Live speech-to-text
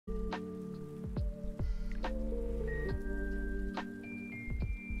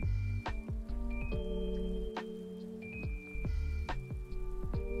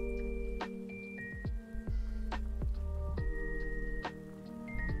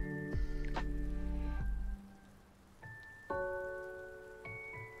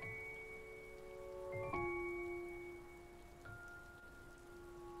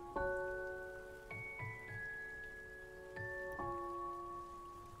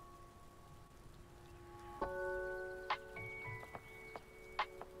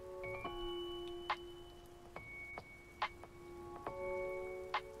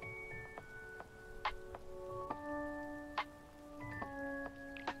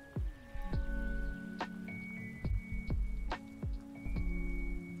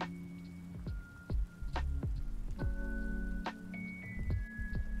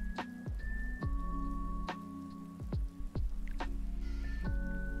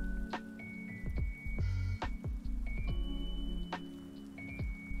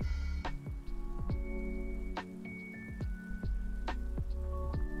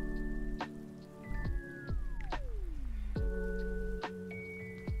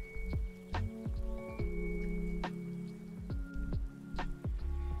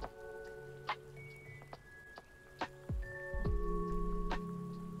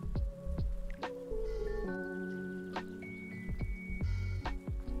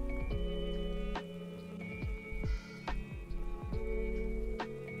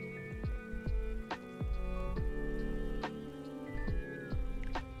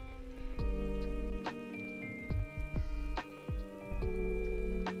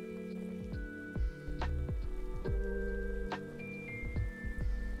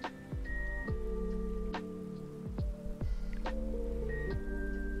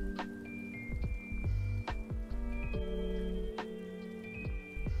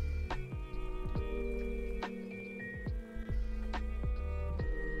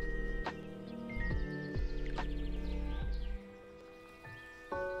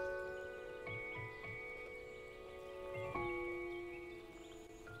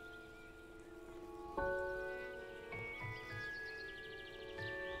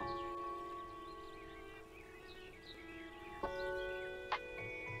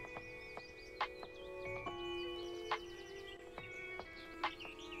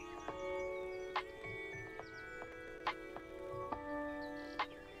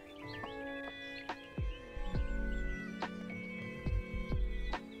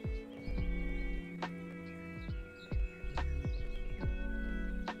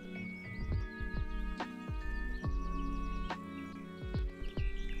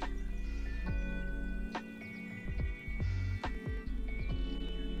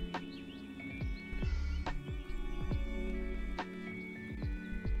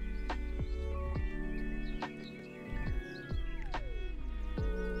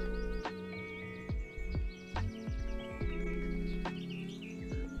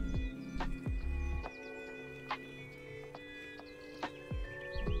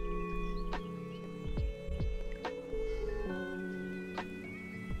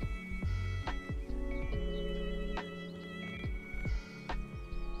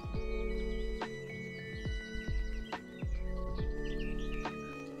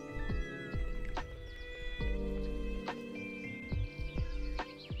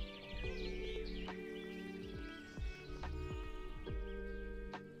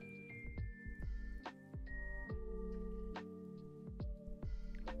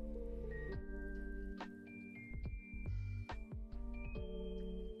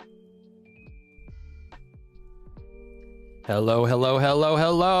Hello, hello, hello,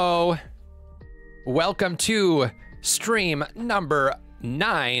 hello. Welcome to stream number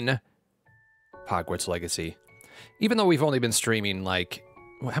 9, Hogwarts Legacy. Even though we've only been streaming like,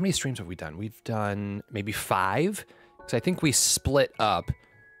 how many streams have we done? We've done maybe 5? Because I think we split up.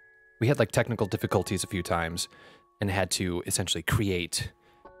 We had like technical difficulties a few times and had to essentially create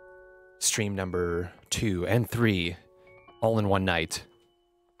stream number 2 and 3 all in one night.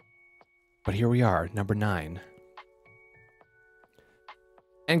 But here we are, number 9.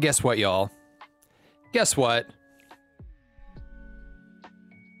 And guess what, y'all? Guess what?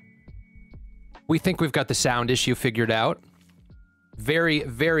 We think we've got the sound issue figured out. Very,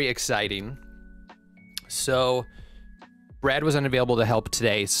 very exciting. So, Brad was unavailable to help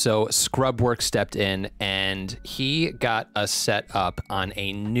today, so Scrubwork stepped in and he got us set up on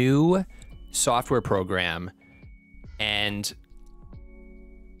a new software program, and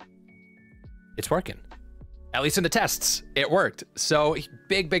it's working. At least in the tests, it worked. So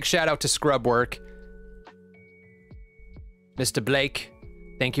big shout out to Scrubwork. Mr. Blake,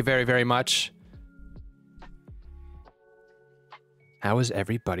 thank you very, very much. How is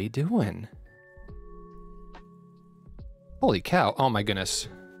everybody doing? Holy cow, oh my goodness.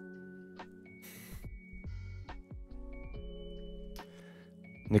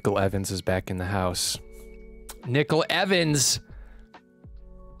 Nickel Evans is back in the house. Nickel Evans!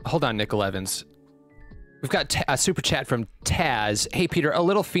 Hold on, Nickel Evans. We've got a super chat from Taz. Hey, Peter, a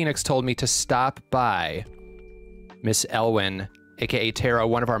little Phoenix told me to stop by. Miss Elwin, aka Tara,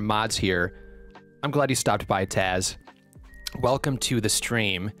 one of our mods here. I'm glad you stopped by, Taz. Welcome to the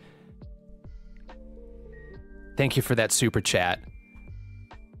stream. Thank you for that super chat.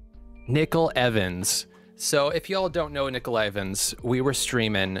 Nickel Evans. So if y'all don't know Nickel Evans, we were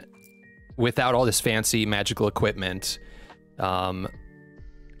streaming without all this fancy magical equipment. And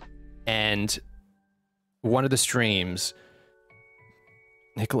one of the streams,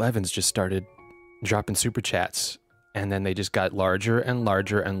 Nickel Evans just started dropping super chats, and then they just got larger and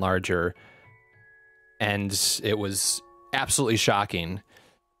larger and larger, and it was absolutely shocking.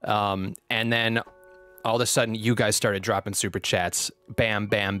 And then all of a sudden, you guys started dropping super chats, bam,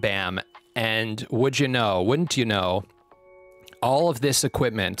 bam, bam, and wouldn't you know, all of this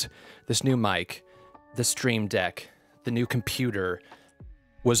equipment, this new mic, the stream deck, the new computer,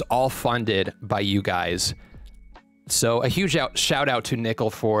 was all funded by you guys. So a huge shout out to Nickel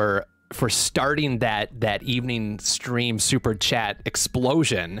for starting that evening stream super chat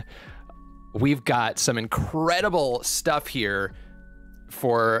explosion. We've got some incredible stuff here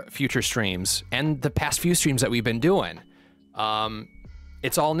for future streams and the past few streams that we've been doing.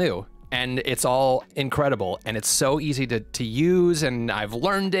 It's all new and it's all incredible, and it's so easy to use, and I've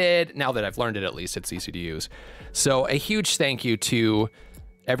learned it. Now that I've learned it, at least it's easy to use. So a huge thank you to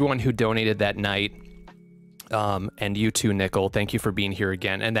everyone who donated that night, and you too, Nickel. Thank you for being here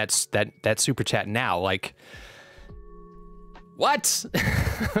again. And that super chat now, like, what?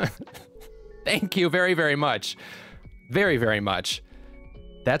 Thank you very, very much, very, very much.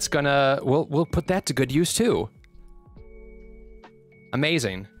 That's gonna we'll put that to good use too.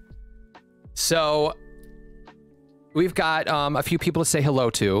 Amazing. So we've got a few people to say hello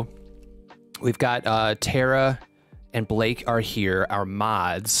to. We've got Tara and Blake are here, our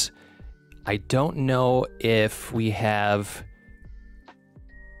mods. I don't know if we have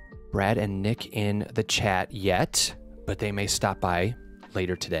Brad and Nick in the chat yet, but they may stop by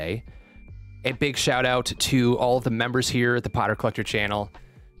later today. A big shout out to all of the members here at the Potter Collector channel.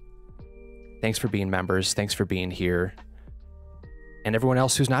 Thanks for being members. Thanks for being here. And everyone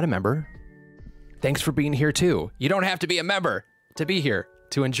else who's not a member, thanks for being here too. You don't have to be a member to be here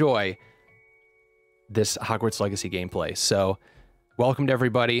to enjoy this Hogwarts Legacy gameplay. So welcome to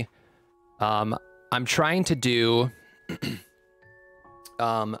everybody. I'm trying to do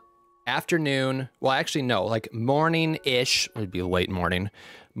afternoon, well actually no, like morning-ish, it'd be late morning,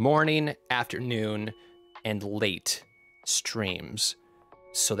 afternoon, and late streams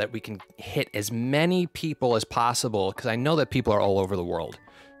so that we can hit as many people as possible, because I know that people are all over the world.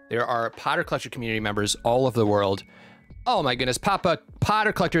 There are Potter Collector community members all over the world. Oh my goodness, Papa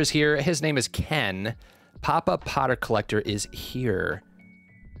Potter Collector is here. His name is Ken. Papa Potter Collector is here.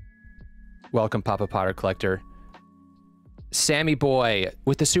 Welcome, Papa Potter Collector. Sammy Boy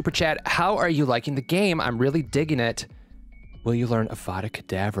with the super chat. How are you liking the game? I'm really digging it. Will you learn Avada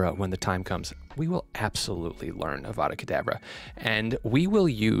Kedavra when the time comes? We will absolutely learn Avada Kedavra, and we will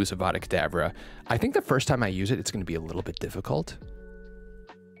use Avada Kedavra. I think the first time I use it, it's going to be a little bit difficult.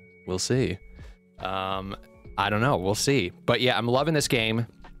 We'll see. I don't know. We'll see. But yeah, I'm loving this game.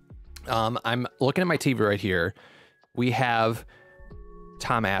 I'm looking at my TV right here. We have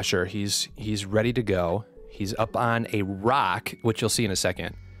Tom Asher. He's ready to go. He's up on a rock, which you'll see in a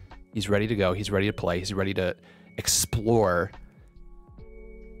second. He's ready to go. He's ready to play. He's ready to explore.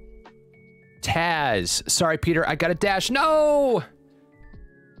 Taz. Sorry, Peter. I got a dash. No!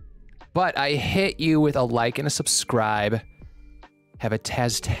 But I hit you with a like and a subscribe. Have a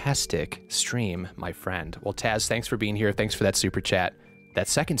Taz-tastic stream, my friend. Well, Taz, thanks for being here. Thanks for that super chat. That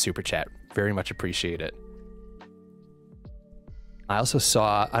second super chat. Very much appreciate it. I also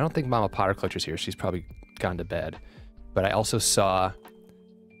saw... I don't think Mama Potter Collector's here. She's probably gone to bed. But I also saw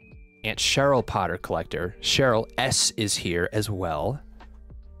Aunt Cheryl Potter Collector. Cheryl S. is here as well.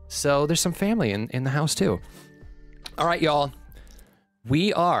 So there's some family in the house, too. All right, y'all.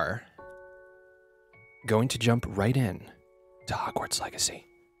 We are going to jump right in to Hogwarts Legacy.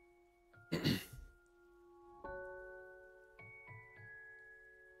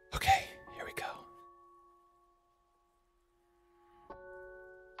 Okay, here we go.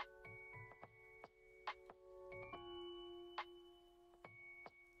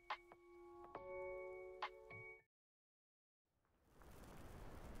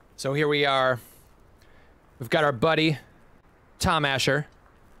 So here we are. We've got our buddy, Tom Asher,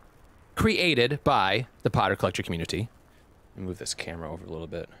 created by the Potter Collector community. Let me move this camera over a little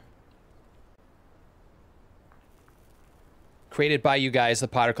bit. Created by you guys, the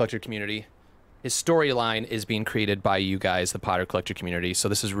Potter Collector community. His storyline is being created by you guys, the Potter Collector community, so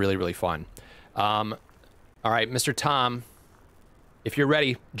this is really, really fun. All right, Mr. Tom, if you're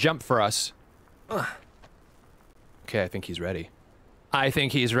ready, jump for us. Okay, I think he's ready. I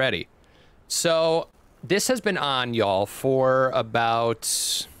think he's ready. So, this has been on, y'all, for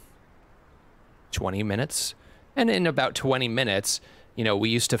about 20 minutes. And in about 20 minutes, you know, we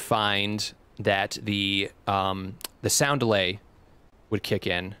used to find that the sound delay would kick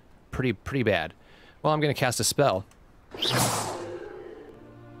in pretty bad. Well, I'm going to cast a spell.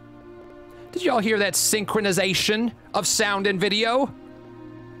 Did y'all hear that synchronization of sound and video?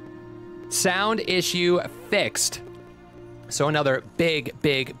 Sound issue fixed. So another big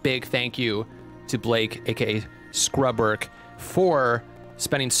thank you to Blake, aka Scrubwork, for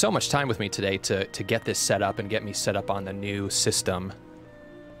spending so much time with me today to get this set up and get me set up on the new system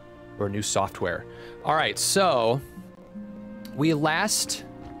or new software. All right, so we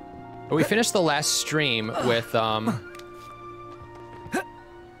finished the last stream with oh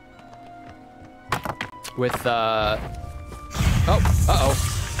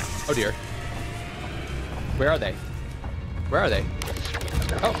dear. Where are they? Where are they?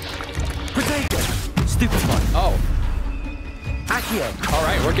 Oh. Potato! Stupid one. Oh. Accio. All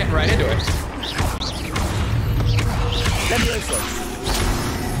right, we're getting right into it. Levioso.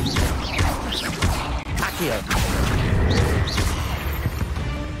 Accio.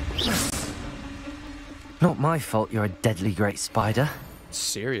 Not my fault you're a deadly great spider.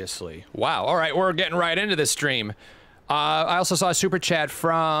 Seriously. Wow. All right, we're getting right into this stream. I also saw a super chat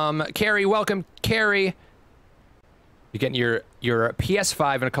from Carrie. Welcome, Carrie. You're getting your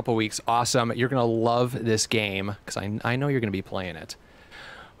PS5 in a couple weeks. Awesome. You're going to love this game because I know you're going to be playing it.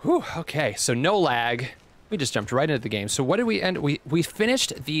 Whew, okay, so no lag. We just jumped right into the game. So what did we end? We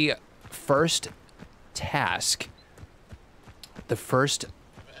finished the first task. The first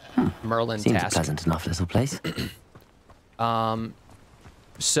Merlin Seems task. a pleasant enough little place.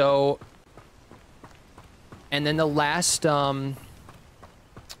 So, and then the last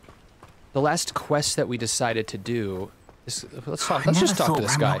quest that we decided to do is, let's just talk to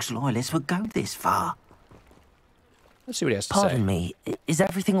this guy. Ranrock's loyalists would go this far. Let's see what he has to say. Pardon me, is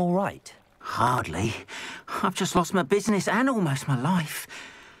everything all right? Hardly. I've just lost my business and almost my life.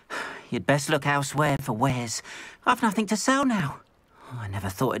 You'd best look elsewhere for wares. I've nothing to sell now. I never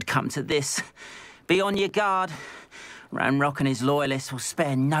thought it'd come to this. Be on your guard. Ranrock and his loyalists will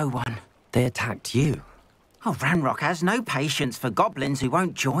spare no one. They attacked you. Oh, Ranrock has no patience for goblins who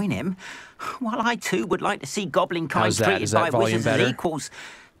won't join him. While I too would like to see goblin kind treated by wizards as equals,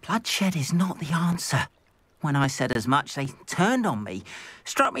 bloodshed is not the answer. When I said as much, they turned on me,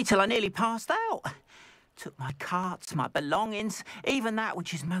 struck me till I nearly passed out. Took my carts, my belongings, even that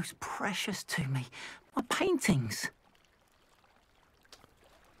which is most precious to me, my paintings.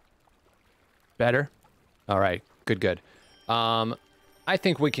 Better? All right, good. I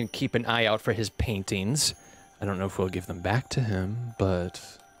think we can keep an eye out for his paintings. I don't know if we'll give them back to him, but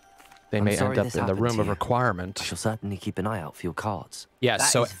they may end up in the room of requirement. I shall certainly keep an eye out for your cards.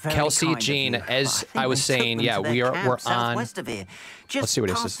 Yes, so Kelsey, Jean, as I was saying, yeah, we're on. West of here. Just Let's see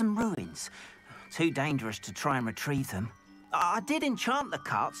what it past is. some ruins. Too dangerous to try and retrieve them. I did enchant the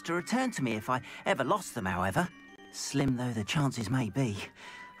carts to return to me if I ever lost them, however. Slim though the chances may be,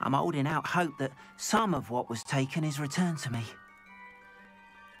 I'm holding out hope that some of what was taken is returned to me.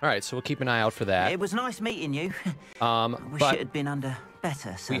 All right, so we'll keep an eye out for that. It was nice meeting you. I wish but it had been under better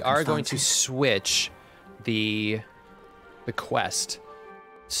circumstances. We are going to switch the quest.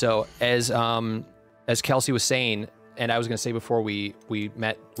 So as Kelsey was saying, and I was going to say before we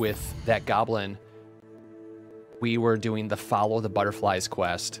met with that goblin, we were doing the Follow the Butterflies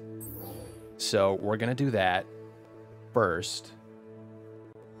quest. So we're going to do that first.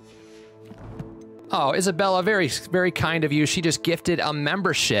 Oh, Isabella, very, very kind of you. She just gifted a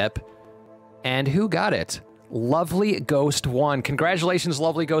membership. And who got it? Lovely Ghost 1. Congratulations,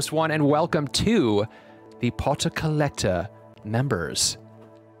 Lovely Ghost 1, and welcome to the Potter Collector members.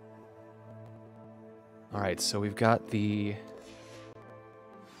 All right, so we've got the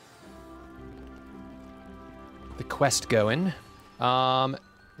quest going.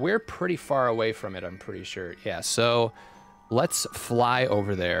 We're pretty far away from it, I'm pretty sure. Yeah, so let's fly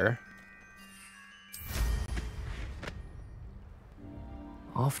over there.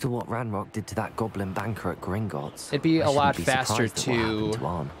 After what Ranrock did to that goblin banker at Gringotts, it'd be a lot faster to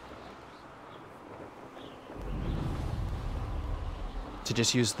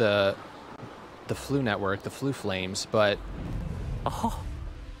just use the flu network, the flu flames, but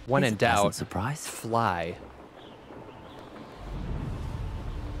when in doubt, fly.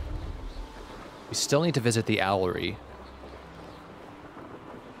 We still need to visit the owlery.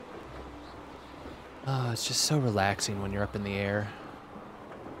 Oh, it's just so relaxing when you're up in the air.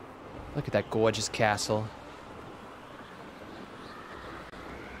 Look at that gorgeous castle.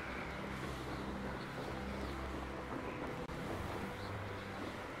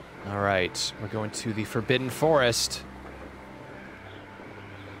 All right, we're going to the Forbidden Forest.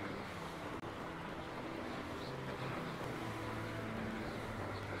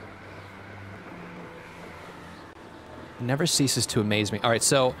 It never ceases to amaze me. All right,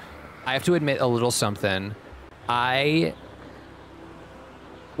 so I have to admit a little something. I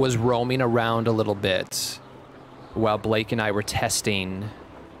was roaming around a little bit while Blake and I were testing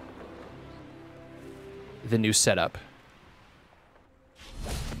the new setup.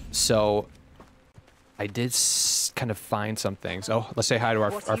 So I did kind of find some things. Oh, let's say hi to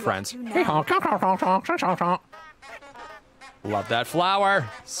our friends. Hey, honk, honk, honk, honk, honk, honk, honk, honk. Love that flower.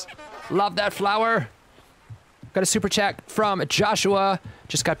 Love that flower. Got a super chat from Joshua.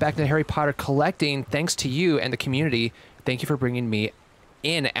 Just got back to Harry Potter collecting. Thanks to you and the community. Thank you for bringing me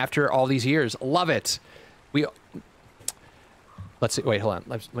in after all these years. Love it. Let's see. Wait, hold on.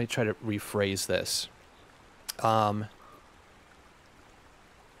 Let me try to rephrase this.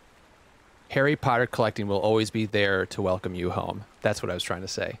 Harry Potter collecting will always be there to welcome you home. That's what I was trying to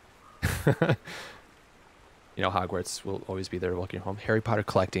say. You know, Hogwarts will always be there to welcome you home. Harry Potter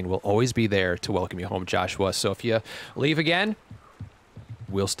collecting will always be there to welcome you home, Joshua. So if you leave again,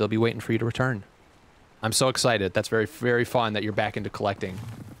 we'll still be waiting for you to return. I'm so excited. That's very, very fun that you're back into collecting.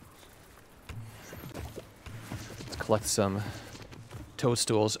 Let's collect some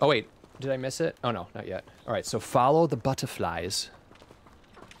toadstools. Oh, wait. Did I miss it? Oh, no, not yet. All right, so follow the butterflies.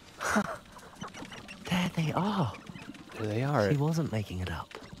 There they are. There they are. She wasn't making it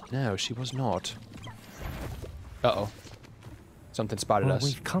up. No, she was not. Uh-oh. Something spotted us.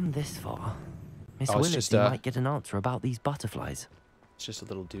 We've come this far. Miss Willis might get an answer about these butterflies. It's just a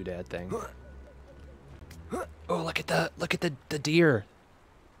little doodad thing. Oh, look at the deer.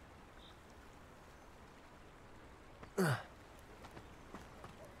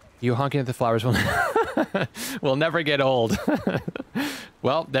 You honking at the flowers will never get old.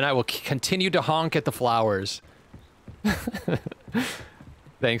 Well, then I will continue to honk at the flowers.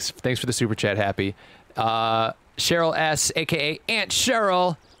 Thanks for the super chat, Happy. Cheryl S, aka Aunt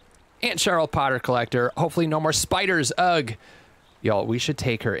Cheryl Potter Collector. Hopefully no more spiders. Ugh. Y'all, we should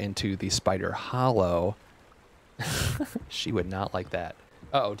take her into the Spider Hollow. She would not like that.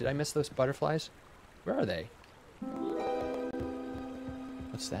 Uh-oh, did I miss those butterflies? Where are they?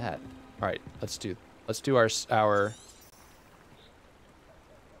 What's that? All right, let's do our.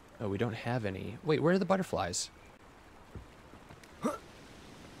 Oh, we don't have any. Wait, where are the butterflies?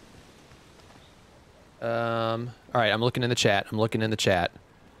 All right, I'm looking in the chat. Do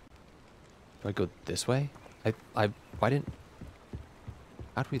I go this way? Why didn't...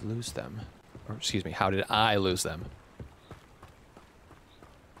 How did we lose them? Or, excuse me, how did I lose them?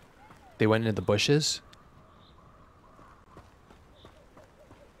 They went into the bushes?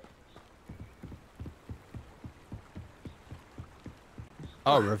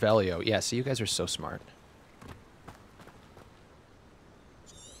 Oh, Revelio. Yeah, see, you guys are so smart.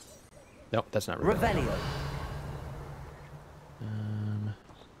 Nope, that's not Revelio.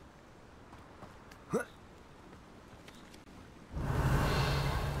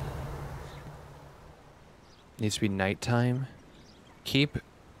 Needs to be nighttime. Keep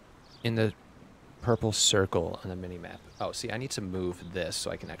in the purple circle on the mini-map. Oh, see, I need to move this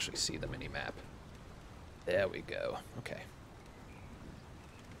so I can actually see the mini-map. There we go. Okay.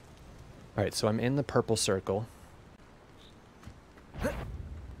 All right, so I'm in the purple circle.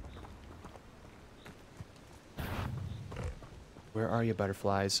 Where are you,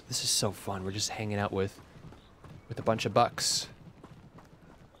 butterflies? This is so fun. We're just hanging out with a bunch of bucks.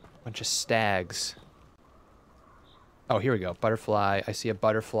 A bunch of stags. Oh, here we go. Butterfly. I see a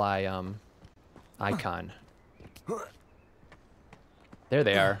butterfly icon. There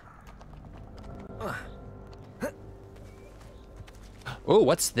they are. Oh,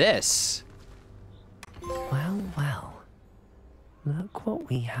 what's this? Well, well. Look what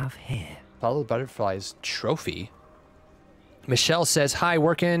we have here. Follow the butterfly's trophy. Michelle says, hi,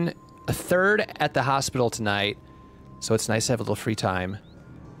 working a third at the hospital tonight, so it's nice to have a little free time.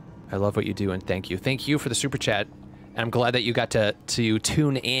 I love what you do, and thank you. Thank you for the super chat. And I'm glad that you got to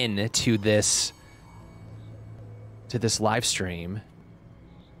tune in to this live stream.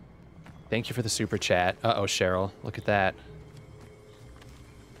 Thank you for the super chat. Uh-oh, Cheryl. Look at that.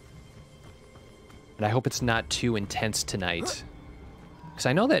 And I hope it's not too intense tonight. Because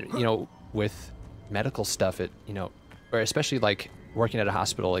I know that, you know, with medical stuff, it, you know, or especially like working at a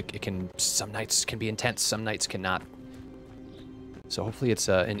hospital, it can, some nights can be intense, some nights cannot. So hopefully it's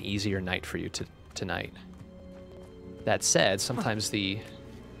an easier night for you tonight. That said, sometimes the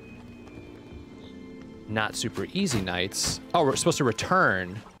not super easy nights... Oh, we're supposed to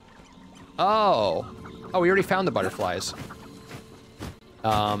return. Oh. Oh, we already found the butterflies.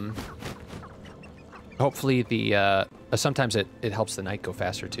 Hopefully the... sometimes it helps the night go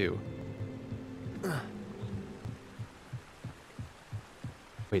faster, too.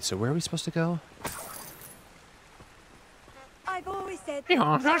 Wait, so where are we supposed to go? I've always said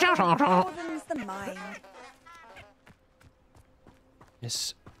broadens the mind.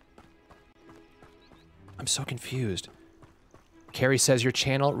 Miss... I'm so confused. Carrie says, your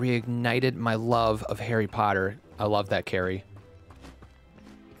channel reignited my love of Harry Potter. I love that, Carrie.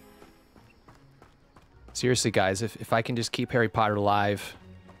 Seriously, guys, if I can just keep Harry Potter alive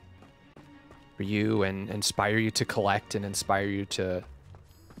for you and inspire you to collect and inspire you to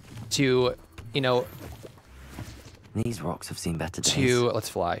you know... These rocks have seen better days. Let's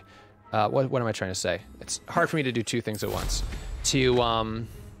fly. What am I trying to say? It's hard for me to do two things at once. To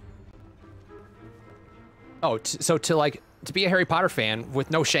be a Harry Potter fan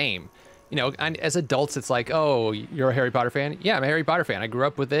with no shame. You know, and as adults, it's like, oh, you're a Harry Potter fan? Yeah, I'm a Harry Potter fan. I grew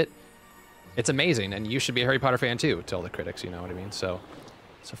up with it. It's amazing, and you should be a Harry Potter fan too, tell the critics, you know what I mean? So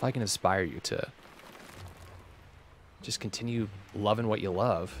if I can inspire you to just continue loving what you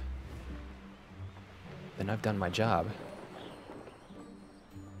love, then I've done my job.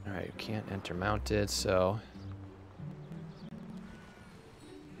 All right, can't enter mounted, so...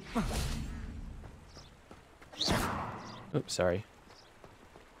 Oops, sorry.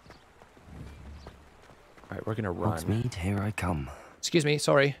 All right, we're gonna run. Hogsmeade, here I come. Excuse me,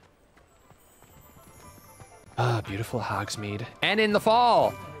 sorry. Ah, beautiful Hogsmeade. And in the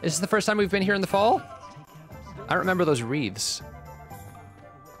fall! This is the first time we've been here in the fall? I don't remember those wreaths.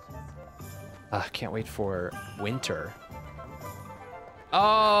 Can't wait for winter.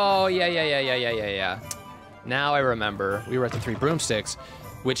 Oh, yeah. Now I remember. We were at the 3 broomsticks,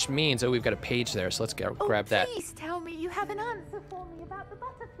 which means, we've got a page there, so let's grab that. Please tell me you have an answer for me about the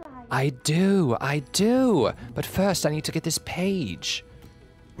butterfly. I do. But first, I need to get this page.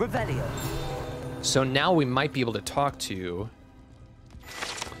 Revelio. So now we might be able to talk to...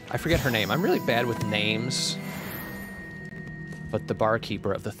 I forget her name. I'm really bad with names. But the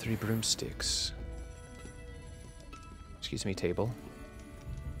barkeeper of the 3 broomsticks. Excuse me, table.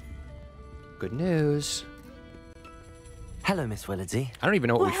 Good news. Hello, Miss Willardsy. I don't even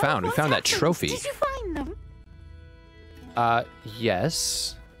know what we found. We found that trophy. Did you find them?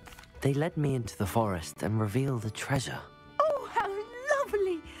 Yes. They led me into the forest and revealed a treasure. Oh, how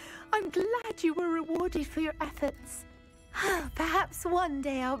lovely. I'm glad you were rewarded for your efforts. Perhaps one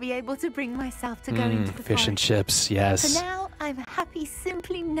day I'll be able to bring myself to go into the fish forest. and chips, yes. For now, I'm happy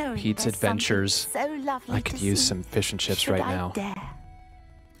simply knowing Pete's there's Adventures. So lovely I could use some fish and chips right now. Dare?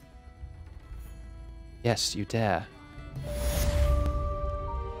 Yes, you dare.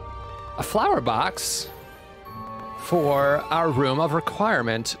 A flower box for our room of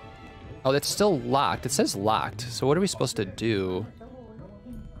requirement. Oh, that's still locked. It says locked. So what are we supposed to do?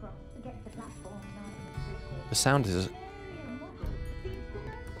 The sound is...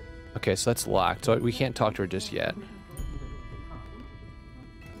 Okay, so that's locked. So we can't talk to her just yet.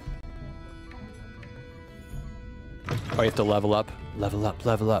 Oh, you have to level up. Level up,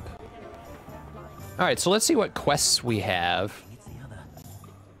 level up. All right, so let's see what quests we have.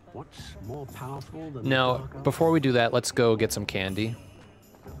 What's more powerful than No, before we do that, let's go get some candy.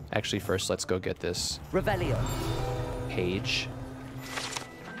 Actually, first, let's go get this Revelio page.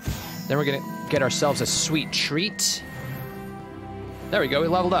 Then we're gonna get ourselves a sweet treat. There we go, we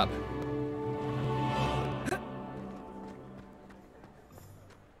leveled up.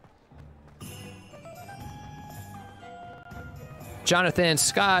 Jonathan,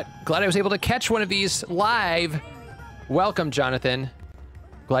 Scott, glad I was able to catch one of these live. Welcome, Jonathan.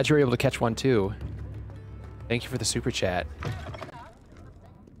 Glad you were able to catch one too. Thank you for the super chat.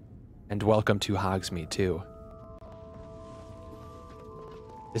 And welcome to Hogsmeade too.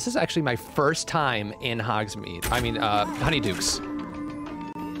 This is actually my first time in Hogsmeade. I mean, Honeydukes.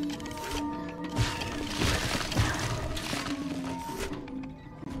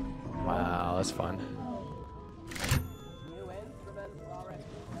 Wow, that's fun.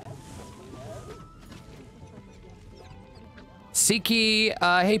 Siki,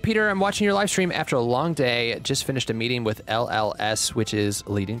 hey Peter, I'm watching your live stream after a long day. Just finished a meeting with LLS, which is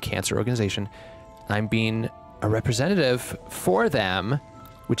a leading cancer organization. I'm being a representative for them,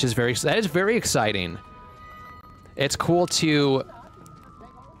 which is that is very exciting. It's cool to,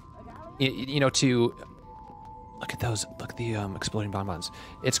 you know, to look at those, look at the exploding bonbons.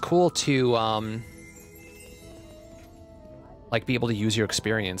 It's cool to like be able to use your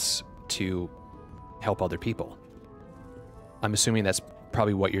experience to help other people. I'm assuming that's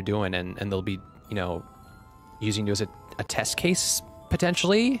probably what you're doing, and they'll be, you know, using you as a test case,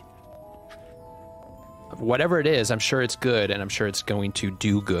 potentially. Whatever it is, I'm sure it's good, and I'm sure it's going to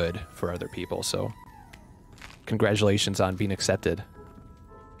do good for other people, so congratulations on being accepted.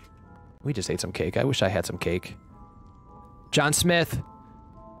 We just ate some cake. I wish I had some cake. John Smith,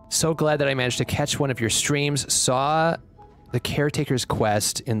 so glad that I managed to catch one of your streams. Saw the Caretaker's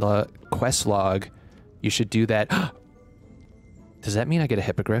quest in the quest log. You should do that. Does that mean I get a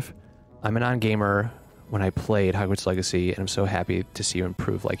hippogriff? I'm a non-gamer when I played Hogwarts Legacy, and I'm so happy to see you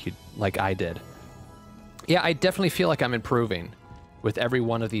improve like I did. Yeah, I definitely feel like I'm improving with every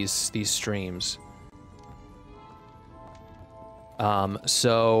one of these streams.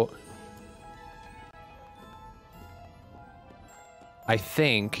 So I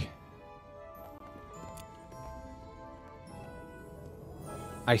think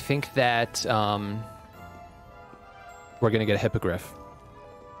that we're gonna get a hippogriff.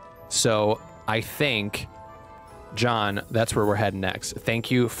 So I think, John, that's where we're heading next. Thank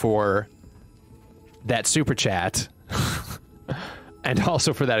you for that super chat, and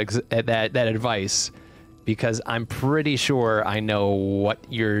also for that advice, because I'm pretty sure I know what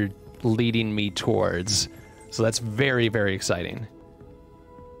you're leading me towards. So that's very, very exciting.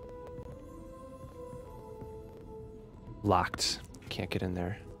 Locked. Can't get in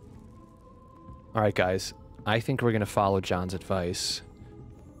there. All right, guys. I think we're going to follow John's advice.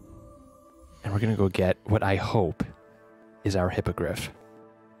 And we're going to go get what I hope is our hippogriff.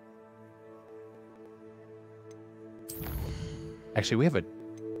 Actually, we have a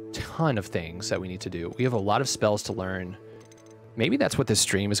ton of things that we need to do. We have a lot of spells to learn. Maybe that's what this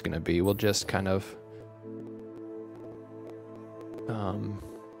stream is going to be. We'll just kind of...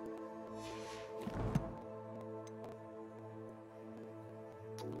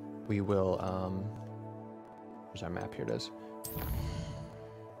 we will... Where's our map? Here it is.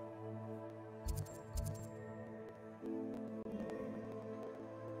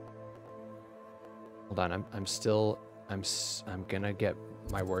 Hold on, I'm gonna get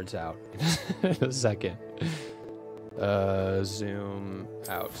my words out in a second. Zoom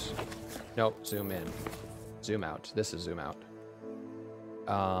out. Nope, zoom in. Zoom out. This is zoom out.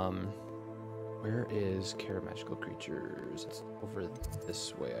 Where is Care of Magical Creatures? It's over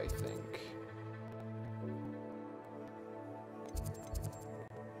this way, I think.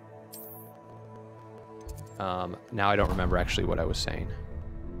 Now I don't remember actually what I was saying.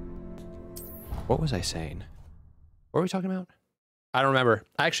 What was I saying? What were we talking about? I don't remember.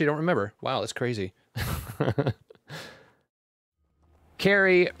 I actually don't remember. Wow, that's crazy.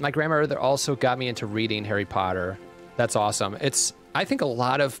 Carrie, my grandmother also got me into reading Harry Potter. That's awesome. I think a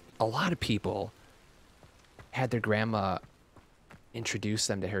lot of people had their grandma introduce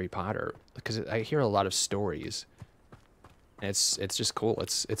them to Harry Potter, because I hear a lot of stories. And it's just cool.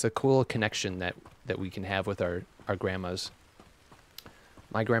 It's a cool connection that we can have with our grandmas.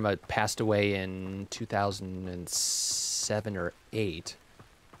 My grandma passed away in 2007 or 8.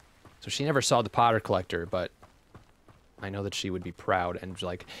 So she never saw the Potter Collector, but I know that she would be proud, and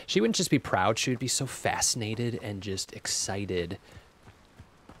like, she wouldn't just be proud, she would be so fascinated and just excited,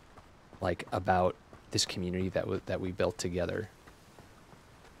 like, about this community that we built together.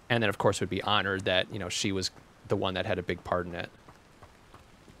 And then of course would be honored that, you know, she was the one that had a big part in it.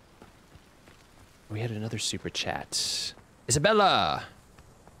 We had another super chat. Isabella!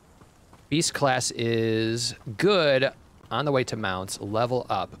 Beast class is good. On the way to mounts. Level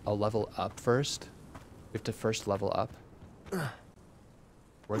up. I'll level up first. We have to first level up.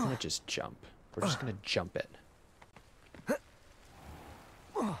 We're gonna just jump. We're just gonna jump it.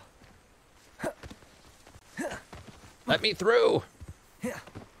 Let me through!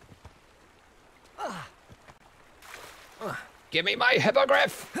 Give me my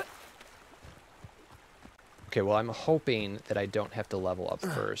hippogriff! Okay, well, I'm hoping that I don't have to level up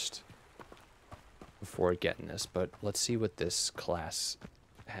first before getting this, but let's see what this class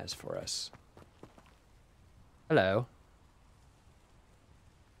has for us. Hello.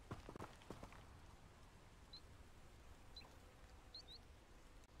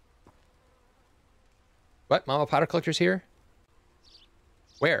 What? Mama Potter Collector's here?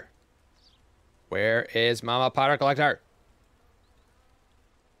 Where? Where is Mama Potter Collector?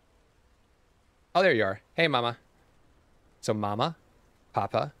 Oh, there you are. Hey, Mama. So Mama,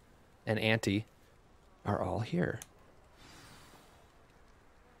 Papa, and Auntie are all here.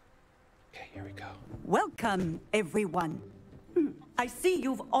 Okay, here we go. Welcome, everyone. I see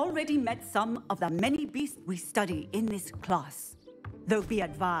you've already met some of the many beasts we study in this class. Though be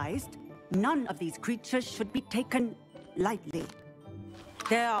advised, none of these creatures should be taken lightly.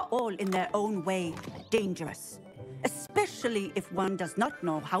 They are all in their own way dangerous, especially if one does not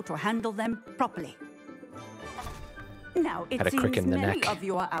know how to handle them properly. Now, it seems many of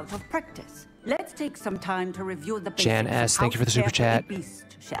you are out of practice. Let's take some time to review the basics. Jan S., thank you for the super chat.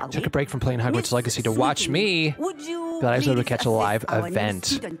 Took a break from playing Hogwarts Legacy to watch me. Glad I was able to catch a live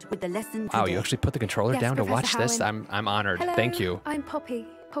event. Wow, you actually put the controller down to watch this? I'm honored. Hello, thank you. I'm Poppy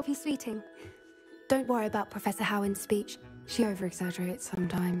Sweeting. Don't worry about Professor Howard's speech. She over-exaggerates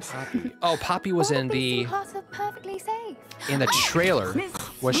sometimes. Poppy. Oh, Poppy was in the... perfectly safe. In the trailer.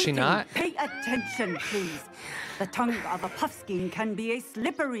 Was she not? Pay attention, please. The tongue of a puffskein can be a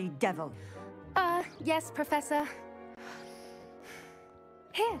slippery devil. Yes, Professor.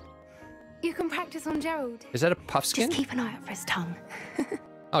 Here. You can practice on Gerald. Is that a puffskin? Just keep an eye out for his tongue.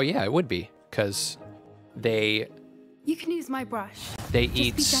 Oh, yeah, it would be. Because they... You can use my brush. They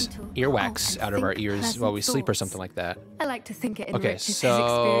eat earwax out of our ears while we sleep or something like that. I like to think it enriches okay, his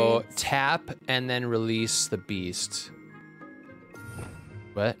so experience. Tap and then release the beast.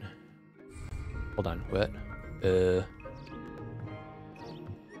 What? Hold on, what?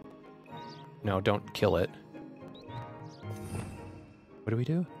 No, don't kill it. What do we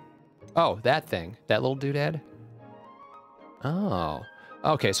do? Oh, that thing. That little doodad? Oh.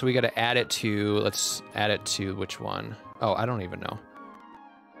 Okay, so we gotta add it to, let's add it to which one? Oh, I don't even know.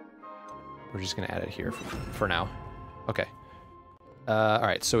 We're just gonna add it here for now. Okay. All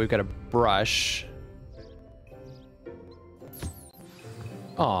right, so we've got a brush.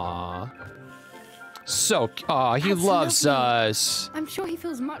 Aww. So, aw, he loves us. I'm sure he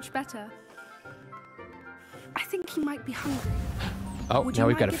feels much better. I think he might be hungry. Oh, now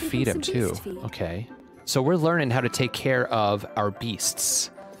we've got to feed him too. Okay. So we're learning how to take care of our beasts.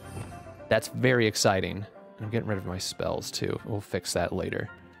 That's very exciting. I'm getting rid of my spells too. We'll fix that later.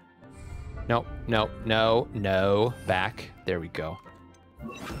 No, no, no, no. Back. There we go.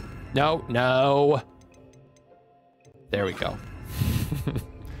 No, no. There we go.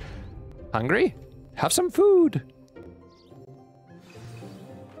 Hungry? Have some food.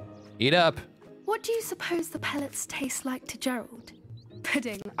 Eat up. What do you suppose the pellets taste like to Gerald?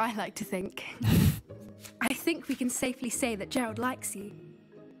 Pudding, I like to think. I think we can safely say that Gerald likes you.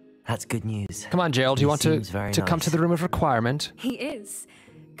 That's good news. Come on, Gerald. Do you want to come to the room of requirement? He is.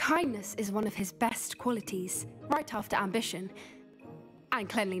 Kindness is one of his best qualities, right after ambition. And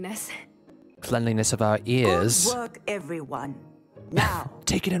cleanliness. Cleanliness of our ears. Good work, everyone. Now,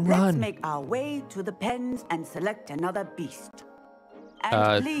 take it and run. Let's make our way to the pens and select another beast.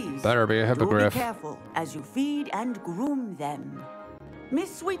 And please, better be a hippogriff. Do be careful as you feed and groom them.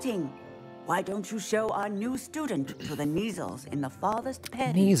 Miss Sweeting, why don't you show our new student to the Neasels in the farthest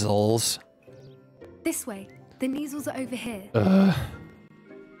pen? Neasels? This way. The Neasels are over here.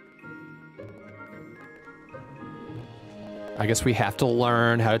 I guess we have to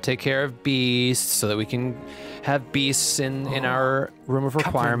learn how to take care of beasts so that we can have beasts in our room of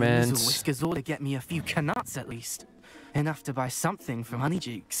requirements. Couple of whiskers ought to get me a few canuts at least. Enough to buy something from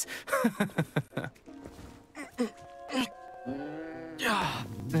Honeydukes.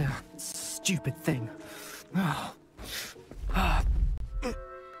 Stupid thing.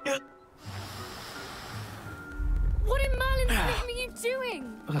 What in Merlin's name are you doing?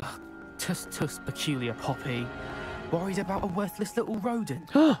 Tuss, peculiar Poppy. Worried about a worthless little rodent.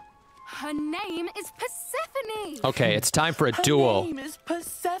 Her name is Persephone. Okay, it's time for a duel. Her name is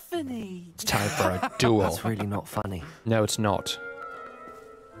Persephone. It's time for a duel. It's really not funny. No, it's not.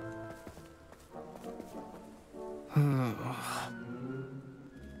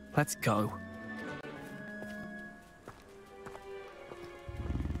 Let's go.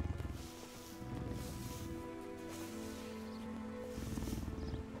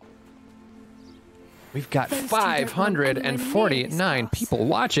 We've got 549 people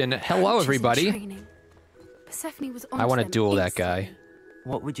watching. Hello, everybody. Persephone was I want to duel that guy.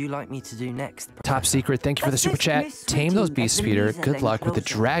 What would you like me to do next, Professor? Top secret. Thank you for the super chat. Tame those beasts, Peter. Good luck with the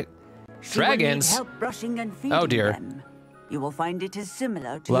dragons. Oh dear. You will find it is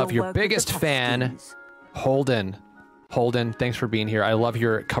similar to Love your biggest fan, Holden. Holden, thanks for being here. I love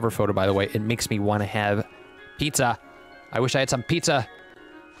your cover photo, by the way. It makes me want to have pizza. I wish I had some pizza.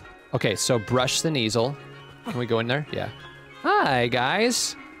 Okay, so brush the Sneasel. Can we go in there? Yeah. Hi,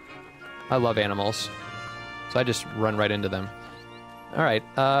 guys. I love animals. So I just run right into them. All right,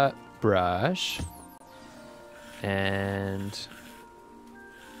 brush. And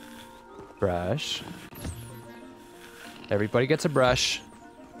brush. Everybody gets a brush.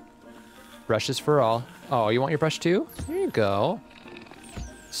 Brushes for all. Oh, you want your brush too? Here you go.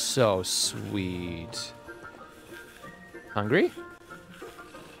 So sweet. Hungry?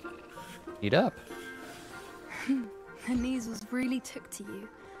 Eat up. The Sneasels really took to you.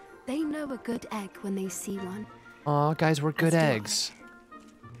 They know a good egg when they see one. Aw, guys, we're good eggs.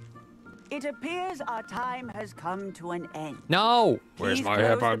 It appears our time has come to an end. No! Where's my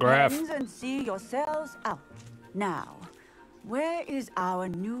hippogriff? And see yourselves out. Now, where is our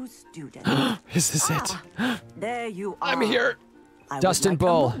new student? Is this it? There you are. I'm here. Dustin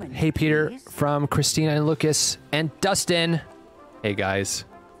Bull. Hey, Peter. Please. From Christina and Lucas. And Dustin. Hey, guys.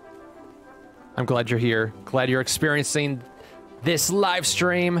 I'm glad you're here. Glad you're experiencing this live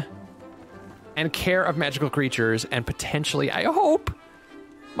stream and care of magical creatures and potentially, I hope,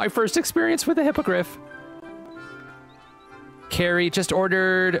 my first experience with a hippogriff. Carrie just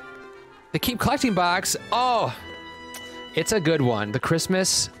ordered the Keep Collecting box. Oh, it's a good one. The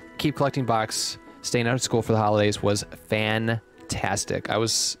Christmas Keep Collecting box, staying out of school for the holidays, was fantastic. I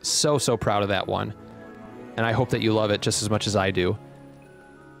was so proud of that one. And I hope that you love it just as much as I do.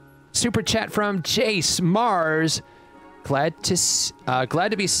 Super chat from Jace Mars. Glad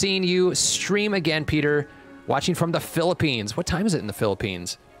to be seeing you stream again, Peter. Watching from the Philippines. What time is it in the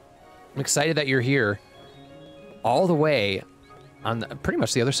Philippines? I'm excited that you're here. All the way on pretty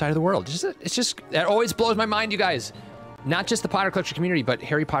much the other side of the world. It's just, that always blows my mind, you guys. Not just the Potter culture community, but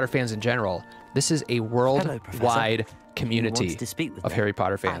Harry Potter fans in general. This is a worldwide community of Harry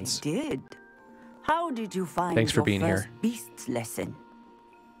Potter fans. I did. How did you find Thanks for being here. Beasts lesson?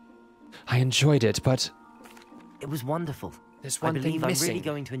 I enjoyed it, but it was wonderful. There's one thing missing. I'm really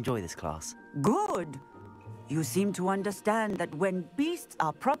going to enjoy this class. Good. You seem to understand that when beasts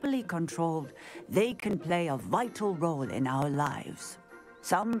are properly controlled, they can play a vital role in our lives.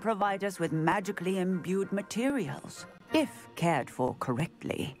 Some provide us with magically imbued materials, if cared for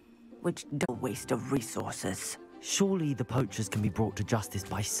correctly, which is a waste of resources. Surely the poachers can be brought to justice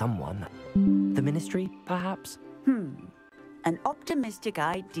by someone. The Ministry, perhaps? An optimistic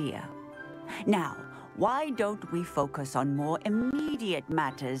idea. Now, why don't we focus on more immediate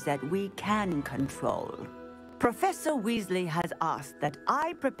matters that we can control? Professor Weasley has asked that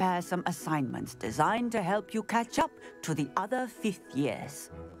I prepare some assignments designed to help you catch up to the other 5th years.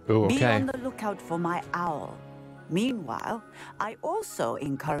 Ooh, okay. Be on the lookout for my owl. Meanwhile, I also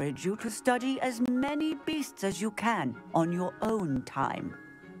encourage you to study as many beasts as you can on your own time.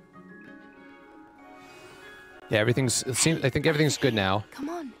 Yeah, I think everything's good now. Come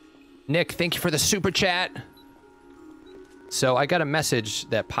on. Nick, thank you for the super chat. So I got a message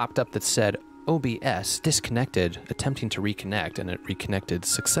that popped up that said, OBS disconnected, attempting to reconnect, and it reconnected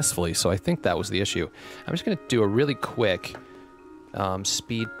successfully. So I think that was the issue. I'm just going to do a really quick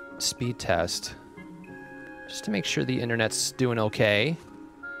speed test, just to make sure the internet's doing okay.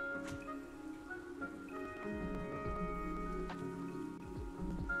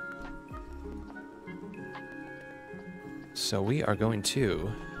 So we are going to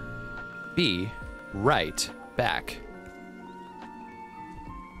be right back.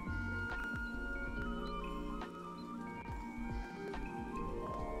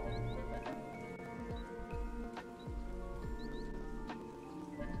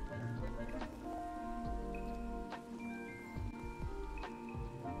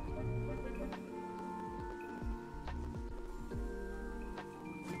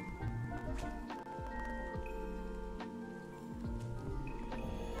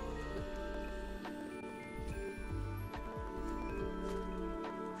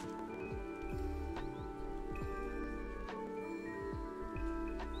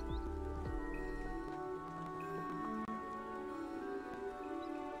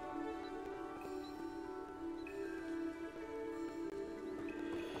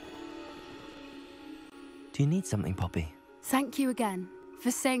 Do you need something, Poppy? Thank you again for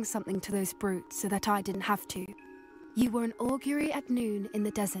saying something to those brutes so that I didn't have to. You were an augury at noon in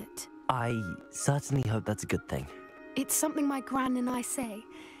the desert. I certainly hope that's a good thing. It's something my gran and I say.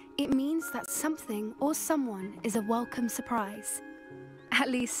 It means that something or someone is a welcome surprise. At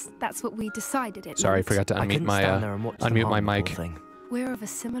least, that's what we decided it Sorry, I meant. forgot to unmute my mic. We're of a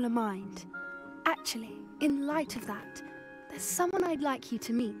similar mind. Actually, in light of that, there's someone I'd like you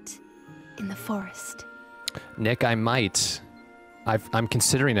to meet. In the forest. Nick, I might. I'm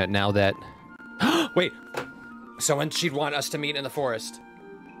considering it now that... Wait! Someone she'd want us to meet in the forest.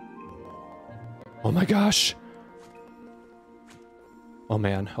 Oh my gosh. Oh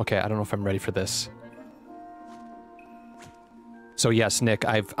man. Okay, I don't know if I'm ready for this. So yes, Nick,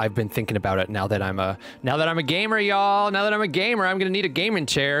 I've been thinking about it now that I'm a gamer, y'all. Now that I'm a gamer, I'm gonna need a gaming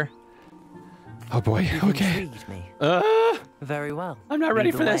chair. Oh boy. Okay. Me. Very well. I'm not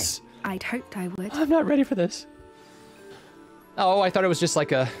ready for this. I'd hoped I would. I'm not ready for this. Oh, I thought it was just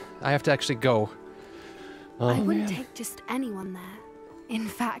like I have to actually go. Oh, I wouldn't take just anyone there. In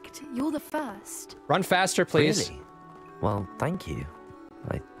fact, you're the first. Run faster, please. Really? Well, thank you,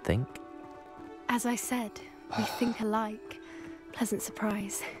 I think. As I said, we think alike. Pleasant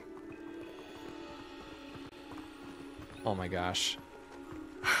surprise. Oh my gosh.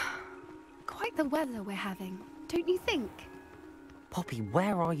 Quite the weather we're having, don't you think? Poppy,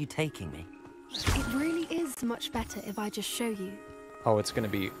 where are you taking me? It really is much better if I just show you. Oh, it's gonna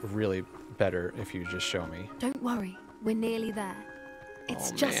be really better if you just show me. Don't worry, we're nearly there.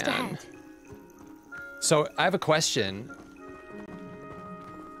 It's just ahead. So I have a question.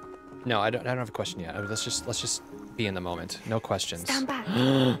 No, I don't have a question yet. Let's just be in the moment. No questions. Stand back.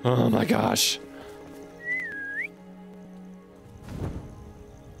 Oh my gosh.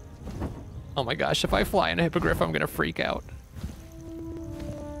 Oh my gosh, if I fly in a hippogriff, I'm gonna freak out.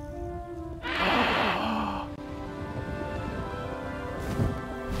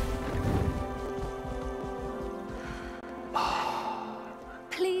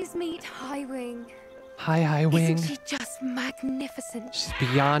 Please meet Highwing. Hi, Highwing. Isn't she just magnificent? She's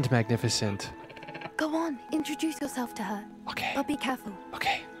beyond magnificent. Go on, introduce yourself to her. Okay. But be careful.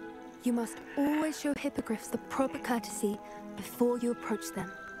 Okay. You must always show hippogriffs the proper courtesy before you approach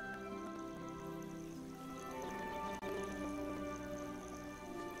them.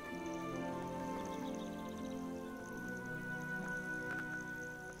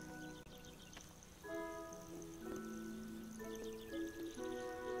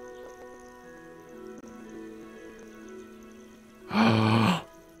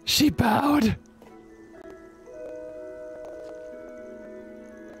 She bowed.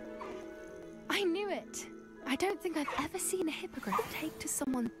 I knew it. I don't think I've ever seen a hippogriff take to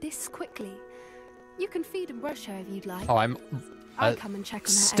someone this quickly. You can feed and brush her if you'd like. Oh, I'll come and check on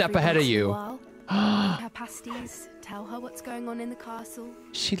her step every ahead of once in a you. while. Bring her pasties, tell her what's going on in the castle.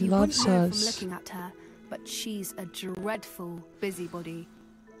 She You loves wouldn't know us. from looking at her, but she's a dreadful busybody.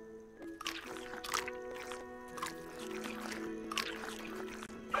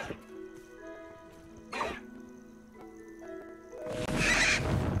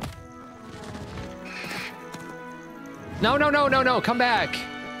 No, no, no, no, no, come back.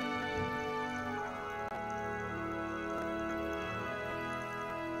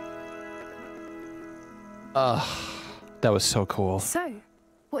 That was so cool. So,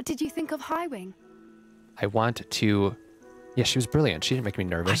 what did you think of Highwing? I want to... Yeah, she was brilliant. She didn't make me I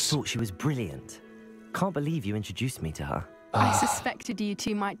nervous. thought she was brilliant. Can't believe you introduced me to her. I suspected you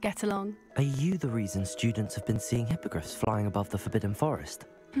two might get along. Are you the reason students have been seeing hippogriffs flying above the Forbidden Forest?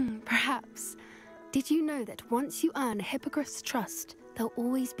 Perhaps. Did you know that once you earn a hippogriff's trust, they'll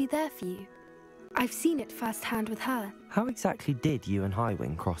always be there for you? I've seen it firsthand with her. How exactly did you and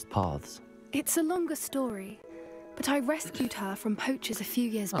Highwing cross paths? It's a longer story, but I rescued her from poachers a few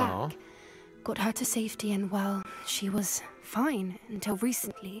years back. Got her to safety and, well, she was fine until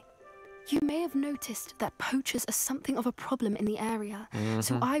recently. You may have noticed that poachers are something of a problem in the area,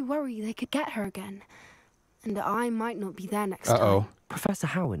 so I worry they could get her again. And I might not be there next time. Professor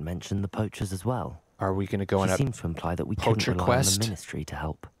Howin mentioned the poachers as well. Are we going to go on a She seemed to imply that we poacher couldn't rely on quest? the Ministry to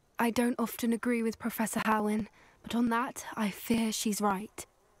help. I don't often agree with Professor Howin, but on that, I fear she's right.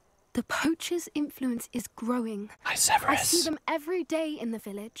 The poachers' influence is growing. I see them every day in the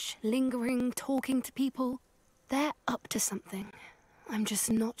village, lingering, talking to people. They're up to something. I'm just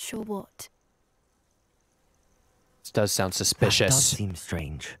not sure what. This does sound suspicious. That does seem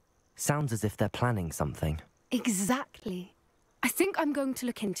strange. Sounds as if they're planning something. Exactly. I think I'm going to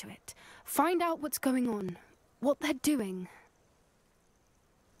look into it. Find out what's going on. What they're doing.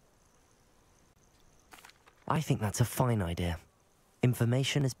 I think that's a fine idea.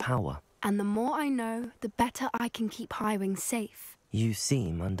 Information is power. And the more I know, the better I can keep Highwing safe. You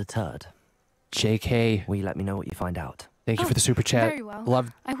seem undeterred. JK. Will you let me know what you find out? Thank you for the super chat. Very well.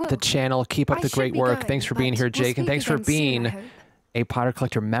 Love the channel. Keep up the great work. Thanks for being here, Jake. And thanks for being a Potter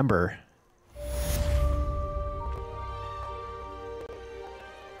Collector member.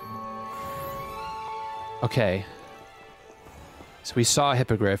 Okay. So we saw a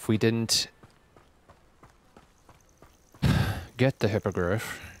hippogriff. We didn't get the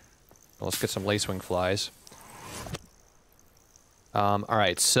hippogriff. Well, let's get some lacewing flies. All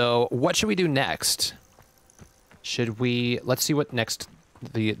right. So what should we do next? Should we? Let's see what next.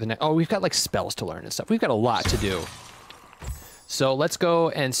 Oh, we've got like spells to learn and stuff. We've got a lot to do. So let's go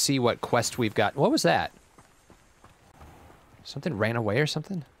and see what quest we've got. What was that? Something ran away or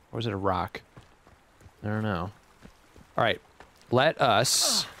something? Or was it a rock? I don't know. All right. Let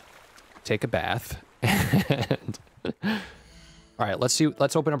us take a bath. And all right, let's see.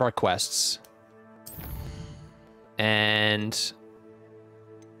 Let's open up our quests. And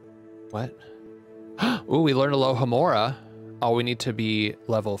what? Ooh, we learned a Lohomora. Oh, we need to be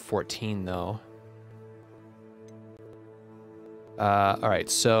level 14 though. All right,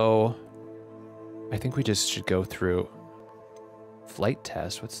 so I think we just should go through flight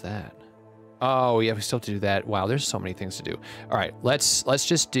test. What's that? Oh, yeah, we still have to do that. Wow, there's so many things to do. All right, let's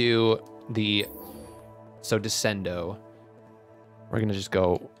just do the Descendo. We're gonna just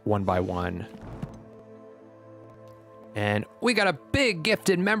go one by one. And we got a big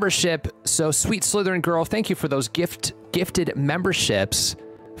gifted membership. So sweet Slytherin girl, thank you for those gifted memberships.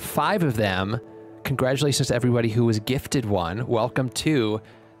 5 of them. Congratulations to everybody who was gifted one. Welcome to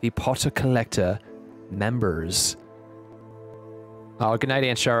the Potter Collector members. Oh, good night,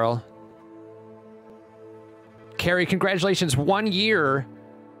 Aunt Cheryl. Carrie, congratulations, 1 year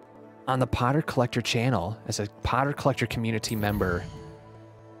on the Potter Collector channel as a Potter Collector community member.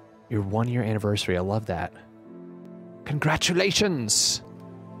 Your 1 year anniversary, I love that. Congratulations!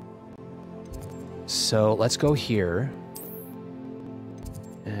 So let's go here.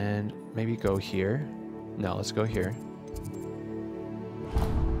 And maybe go here. No, let's go here.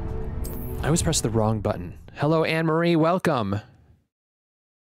 I always pressed the wrong button. Hello, Anne-Marie, welcome.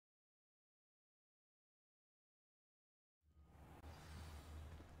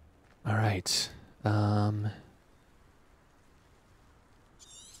 All right.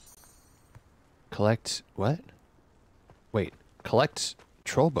 Collect what? Wait, collect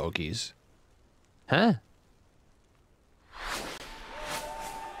troll bogies. Huh?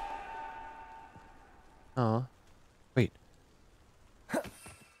 Oh. Wait.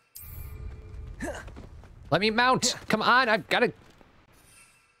 Let me mount. Come on, I've got to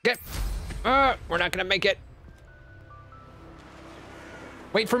get. We're not gonna make it.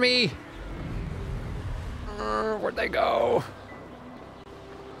 Wait for me. Where'd they go?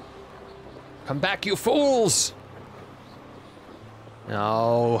 Come back, you fools.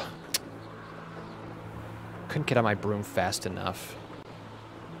 No. Couldn't get on my broom fast enough.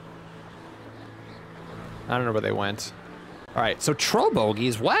 I don't know where they went. All right, so troll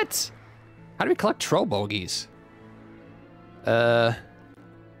bogies, what? How do we collect troll bogies?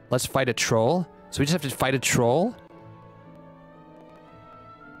 Let's fight a troll. So we just have to fight a troll?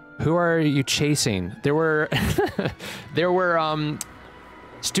 Who are you chasing? There were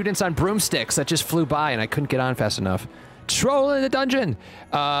students on broomsticks that just flew by and I couldn't get on fast enough. Troll in the dungeon!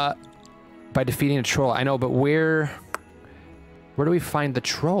 By defeating a troll. I know, but where do we find the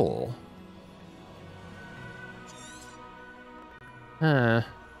troll? Huh.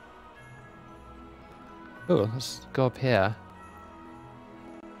 Oh, let's go up here.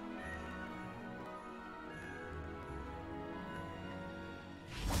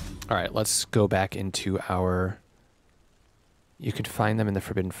 All right, let's go back into our... You could find them in the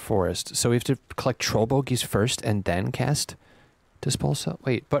Forbidden Forest. So we have to collect troll bogies first and then cast Dispel Cell?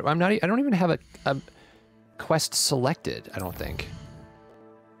 Wait, but I don't even have a quest selected, I don't think.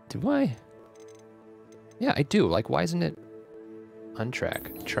 Do I? Yeah, I do. Like, why isn't it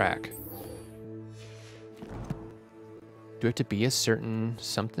untrack? Track. Do I have to be a certain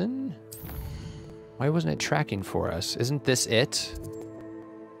something? Why wasn't it tracking for us? Isn't this it?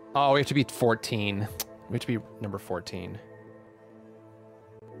 Oh, we have to be 14. We have to be number 14.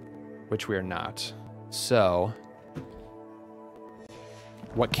 Which we are not. So,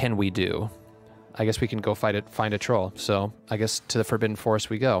 what can we do? I guess we can go find a troll. So, I guess to the Forbidden Forest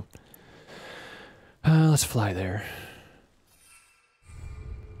we go. Let's fly there.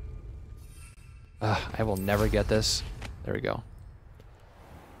 I will never get this. There we go.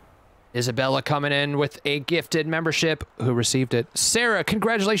 Isabella coming in with a gifted membership. Who received it? Sarah,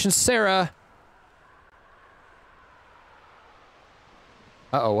 congratulations, Sarah.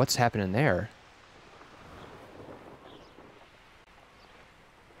 Uh-oh, what's happening there?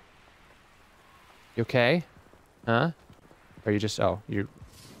 You okay? Huh? Or you just, oh, you're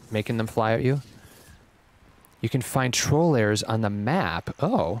making them fly at you? You can find troll layers on the map.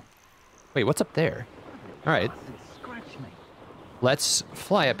 Oh. Wait, what's up there? All right. Let's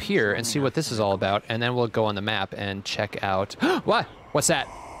fly up here and see what this is all about, and then we'll go on the map and check out... What? What's that?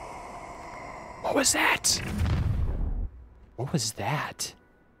 What was that? What was that?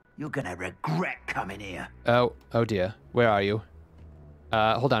 You're gonna regret coming here. Oh dear. Where are you?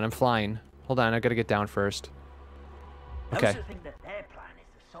 Hold on, I'm flying. Hold on, I gotta get down first. Okay. Those who think that their plan is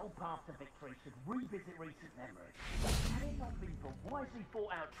the sole path to victory should revisit recent memories. Had it not been for wisely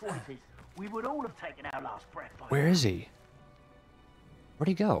thought out choices, we would all have taken our last breath by Where is he? Where'd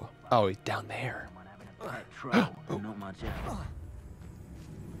he go? Oh, he's down there. Not much effort.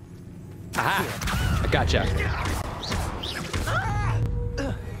 Aha! I gotcha.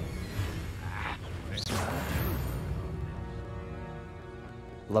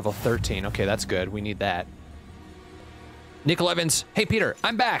 Level 13. Okay, that's good. We need that. Nickel Evans. Hey, Peter.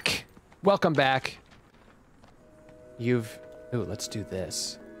 I'm back. Welcome back. You've... Ooh, let's do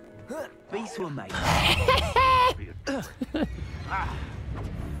this. Beasts were made.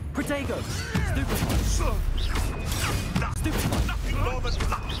 Protego! Stupid one! Nothing more than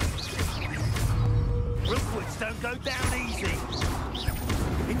luck! Wilfwoods don't go down easy!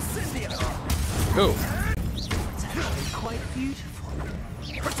 Incendio! Ooh. It's actually quite beautiful.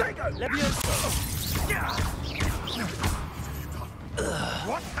 Protego! Levioso!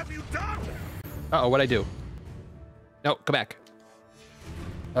 What have you done? Uh-oh, what'd I do? No, come back.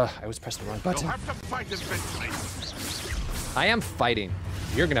 I was pressing the wrong button. You'll have to fight eventually. I am fighting.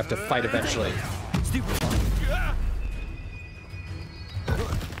 You're gonna have to fight eventually. Stupid one.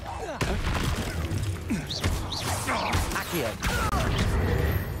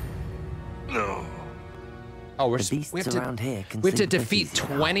 Oh, we have to, around here can we have to sleep defeat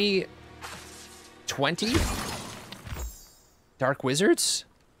 20 dark wizards?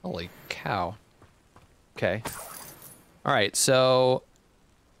 Holy cow. Okay. All right, so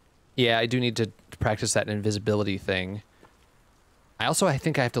yeah, I do need to practice that invisibility thing. I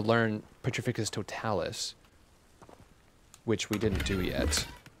think I have to learn Petrificus Totalis, which we didn't do yet.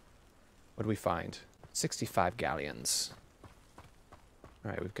 What did we find? 65 galleons. All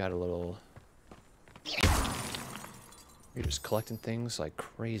right, we've got a little... You're just collecting things like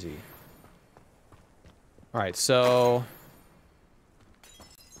crazy. All right, so...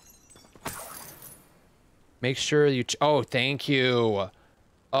 Make sure you... Oh, thank you.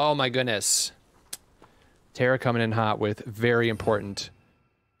 Oh, my goodness. Tara coming in hot with very important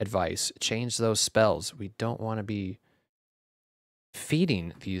advice. Change those spells. We don't want to be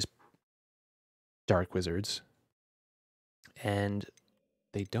feeding these dark wizards. And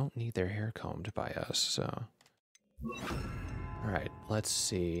they don't need their hair combed by us, so... Alright, let's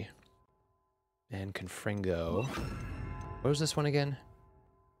see. And Confringo. What was this one again?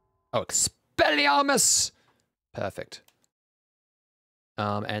 Oh, Expelliarmus! Perfect.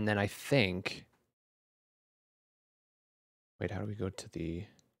 And then I think... Wait, how do we go to the...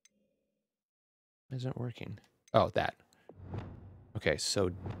 Why isn't it working? Oh, that. Okay, so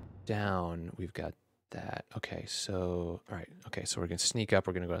down, we've got that. Okay, so... Alright, okay, so we're going to sneak up,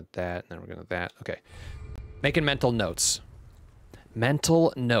 we're going to go to that, and then we're going to that. Okay. Making mental notes.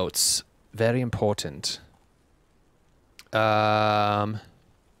 Mental notes. Very important. You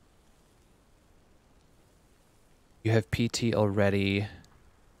have PT already.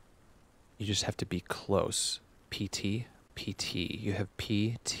 You just have to be close. PT? PT. You have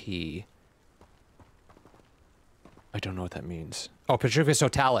PT. I don't know what that means. Oh, Petrificus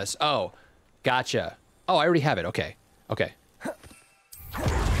Totalis. Oh, gotcha. Oh, I already have it. Okay. Okay.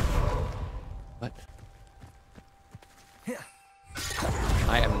 What?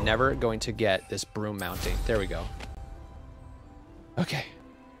 I am never going to get this broom mounting. There we go. Okay.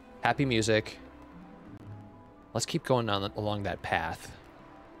 Happy music. Let's keep going on along that path.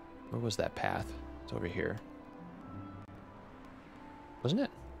 Where was that path? It's over here. Wasn't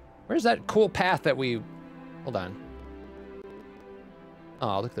it? Where's that cool path that we... Hold on.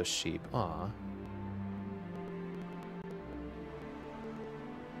 Oh, look at those sheep. Aw.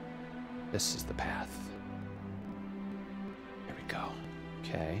 This is the path. There we go.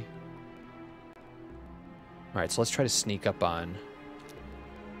 Okay. Alright, so let's try to sneak up on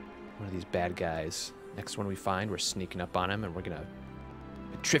one of these bad guys. Next one we find, we're sneaking up on him, and we're gonna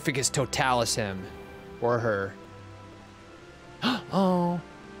Petrificus Totalis him. Or her. Oh.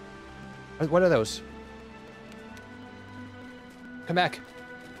 What are those? Come back.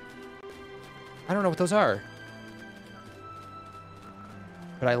 I don't know what those are.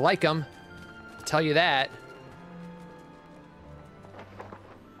 But I like them. I'll tell you that.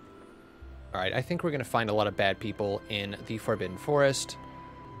 All right, I think we're gonna find a lot of bad people in the Forbidden Forest.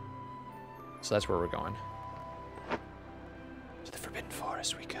 So that's where we're going. To the Forbidden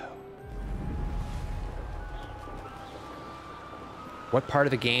Forest we go. What part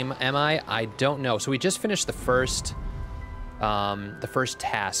of the game am I? I don't know. So we just finished the first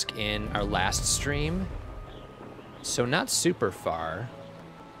task in our last stream. So not super far.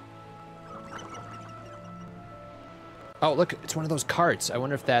 Oh, look, it's one of those carts. I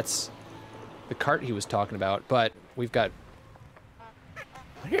wonder if that's the cart he was talking about, but we've got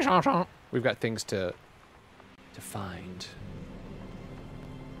things to find.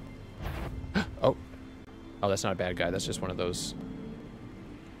 Oh, that's not a bad guy. That's just one of those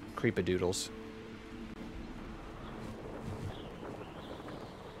creepadoodles.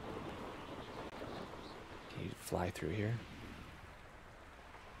 Can you fly through here?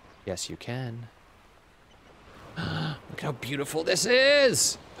 Yes, you can. Look how beautiful this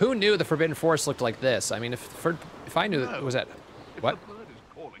is! Who knew the Forbidden Forest looked like this? I mean, if I knew it was that... What? If the bird is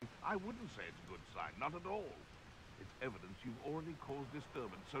calling, I wouldn't say it's a good sign, not at all. It's evidence you've already caused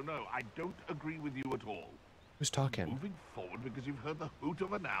disturbance, so no, I don't agree with you at all. Who's talking? Moving forward because you've heard the hoot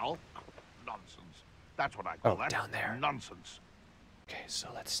of an owl? Nonsense. That's what I call that. Down there. Nonsense. Okay, so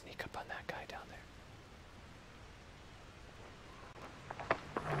let's sneak up on that guy down there.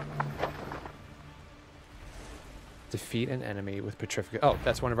 Defeat an enemy with petrification. Oh,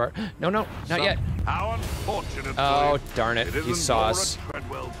 that's one of our... No, not yet. How unfortunate. Oh, darn it. He saw us.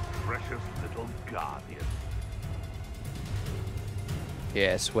 Treadwell's precious little guardian.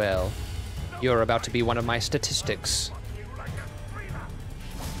 Yes, well, you're about to be one of my statistics.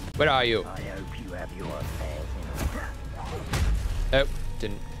 Where are you? I hope you have your affairs in Oh,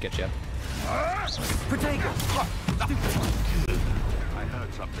 didn't get you. Potato! I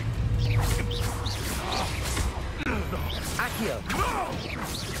heard something. Accio!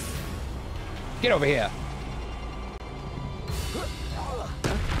 Get over here.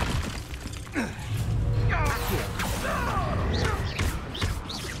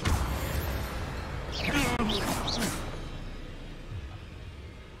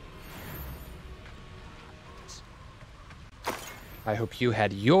 I hope you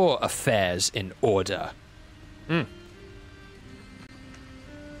had your affairs in order. There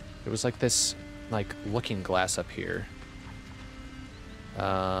was like this, looking glass up here.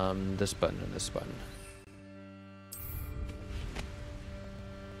 This button and this button.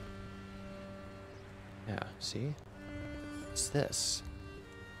 Yeah, see? What's this?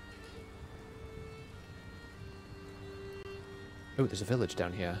 Oh, there's a village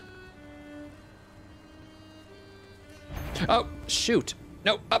down here. Oh, shoot!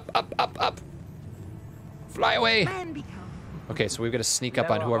 No, up! Fly away! Okay, so we've got to sneak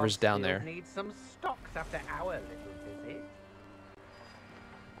up on whoever's down there. Need some stocks after our little visit.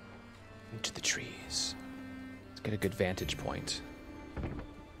 Into the trees. Let's get a good vantage point.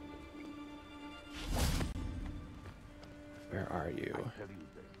 Where are you? I tell you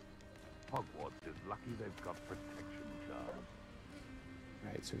this, Hogwarts is lucky they've got protection charms.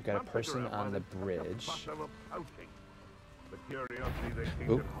 Right, so we've got a person on the bridge. The curiosity they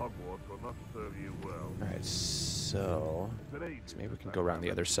keep at Hogwarts will not serve you well. Alright, so maybe we can go around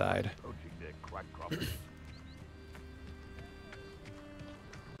the other side.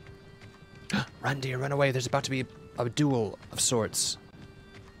 Run, dear, run away. There's about to be a duel of sorts.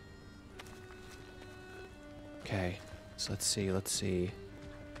 Okay, so let's see.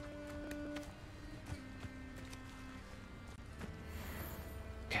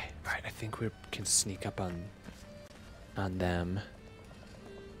 Okay, alright, I think we can sneak up on them.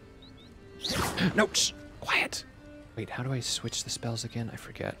 No, shh, quiet. Wait, how do I switch the spells again? I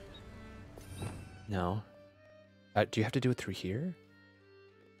forget. No. Do you have to do it through here?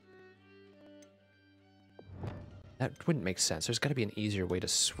 That wouldn't make sense. There's got to be an easier way to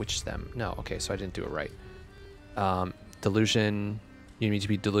switch them. No, okay, so I didn't do it right. Delusion. You need to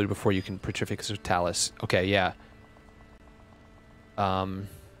be deluded before you can Petrificus or Talus. Okay, yeah. How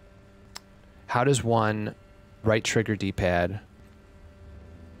does one right trigger D-pad?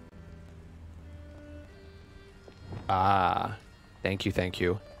 Ah, thank you. Thank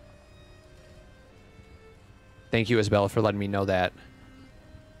you, Isabella, for letting me know that.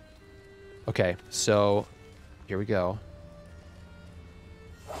 Okay, so here we go.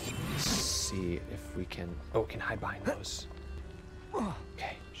 Let's see if we can... Oh, we can hide behind those.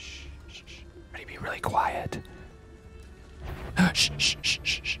 Okay, shh. Ready, be really quiet. Shh.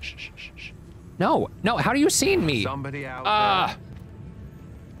 No, how do you see me? Somebody out there.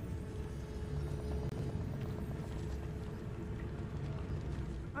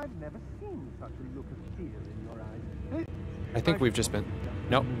 I've never seen such a look of fear in your eyes. I think we've just been...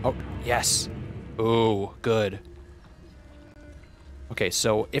 No. Oh, yes. Ooh, good. Okay,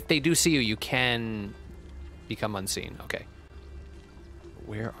 so if they do see you, you can become unseen. Okay.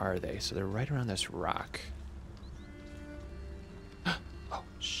 Where are they? So they're right around this rock. Oh,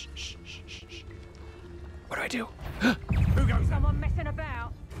 shh, shh, shh, shh, shh. What do I do? Who goes? Someone messing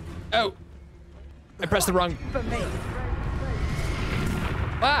about. Oh! I pressed the wrong... For me.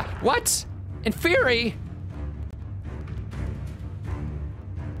 Ah! What? In Fury?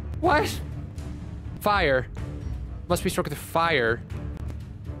 What? Fire. Must be struck with fire.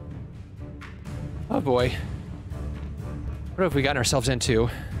 Oh boy. What have we gotten ourselves into?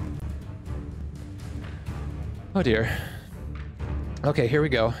 Oh dear. Okay, here we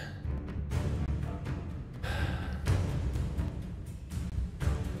go.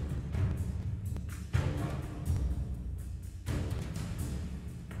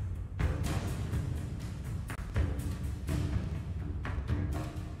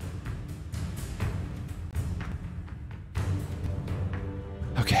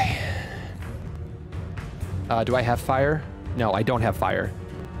 Okay. Do I have fire? No, I don't have fire.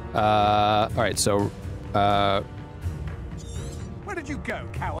 All right, so, Where did you go,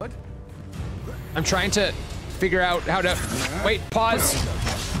 coward? I'm trying to figure out how to... Wait, pause.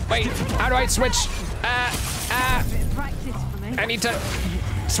 Wait, how do I switch? I need to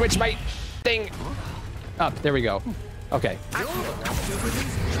switch my thing. Up, there we go. Okay.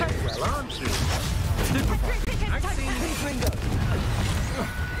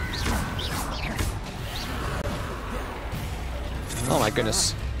 Oh my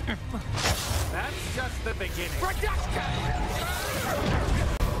goodness. That's just the beginning.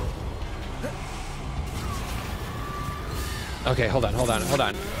 Okay, hold on.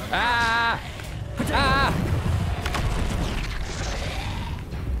 Ah! Ah!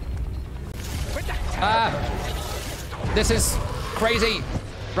 Ah! This is crazy.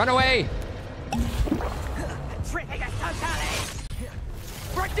 Run away.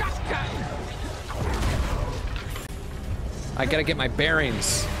 I gotta get my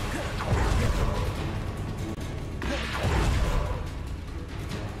bearings.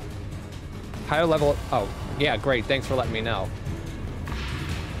 Higher level. Oh, yeah, great. Thanks for letting me know.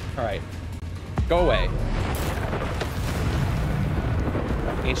 All right. Go away.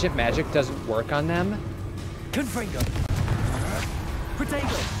 Ancient magic doesn't work on them? Confringo.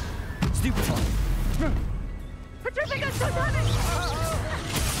 Protego. Stupefy. Petrificus Totale!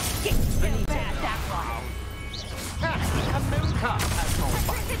 Get still bad, that one. A moon cup has no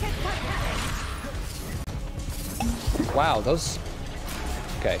fun. Wow, those...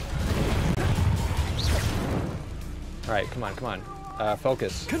 Okay. All right, come on.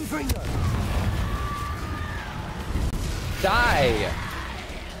 Focus. Confringo. Die!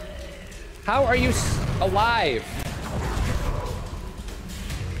 How are you alive?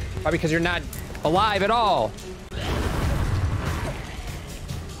 Probably because you're not alive at all.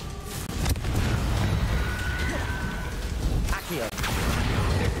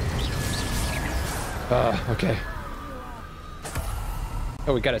 Okay.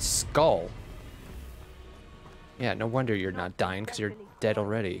 Oh, we got a skull. Yeah, no wonder you're not dying, because you're dead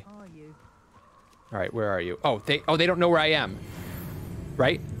already. All right, where are you? Oh, they don't know where I am.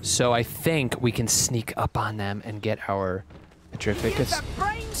 Right? So I think we can sneak up on them and get our Petrificus.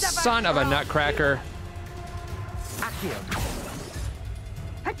 Son of a nutcracker.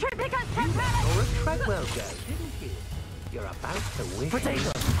 Petrificus You're a Treadwell girl, didn't you? You're about to win.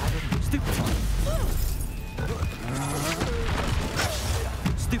 Potato. Stupefy.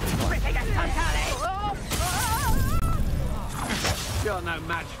 Stupefy. You're no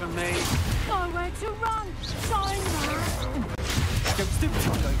match for me. Nowhere to run. Sign that. You're still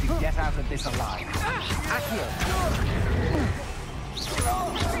going to get out of this alive. Accio.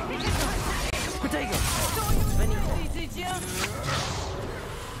 Potato. Did you?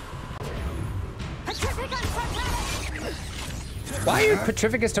 Why are you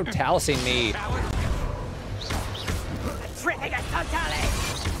Petrificus Totalicing me?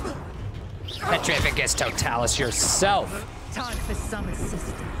 Petrificus Totalis yourself. Time for some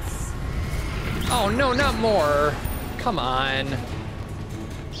assistance. Oh no, not more. Come on.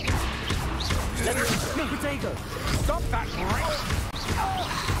 Potato. Stop that right.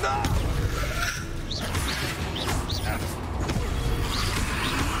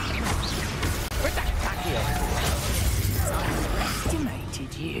 With that Accio.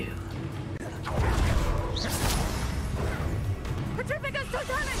 Estimated you. Petrificus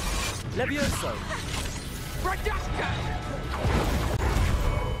Totalis. Levioso.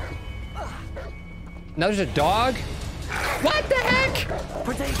 Now there's a dog? What the heck?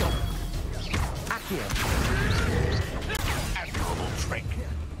 Protego. Accio. Admirable trick.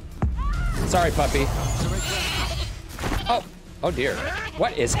 Sorry, puppy. Oh. Oh, dear.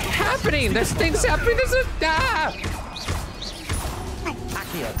 What is happening? This thing's happening. This is... Ah!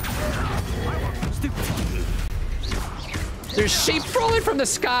 Accio. There's sheep falling from the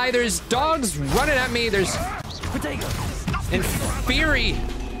sky. There's dogs running at me. There's... Inferi.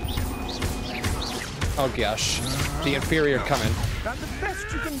 Oh, gosh. The inferior coming. That's the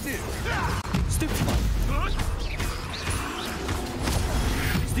best you can do. Stupid one.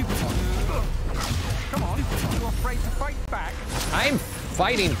 Stupid one. Come on, you afraid to fight back? I'm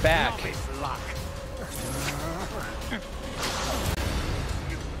fighting back.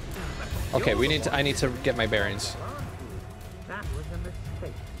 Okay, we need to. I need to get my bearings. That was a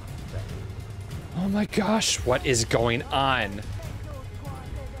mistake, my friend. Oh my gosh, what is going on?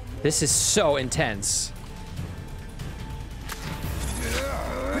 This is so intense.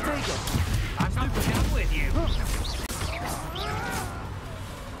 I'm not done with you.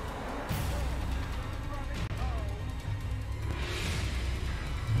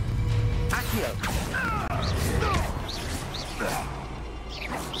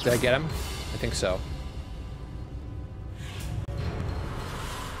 Did I get him? I think so.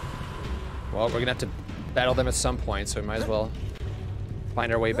 Well, we're gonna have to battle them at some point, so we might as well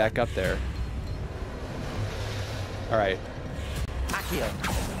find our way back up there. All right. Accio.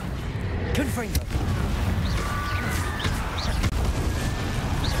 Confringo.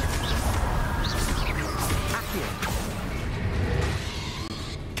 Accio.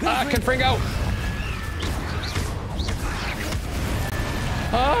 Ah, Confringo!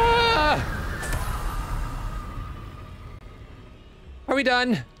 Ah! Are we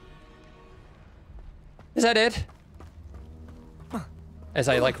done? Is that it? As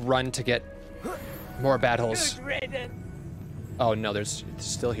I like run to get more battles. Oh no, it's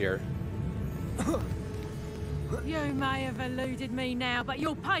still here. You may have eluded me now, but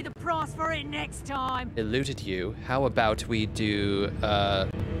you'll pay the price for it next time. Eluded you? How about we do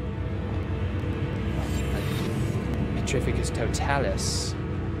Petrificus Totalis?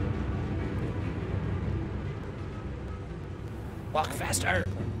 Walk faster!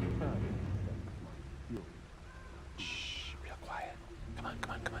 Shh, real quiet. Come on,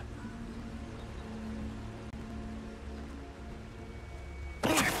 come on, come on.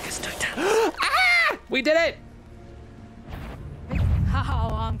 Petrificus Totalis. Ah! We did it! Oh,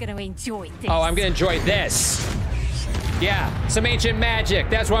 I'm gonna enjoy this. Oh, I'm gonna enjoy this. Yeah, some ancient magic.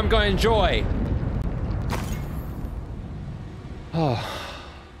 That's what I'm gonna enjoy. Oh.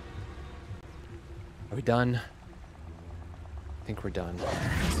 Are we done? I think we're done.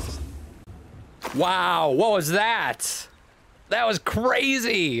 Wow, what was that? That was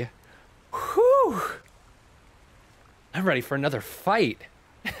crazy. Whew. I'm ready for another fight.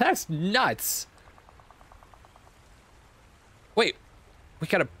 That's nuts. Wait, we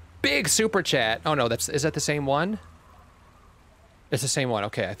got a big super chat. Oh no, is that the same one? It's the same one.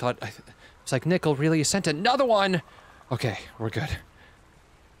 Okay, I thought it's like Nickel. Really, you sent another one? Okay, we're good.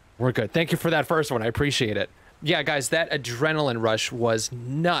 We're good. Thank you for that first one. I appreciate it. Yeah, guys, that adrenaline rush was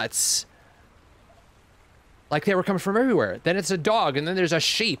nuts. Like they were coming from everywhere. Then it's a dog, and then there's a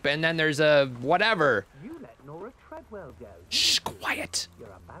sheep, and then there's a whatever. You let Nora Treadwell go. Shh, quiet. You're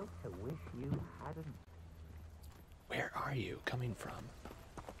about to wish you hadn't. Where are you coming from?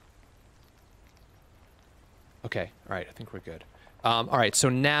 Okay, all right, I think we're good. All right, so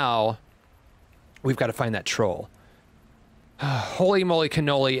now we've got to find that troll. Holy moly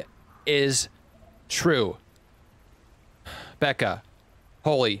cannoli is true. Becca,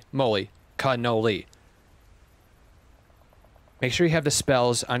 holy moly cannoli. Make sure you have the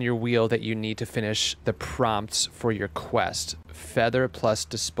spells on your wheel that you need to finish the prompts for your quest. Feather plus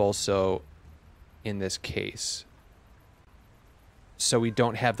Dispulso in this case. So we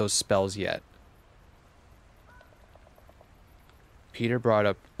don't have those spells yet. Peter brought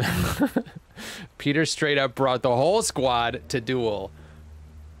up... Peter straight up brought the whole squad to duel.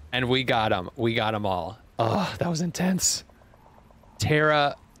 And we got them. We got them all. Oh, that was intense.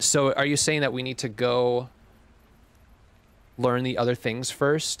 Tara, so are you saying that we need to go learn the other things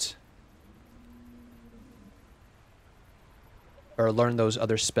first? Or learn those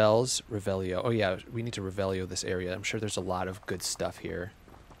other spells? Revelio. Oh yeah, we need to Revelio this area. I'm sure there's a lot of good stuff here.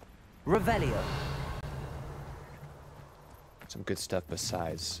 Revelio. Some good stuff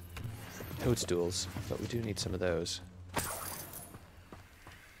besides toadstools, but we do need some of those.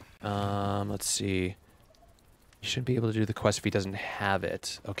 Let's see. He shouldn't be able to do the quest if he doesn't have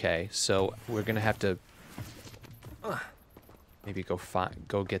it. Okay, so we're gonna have to maybe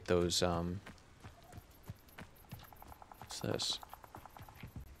go get those this?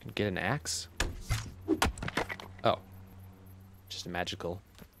 Can get an axe? Oh. Just a magical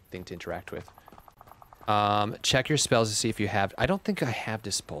thing to interact with. Check your spells to see if you have... I don't think I have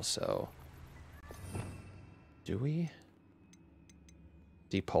Dispulso. Do we?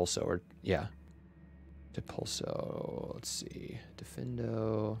 Depulso, or... Yeah. Depulso. Let's see.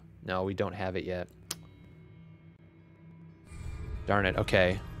 Defendo. No, we don't have it yet. Darn it.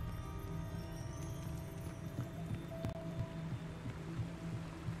 Okay.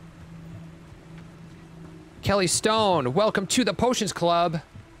 Kelly Stone, welcome to the Potions Club.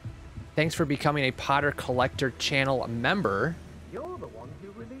 Thanks for becoming a Potter Collector channel member. You're the one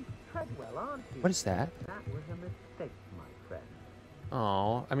who released Treadwell, aren't you? What is that? That was a mistake, my friend.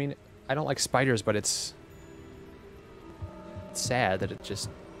 Oh, I mean, I don't like spiders, but it's sad that it just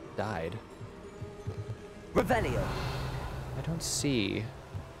died. Revelio. I don't see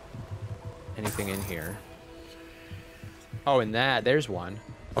anything in here. Oh, and there's one.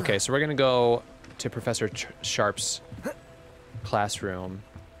 Okay, so we're gonna go to Professor Sharp's classroom.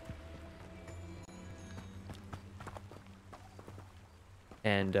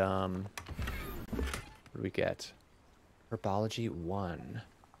 And, what do we get? Herbology 1.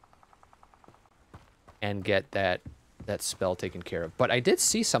 And get that spell taken care of. But I did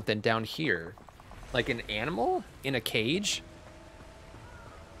see something down here. Like an animal in a cage.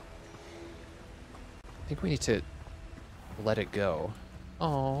 I think we need to let it go.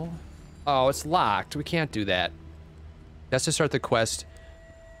 Oh. Oh, it's locked. We can't do that. That's to start the quest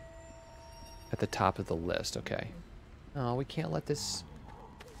at the top of the list. Okay. Oh, we can't let this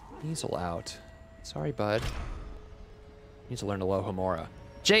weasel out. Sorry, bud. Needs to learn to Lohomora.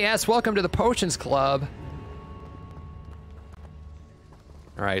 JS, welcome to the Potions Club.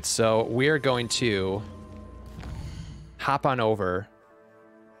 All right, so we're going to hop on over.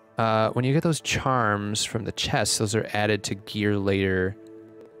 When you get those charms from the chest, those are added to gear later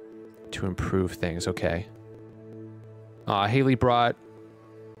to improve things. Okay. Haley brought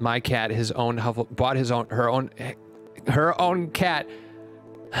my cat his own her own cat.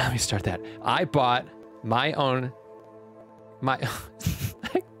 Let me start that. I bought my own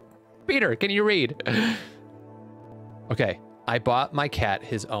Peter, can you read? Okay. I bought my cat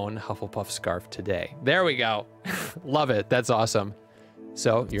his own Hufflepuff scarf today. There we go. Love it. That's awesome.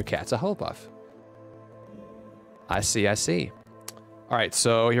 So your cat's a Hufflepuff. I see, I see. All right,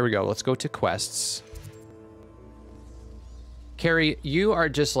 so here we go. Let's go to quests. Carrie, you are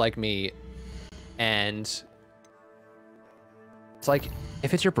just like me, and it's like,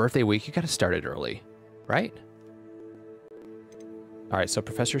 if it's your birthday week, you gotta start it early, right? All right, so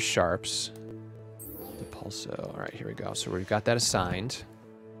Professor Sharp's Depulso. All right, here we go. So we've got that assigned.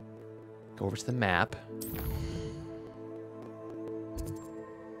 Go over to the map.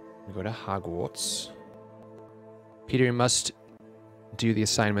 We go to Hogwarts. Peter, you must do the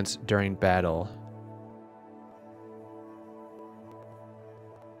assignments during battle.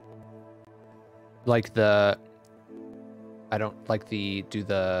 Like the... I don't like the... Do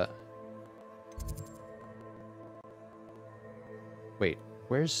the... Wait,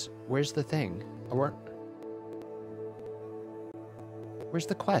 where's the thing? Where's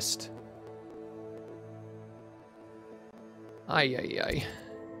the quest? Ay, ay, ay.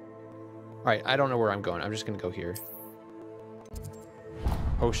 Alright, I don't know where I'm going. I'm just gonna go here.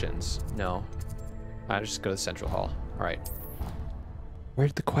 Potions. No. I'll just go to the Central Hall. Alright.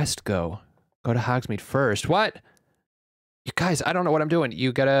 Where'd the quest go? Go to Hogsmeade first. What? You guys, I don't know what I'm doing.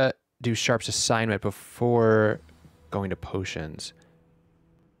 You gotta do Sharp's assignment before going to potions.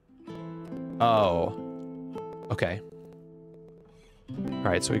 Oh. Okay.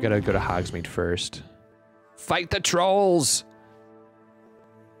 Alright, so we gotta go to Hogsmeade first. Fight the trolls!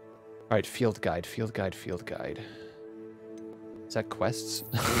 Alright, field guide, field guide, field guide. Is that quests?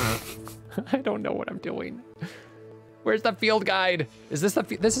 I don't know what I'm doing. Where's the field guide? Is this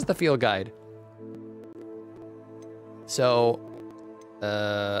this is the field guide. So,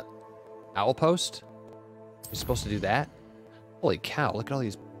 owl post? You're supposed to do that? Holy cow, look at all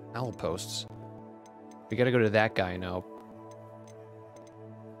these owl posts. We gotta go to that guy now.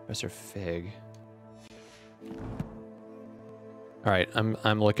 Professor Fig. All right,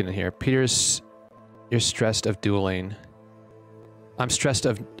 I'm looking in here. Peter's, you're stressed of dueling. I'm stressed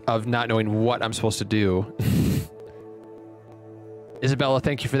of not knowing what I'm supposed to do. Isabella,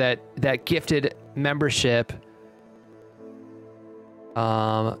 thank you for that gifted membership.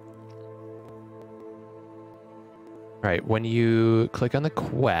 All right, when you click on the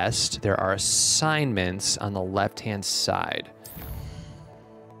quest, there are assignments on the left-hand side.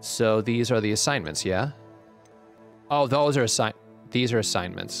 So these are the assignments, yeah? Oh, these are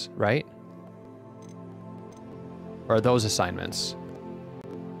assignments, right? Or are those assignments?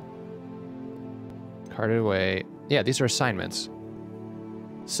 Carted away. Yeah, these are assignments.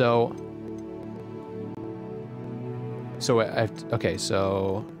 So okay,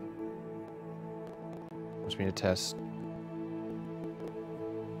 so wants me to test.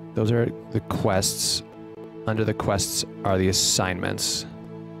 Those are the quests. Under the quests are the assignments.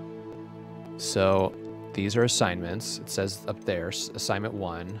 So these are assignments. It says up there, assignment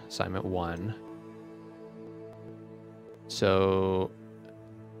 1, assignment 1. So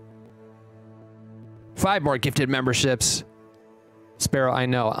 5 more gifted memberships. Sparrow, I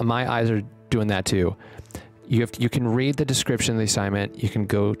know. My eyes are doing that too. You can read the description of the assignment. You can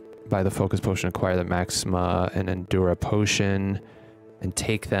go buy the focus potion, acquire the maxima and endura potion, and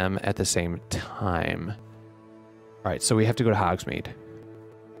take them at the same time. All right, so we have to go to Hogsmeade.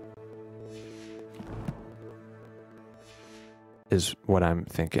 Is what I'm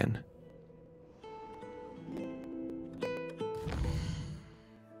thinking.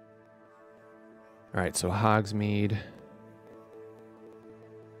 All right, so Hogsmeade.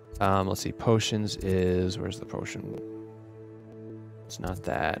 Let's see. Potions is... Where's the potion? It's not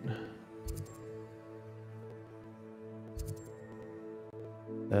that.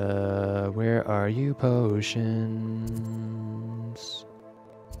 Where are you, potions?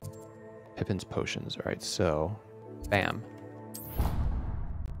 Pippin's potions. All right, so... Bam.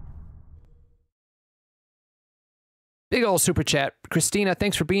 Big ol' super chat. Christina,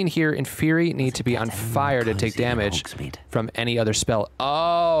 thanks for being here. Inferi need to be on fire to take damage from any other spell.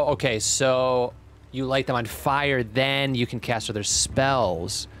 Oh, okay. So you light them on fire, then you can cast other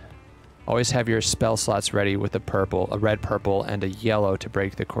spells. Always have your spell slots ready with a red, purple, and a yellow to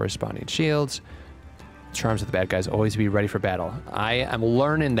break the corresponding shields. Charms of the bad guys. Always be ready for battle. I am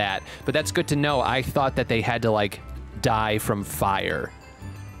learning that, but that's good to know. I thought that they had to, like, die from fire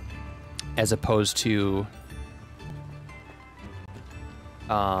as opposed to...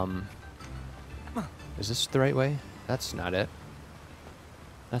 Is this the right way? That's not it.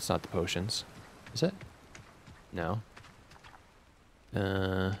 That's not the potions. Is it? No.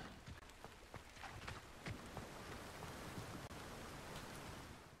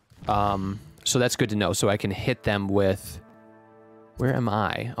 So that's good to know. So I can hit them with... Where am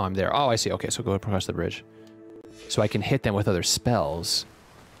I? Oh, I'm there. Oh, I see. Okay, so go across the bridge. So I can hit them with other spells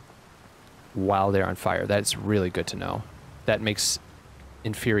while they're on fire. That's really good to know. That makes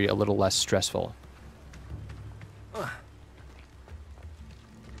Inferi a little less stressful.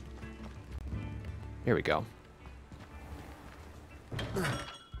 Here we go.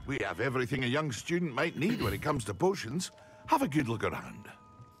 We have everything a young student might need when it comes to potions. Have a good look around.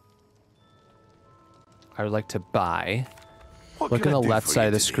 I would like to buy. Look on the left side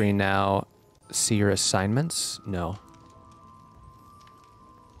of the screen now. See your assignments? No.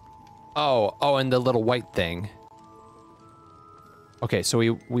 Oh, and the little white thing. Okay, so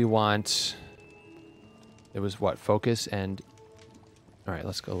we want... It was what? Focus and... Alright,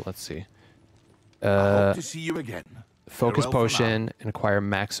 let's go. Let's see. I hope to see you again. Focus potion and acquire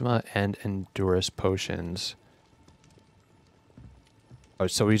maxima and endurance potions. Oh,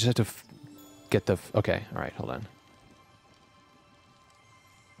 so we just have to get the... Okay, alright, hold on.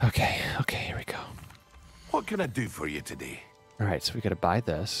 Okay, here we go. What can I do for you today? Alright, so we gotta buy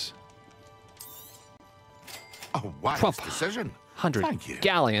this. A wise decision. 100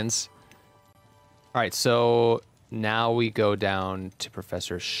 galleons. Alright, so now we go down to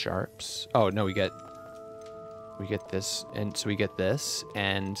Professor Sharp's. Oh, no, we get this, and so we get this,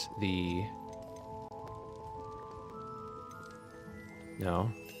 and the...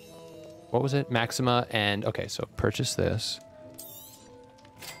 No. What was it? Maxima, and... Okay, so purchase this.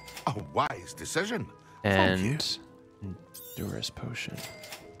 A wise decision. And... Endurance potion.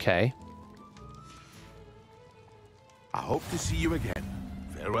 Okay. I hope to see you again.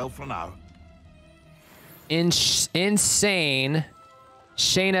 Farewell for now. Insane.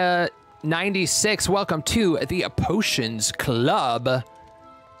 Shayna 96, welcome to the Potions Club.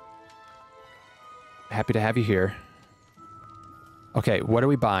 Happy to have you here. Okay, what are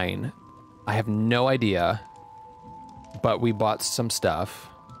we buying? I have no idea, but we bought some stuff.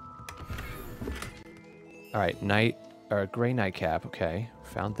 All right, gray nightcap. Okay,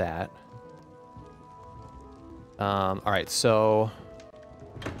 found that. All right, so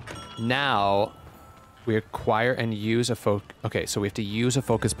now we acquire and use a okay, so we have to use a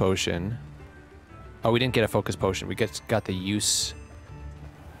focus potion. Oh, we didn't get a focus potion. We got the use.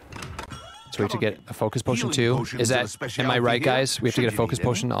 So we have to get a focus potion too. Is that, am I right, guys? We have to get a focus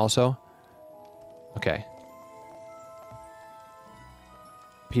potion also? Okay.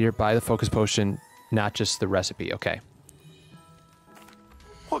 Peter, buy the focus potion, not just the recipe. Okay.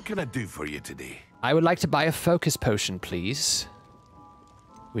 What can I do for you today? I would like to buy a focus potion, please.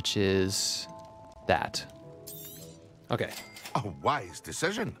 Which is that. Okay. A wise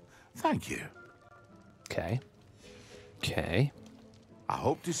decision. Thank you. Okay. Okay. I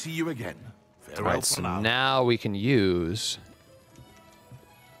hope to see you again. Farewell. All right, so now we can use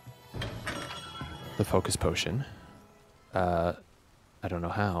the focus potion. I don't know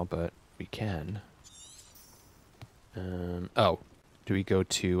how, but we can. Oh, do we go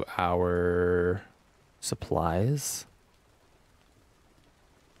to our supplies?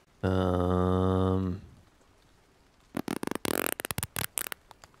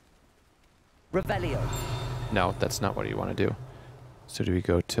 Revelio. No, that's not what you want to do. So do we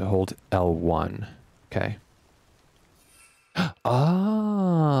go to hold L1? Okay.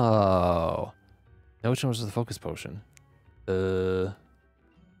 Oh. No, which one was the focus potion? That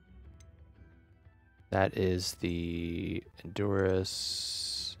is the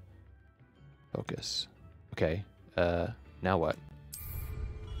Endurus focus. Okay. Now what?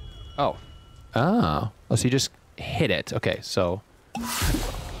 Oh. Oh. Oh, so you just hit it. Okay, so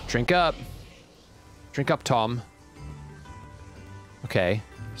drink up. Drink up, Tom. Okay.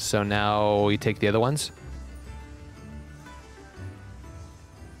 So now we take the other ones.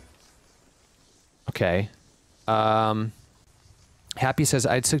 Okay. Happy says,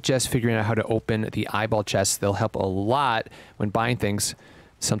 I'd suggest figuring out how to open the eyeball chests. They'll help a lot when buying things.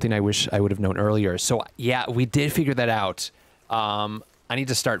 Something I wish I would have known earlier. So, yeah, we did figure that out. I need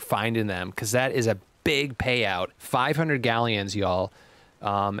to start finding them because that is a big payout. 500 galleons, y'all.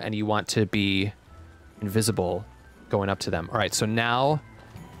 And you want to be invisible going up to them. All right, so now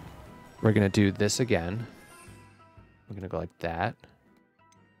we're going to do this again. We're going to go like that.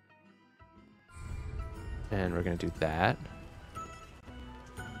 And we're going to do that.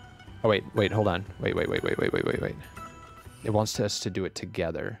 Oh, wait, hold on. Wait. It wants us to do it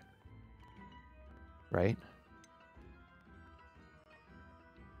together. Right?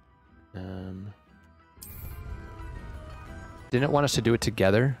 Didn't it want us to do it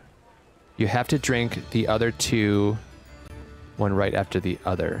together? You have to drink the other two, one right after the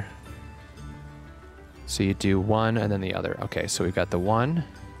other. So you do one and then the other. Okay, so we've got the one.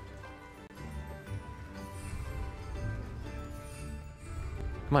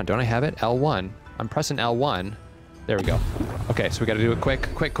 Come on, don't I have it? L1. I'm pressing L1. There we go. Okay, so we got to do it quick.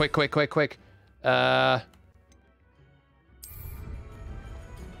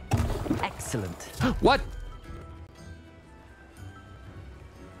 Excellent. What?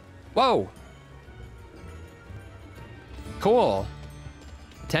 Whoa. Cool.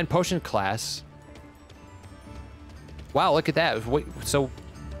 10 potion class. Wow, look at that. Wait, so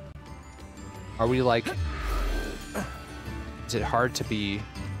are we like... Is it hard to be...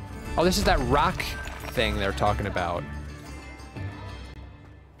 Oh, this is that rock thing they're talking about.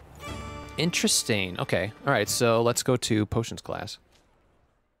 Interesting. Okay. All right, so let's go to potions class.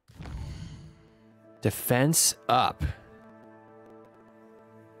 Defense up.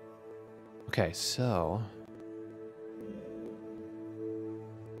 Okay, so...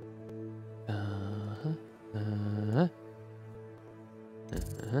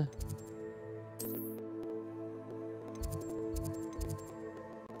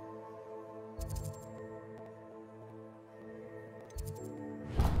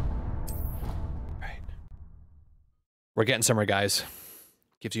 We're getting somewhere, guys.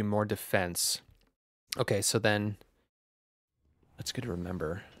 Gives you more defense. Okay, so then... That's good to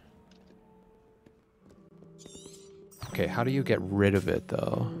remember. Okay, how do you get rid of it,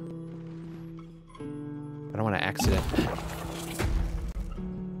 though? I don't want to accident...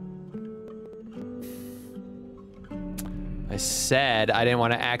 I said I didn't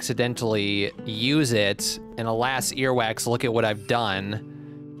want to accidentally use it, and alas, earwax, look at what I've done.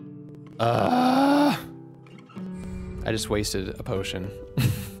 I just wasted a potion.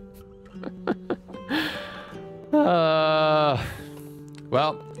 Well,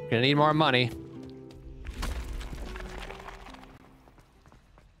 gonna need more money.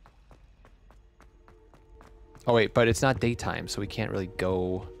 Oh wait, but it's not daytime, so we can't really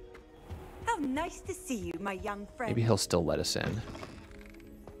go. How nice to see you, my young friend. Maybe he'll still let us in.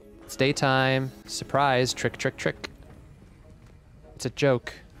 It's daytime. Surprise! Trick, trick, trick. It's a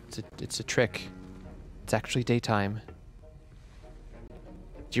joke. It's a trick. It's actually daytime.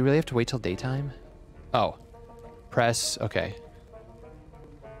 Do you really have to wait till daytime? Oh. Press. Okay.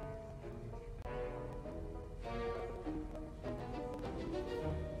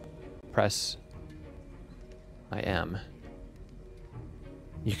 Press. I am.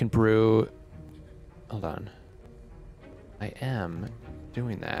 You can brew... Hold on. I am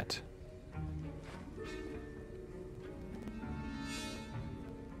doing that.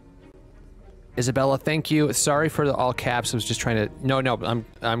 Isabella, thank you. Sorry for the all caps. I was just trying to... No,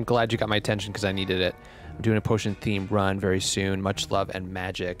 I'm glad you got my attention because I needed it. I'm doing a potion-themed run very soon. Much love and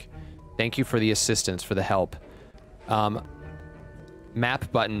magic. Thank you for the assistance, for the help.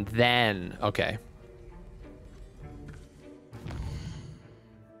 Map button, then. Okay.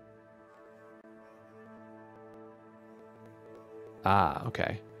 Ah,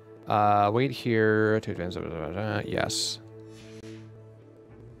 okay. Wait here to advance. Yes.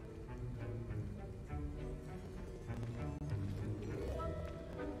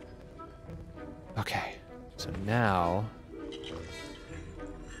 Okay. So now...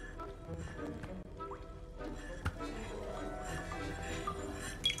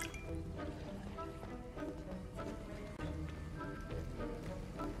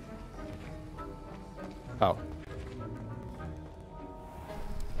 Oh.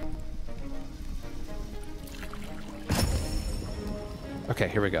 Okay,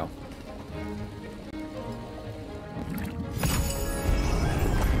 here we go.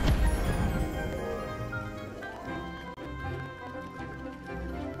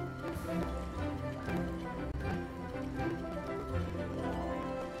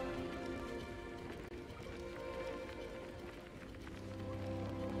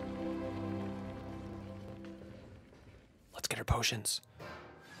 Let's get our potions. How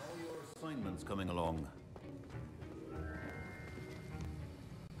are your assignments coming along?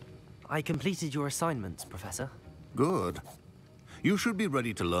 I completed your assignments, Professor. Good. You should be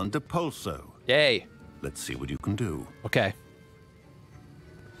ready to learn Depulso. Yay. Let's see what you can do. Okay.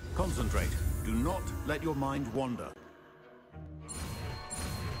 Concentrate. Do not let your mind wander.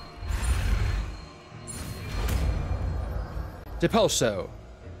 Depulso.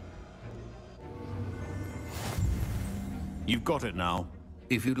 You've got it now.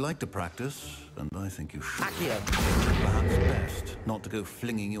 If you'd like to practice, and I think you should, perhaps best not to go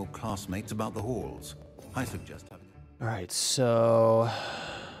flinging your classmates about the halls. I suggest having... All right, so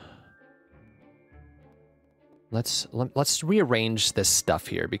let's rearrange this stuff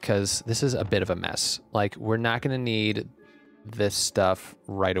here because this is a bit of a mess. Like, we're not going to need this stuff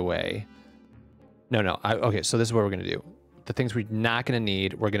right away. No. Okay, so this is what we're going to do. The things we're not going to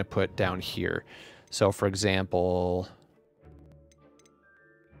need, we're going to put down here. So, for example...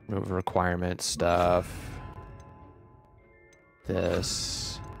 remove requirement stuff.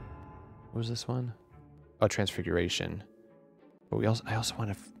 This. What was this one? Oh, transfiguration. But I also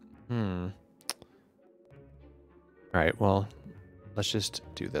want to. All right. Well, let's just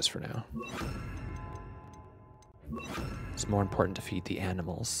do this for now. It's more important to feed the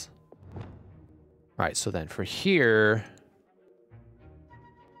animals. All right. So then for here,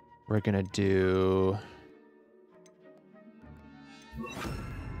 we're gonna do.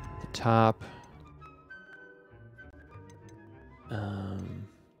 Top.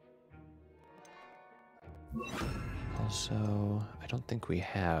 Also, I don't think we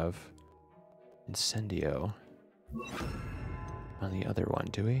have Incendio on the other one,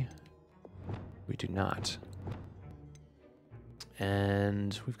 do we? We do not.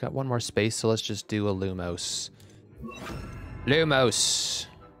 And we've got one more space, so let's just do a Lumos. Lumos!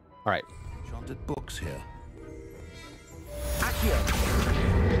 All right. Enchanted books here.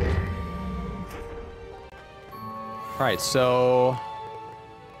 All right, so I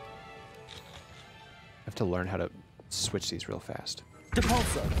have to learn how to switch these real fast.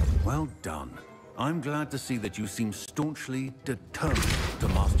 Depulso. Well done. I'm glad to see that you seem staunchly determined to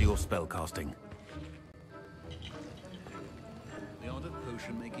master your spellcasting. The art of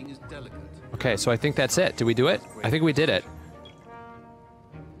potion making is delicate. Okay, so I think that's it. Did we do it? I think we did it.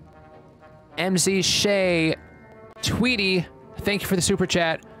 MZ Shay, Tweety, thank you for the super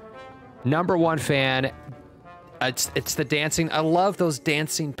chat. #1 fan. It's the dancing. I love those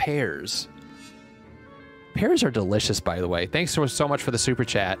dancing pears. Pears are delicious, by the way. Thanks so much for the super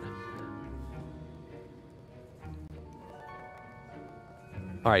chat.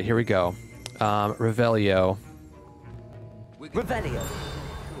 All right, here we go. Revelio. Revelio.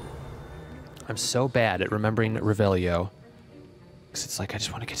 I'm so bad at remembering Revelio. Because it's like, I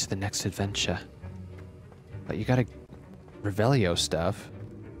just want to get to the next adventure. But you gotta... Revelio stuff.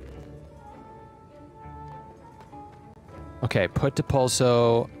 Okay, put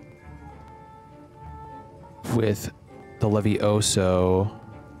Depulso with the Levioso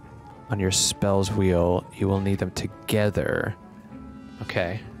on your spells wheel. You will need them together.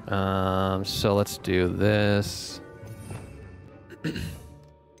 Okay, so let's do this.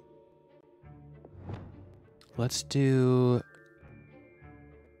 Let's do...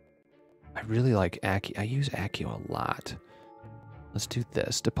 I really like Accio. I use Accio a lot. Let's do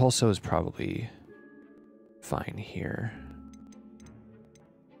this. Depulso is probably fine here.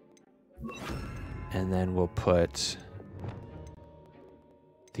 And then we'll put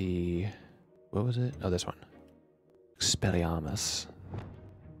the, what was it? Oh, this one. Expelliarmus.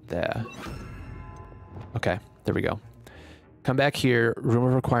 There. Okay, there we go. Come back here. Room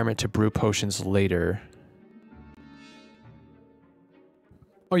of requirement to brew potions later.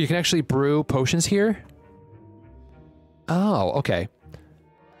 Oh, you can actually brew potions here? Oh, okay.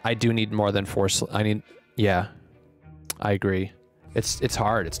 I do need more than 4 I need, yeah. I agree. It's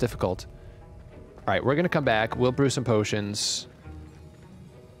hard, it's difficult. All right, we're gonna come back. We'll brew some potions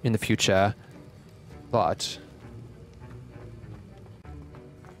in the future, but...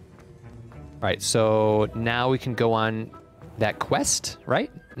 All right, so now we can go on that quest,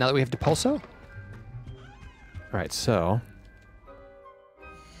 right? Now that we have Depulso? All right, so...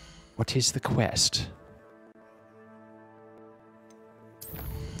 What is the quest?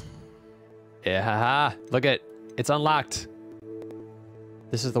 Yeah, haha. Look at, it's unlocked.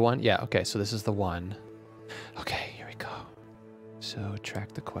 This is the one? Yeah, okay, so this is the one. Okay, here we go. So,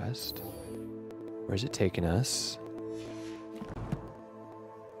 track the quest. Where's it taking us?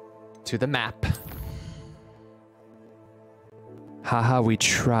 To the map. Haha, we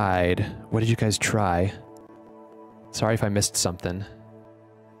tried. What did you guys try? Sorry if I missed something.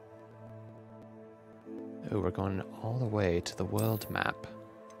 Oh, we're going all the way to the world map.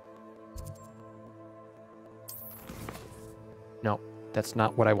 No, that's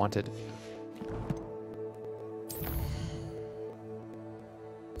not what I wanted.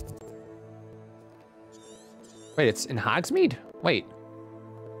 Wait, it's in Hogsmeade? Wait.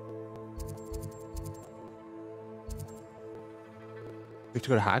 We have to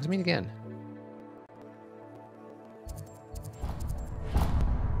go to Hogsmeade again?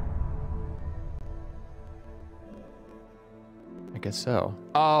 I guess so.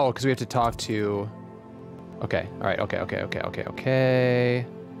 Oh, because we have to talk to... Okay, all right, okay. Here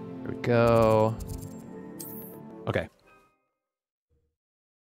we go. Okay.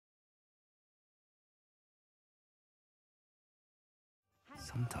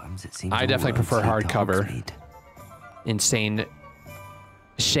 Sometimes it seems I definitely prefer hardcover. Insane.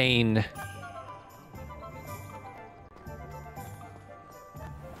 Shane.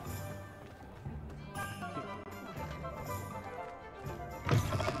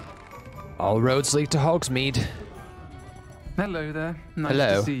 All roads lead to Hogsmeade. Hello there. Nice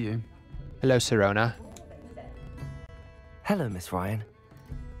Hello. to see you. Hello, Sirona. Hello, Miss Ryan.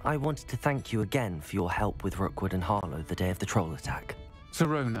 I wanted to thank you again for your help with Rookwood and Harlow the day of the troll attack.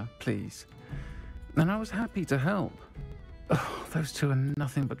 Sirona, please. And I was happy to help. Oh, those two are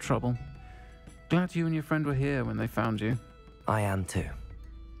nothing but trouble. Glad you and your friend were here when they found you. I am too.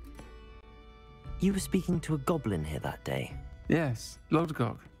 You were speaking to a goblin here that day. Yes,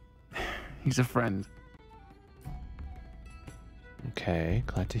 Lodgok. He's a friend. Okay,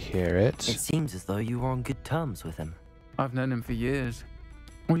 glad to hear it. It seems as though you were on good terms with him. I've known him for years.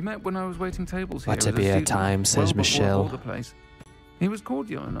 We met when I was waiting tables here. Let it be a time, says Michelle. The place. He was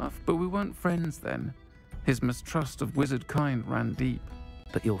cordial enough, but we weren't friends then. His mistrust of wizard kind ran deep.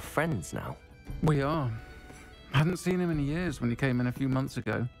 But you're friends now? We are. Hadn't seen him in years when he came in a few months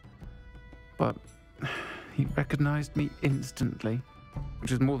ago. But he recognized me instantly,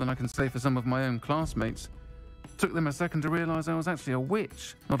 which is more than I can say for some of my own classmates. Took them a second to realize I was actually a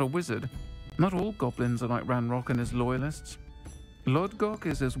witch, not a wizard. Not all goblins are like Ranrock and his loyalists. Lodgok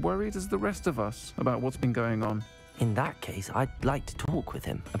is as worried as the rest of us about what's been going on. In that case, I'd like to talk with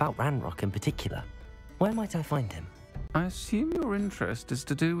him, about Ranrock in particular. Where might I find him? I assume your interest is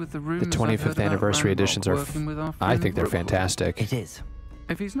to do with the rumors. The 25th anniversary editions are, I think they're fantastic. It is.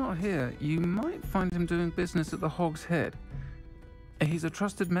 If he's not here, you might find him doing business at the Hog's Head. He's a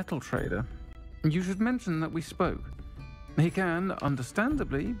trusted metal trader. You should mention that we spoke. He can,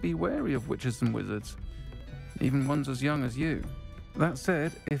 understandably, be wary of witches and wizards, even ones as young as you. That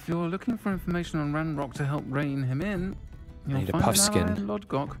said, if you're looking for information on Ranrock to help rein him in, you'll need a find Puffskin. an ally in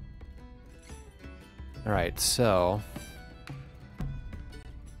Lodgok. All right, so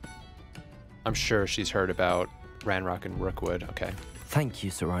I'm sure she's heard about Ranrock and Rookwood. Okay. Thank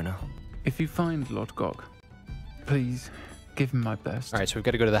you, Sirona. If you find Lodgok, please give him my best. All right, so we've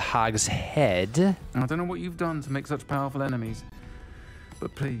got to go to the Hog's Head. I don't know what you've done to make such powerful enemies,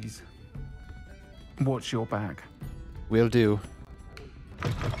 but please, watch your back. Will do.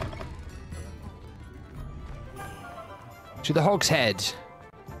 To the Hog's Head.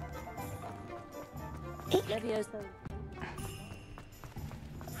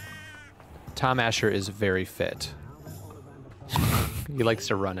 Tom Asher is very fit. He likes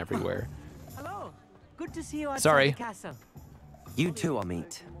to run everywhere. Hello. Good to see you outside Sorry. the castle. You too,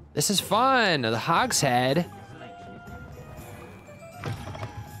 Amit. This is fun. The Hog's Head.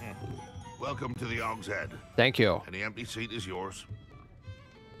 Welcome to the Og's Head. Thank you. Any empty seat is yours.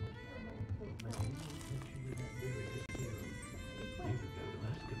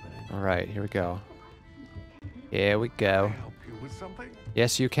 All right, here we go. Here we go. Can I help you with something?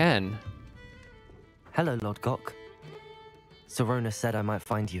 Yes, you can. Hello, Lodgok. Sirona said I might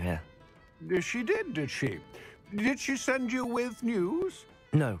find you here. She did she? Did she send you with news?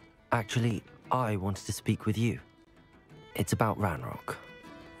 No, actually, I wanted to speak with you. It's about Ranrock.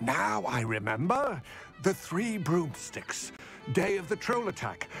 Now I remember. The 3 broomsticks. Day of the troll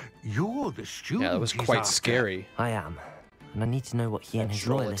attack. You're the student. Yeah, that was quite scary. I am. And I need to know what he and his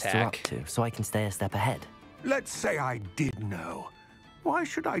loyalists are up to, so I can stay a step ahead. Let's say I did know. Why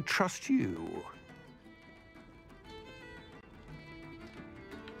should I trust you?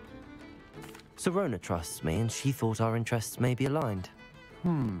 Sirona trusts me, and she thought our interests may be aligned.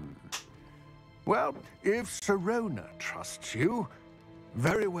 Well, if Sirona trusts you,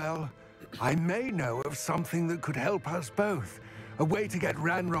 very well. I may know of something that could help us both. A way to get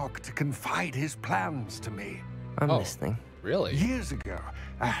Ranrock to confide his plans to me. I'm listening. Really? Years ago,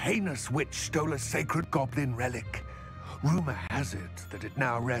 a heinous witch stole a sacred goblin relic. Rumor has it that it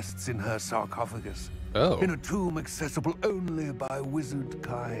now rests in her sarcophagus. Oh. In a tomb accessible only by wizard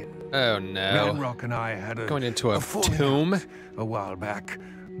kind. Oh no. Ranrock and I had going into a falling tomb out a while back.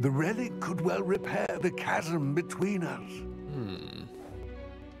 The relic could well repair the chasm between us.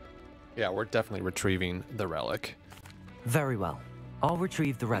 Yeah, we're definitely retrieving the relic. Very well. I'll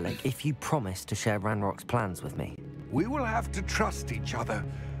retrieve the relic if you promise to share Ranrock's plans with me. We will have to trust each other.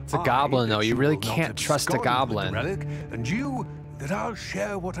 It's a goblin, though. You really can't trust a goblin. Relic, and you, that I'll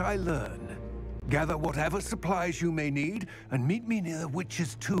share what I learn. Gather whatever supplies you may need, and meet me near the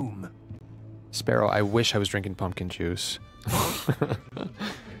witch's tomb. Sparrow, I wish I was drinking pumpkin juice.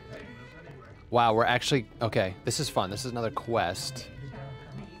 Wow, we're actually... Okay, this is fun. This is another quest.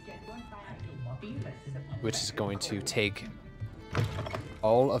 Which is going to take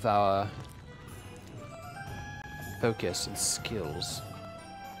all of our focus and skills.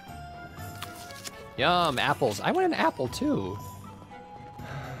 Yum, apples. I want an apple, too.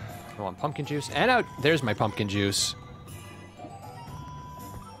 I want pumpkin juice. And out. There's my pumpkin juice.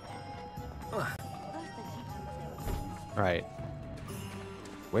 All right.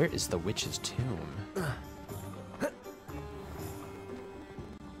 Where is the witch's tomb?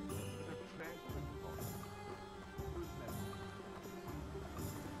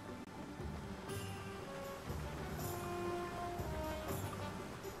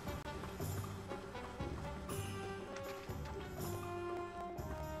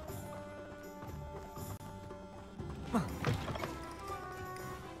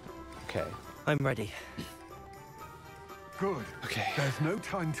 Okay. I'm ready. Good. Okay. There's no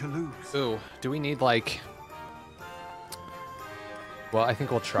time to lose. Ooh, do we need like... Well, I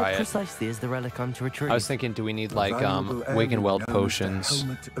think we'll try What it. precisely is the relic I'm to retrieve? I was thinking, do we need like Wakenweld potions?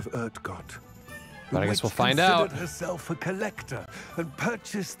 But I guess we'll find out. Considered herself a collector and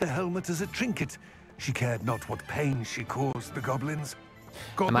purchased the helmet as a trinket. She cared not what pain she caused the goblins.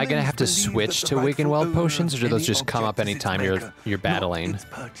 Am I gonna have to switch to Wakenweld potions, or do those just come up anytime you're battling?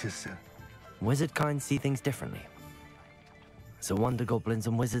 Wizard kind see things differently. It's a wonder goblins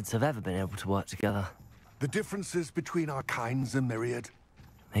and wizards have ever been able to work together. The differences between our kinds are myriad.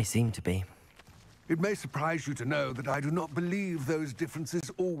 They seem to be. It may surprise you to know that I do not believe those differences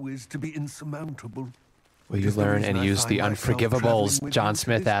always to be insurmountable. Will you learn and use the unforgivables? John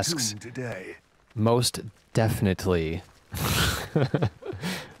Smith asks. Most definitely.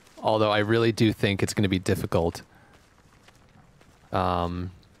 Although I really do think it's going to be difficult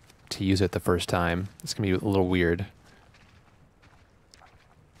to use it the first time. It's going to be a little weird.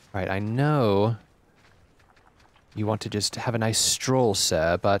 All right, I know you want to just have a nice stroll,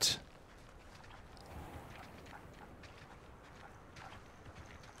 sir, but...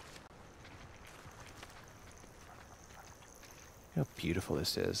 How beautiful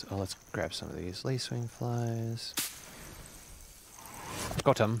this is. Oh, let's grab some of these lacewing flies.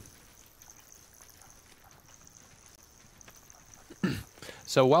 Got them.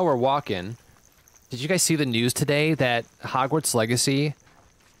 So while we're walking, did you guys see the news today that Hogwarts Legacy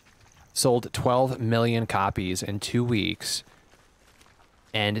sold 12 million copies in 2 weeks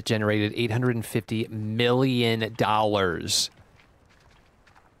and generated $850 million?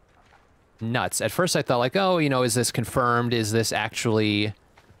 Nuts. At first I thought like, oh, you know, is this confirmed? Is this actually...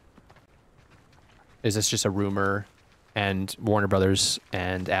 Is this just a rumor? And Warner Brothers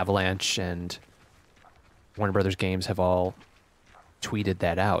and Avalanche and Warner Brothers Games have all tweeted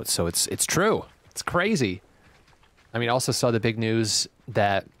that out. So it's true. It's crazy. I mean, I also saw the big news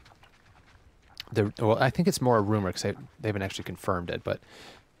that... well, I think it's more a rumor because they haven't actually confirmed it, but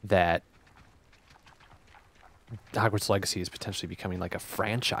that Hogwarts Legacy is potentially becoming like a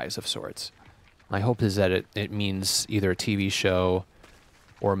franchise of sorts. My hope is that it means either a TV show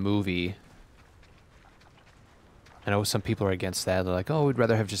or a movie. I know some people are against that. They're like, oh, we'd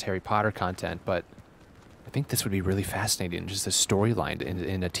rather have just Harry Potter content, but I think this would be really fascinating, just a storyline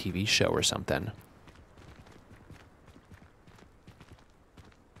in a TV show or something.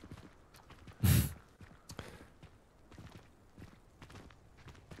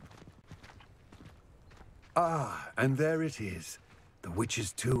 Ah, and there it is. The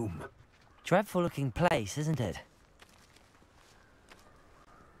witch's tomb. Dreadful looking place, isn't it?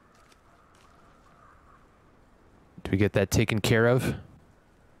 Did we get that taken care of? I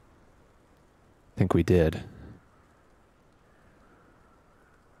think we did.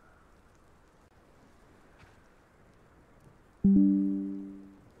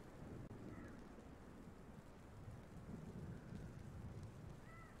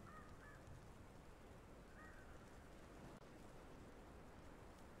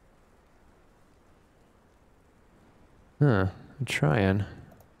 Huh, I'm trying.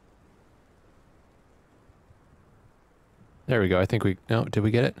 There we go. I think we... No, did we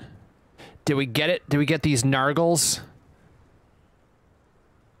get it? Did we get it? Did we get these nargles?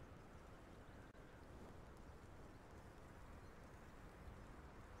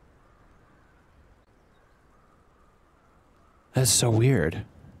 That's so weird.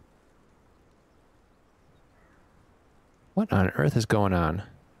 What on earth is going on?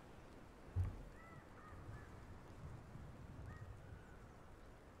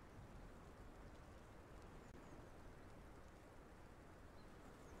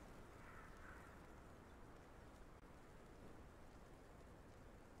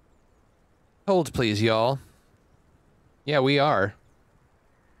 Hold, please, y'all. Yeah, we are.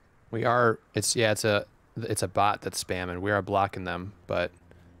 We are. It's a bot that's spamming. We are blocking them, but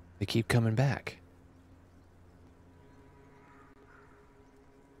they keep coming back.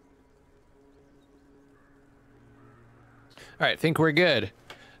 All right, think we're good.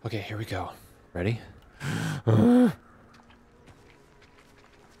 Okay, here we go. Ready?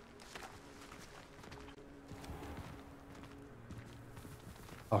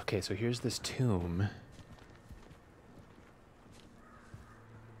 Okay, so here's this tomb.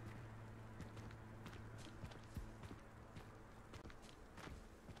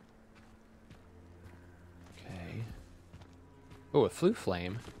 Okay. Oh, a flue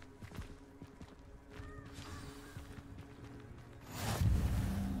flame.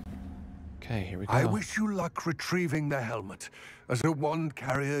 Okay, here we go. I wish you luck retrieving the helmet. As a wand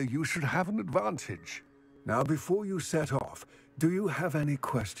carrier, you should have an advantage. Now, before you set off, do you have any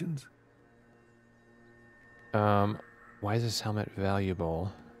questions? Why is this helmet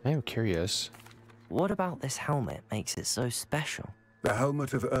valuable? I am curious. What about this helmet makes it so special? The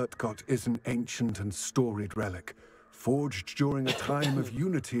helmet of Urtkot is an ancient and storied relic, forged during a time of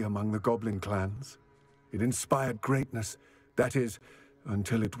unity among the goblin clans. It inspired greatness, that is,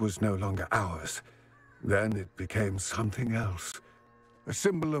 until it was no longer ours. Then it became something else. A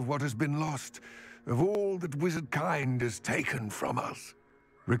symbol of what has been lost, of all that wizard kind has taken from us.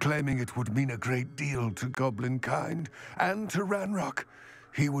 Reclaiming it would mean a great deal to goblin kind, and to Ranrock.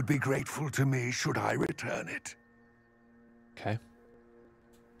 He would be grateful to me should I return it. Okay.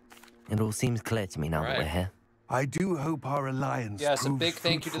 It all seems clear to me now that we're here. I do hope our alliance Yes, a proves big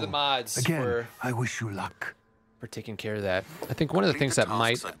thank you to the mods Again, I wish you luck. for taking care of that. I think one of the things that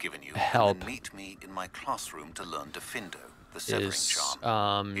might help meet me in my classroom to learn Diffindo, the severing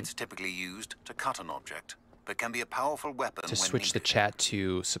charm. It's typically used to cut an object, but can be a powerful weapon to when switch the needed. chat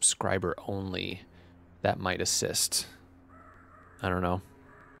to subscriber only. That might assist. I don't know.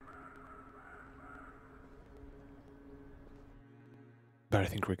 But I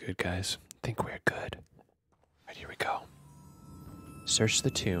think we're good, guys. I think we're good. Right, here we go. Search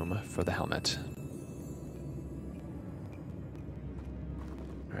the tomb for the helmet.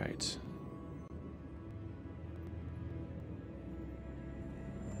 Right.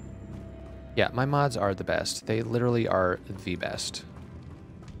 Yeah, my mods are the best. They literally are the best.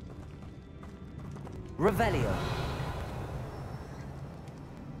 Revelio.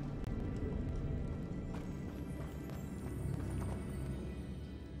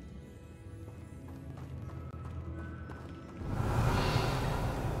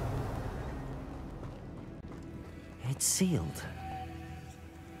 It's sealed.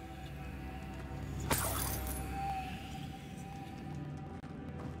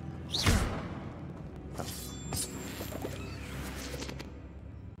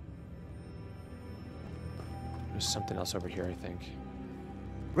 There's something else over here, I think.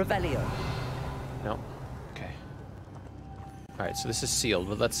 Revelio. No. Okay. All right, so this is sealed,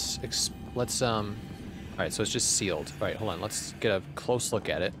 but let's all right, so it's just sealed. All right, hold on. Let's get a close look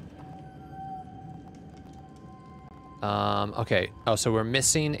at it. Okay. Oh, so we're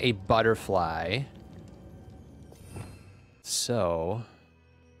missing a butterfly. So...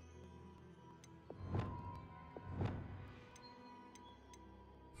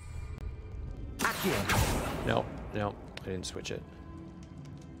 No, no, I didn't switch it.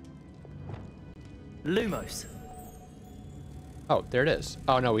 Lumos. Oh, there it is.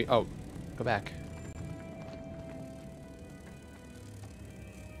 Oh, no, oh, go back.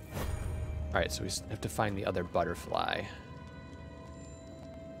 All right, so we have to find the other butterfly.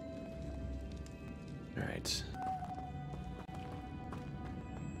 All right.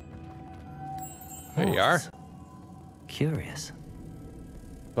 There you are. Curious.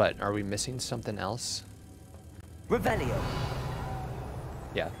 But are we missing something else? Revelio.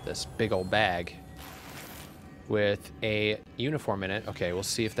 Yeah, this big old bag with a uniform in it. Okay, we'll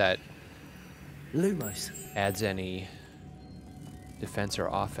see if that Lumos adds any defense or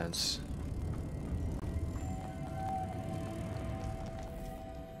offense.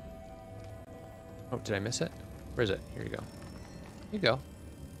 Oh, did I miss it? Where is it? Here you go. Here you go.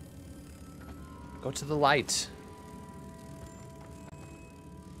 Go to the light.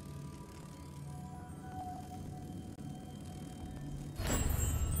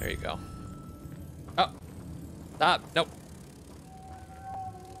 There you go. Oh! Stop! Nope.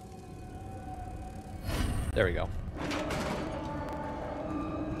 There we go.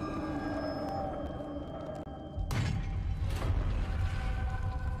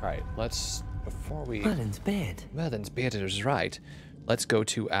 Alright, let's... Before we... Merlin's beard. Merlin's beard is right. Let's go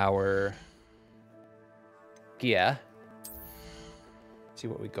to our... gear. See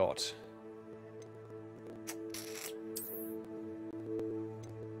what we got.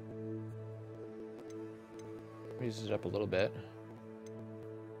 Raise it up a little bit.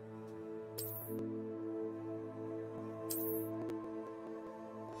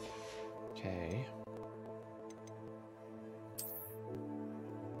 Okay.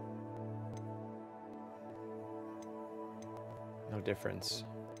 No difference.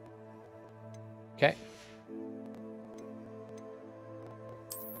 Okay.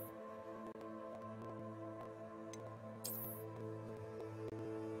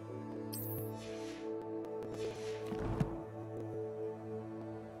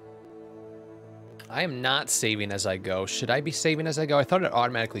 I am not saving as I go. Should I be saving as I go? I thought it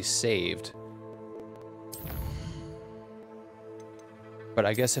automatically saved. But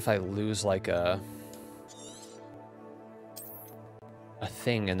I guess if I lose like a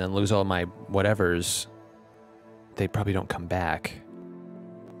thing and then lose all my whatevers, they probably don't come back.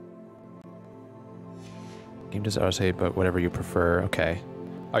 Game does auto save, but whatever you prefer. Okay.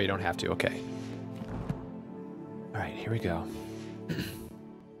 Oh, you don't have to. Okay. All right, here we go.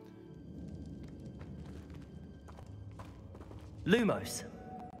 Lumos.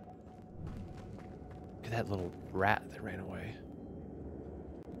 Look at that little rat that ran away.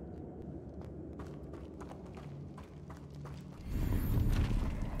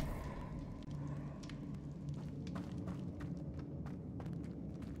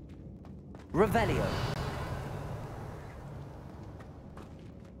 Revelio.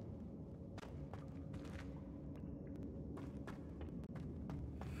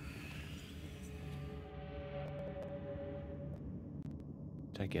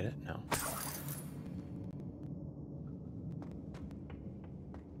 Did I get it? No.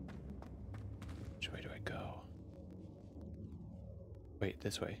 Which way do I go? Wait,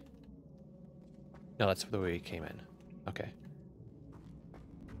 this way. No, that's the way we came in. Okay.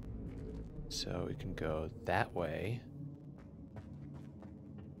 So we can go that way.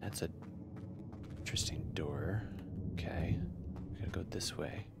 That's a interesting door. Okay. We're gonna go this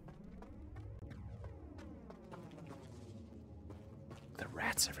way. The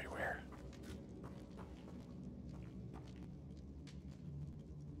rats everywhere.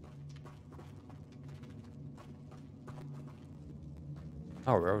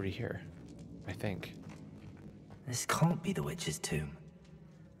 Oh, we're already here, I think. This can't be the witch's tomb.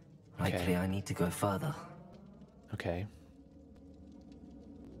 Okay. Likely I need to go further. Okay.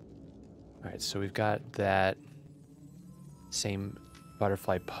 All right, so we've got that same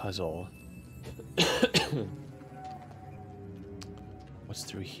butterfly puzzle. What's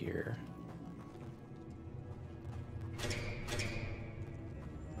through here?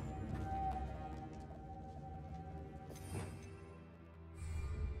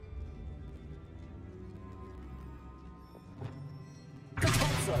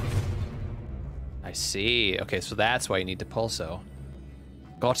 I see. Okay, so that's why you need to pulso.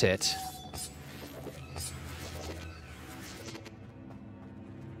 Got it.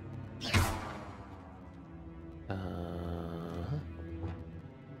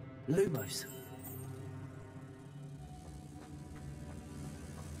 Lumos.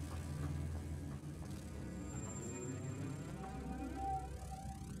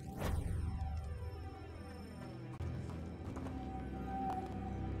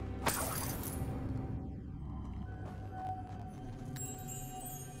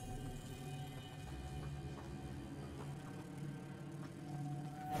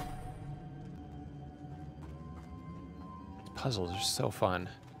 Puzzles are so fun.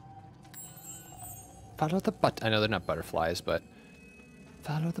 Follow the I know they're not butterflies, but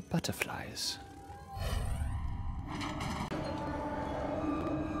follow the butterflies.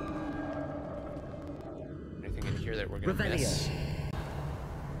 Anything in here that we're gonna miss?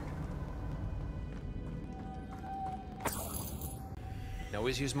 Can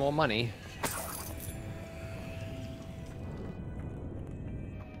always use more money.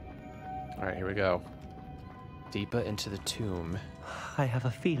 All right, here we go. Deeper into the tomb. I have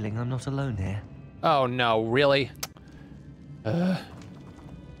a feeling I'm not alone here. Oh no, really? I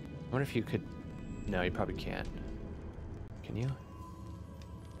wonder if you could... No, you probably can't. Can you?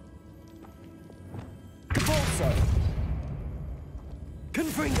 Also,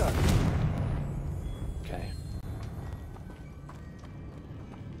 Confringo. Okay.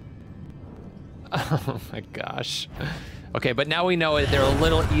 Oh my gosh. Okay, but now we know they're a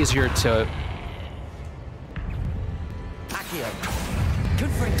little easier to...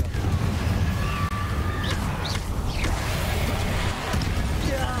 Confringo.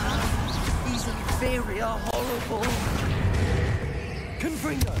 These inferior horrible.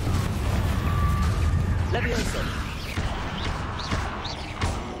 Confringo. Levioso.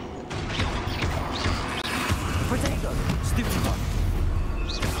 Protego. Stupefy.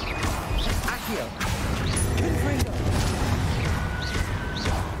 Accio. Confringo.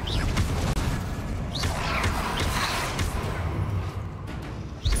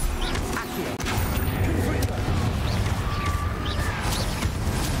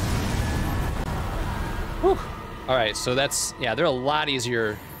 All right, so that's, yeah, they're a lot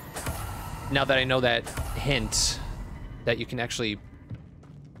easier now that I know that hint that you can actually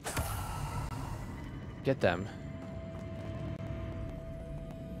get them.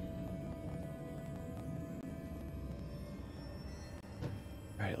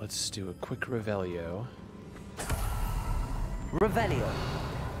 All right, let's do a quick Revelio. Revelio.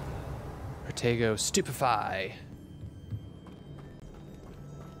 Protego, Stupefy.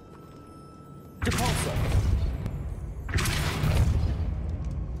 Depulso.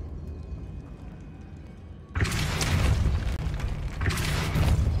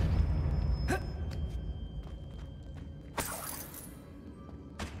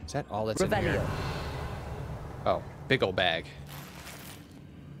 Is that all that's in here? Oh, big old bag.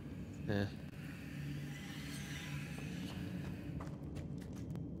 Eh.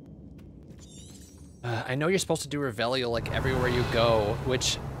 I know you're supposed to do Revelio like everywhere you go,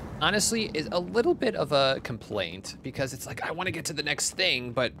 which honestly is a little bit of a complaint because it's like I want to get to the next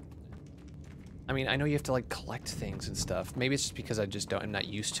thing, but I mean I know you have to like collect things and stuff. Maybe it's just because I'm not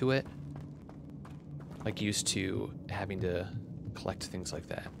used to it. Like used to having to collect things like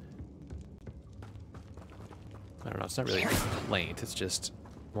that. I don't know, it's not really a complaint, it's just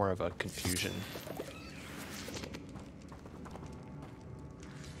more of a confusion.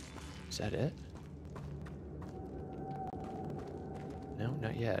 Is that it? No,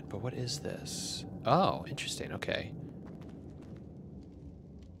 not yet, but what is this? Oh, interesting, okay.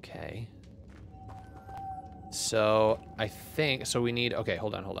 Okay. So, I think, so we need, okay,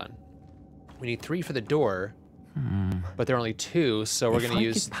 hold on. We need 3 for the door, but there are only 2, so we're gonna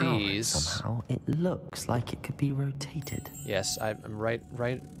use these. Somehow, it looks like it could be rotated. Yes, I'm right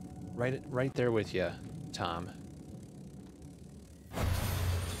there with you, Tom.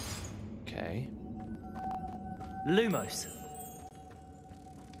 Okay. Lumos.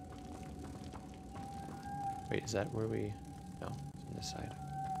 Wait, is that where we... No, it's on this side.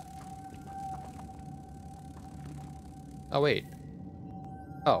 Oh, wait.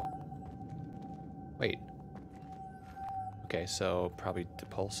 Oh. Wait. Okay, so probably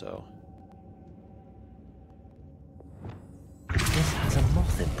Depulso. This has a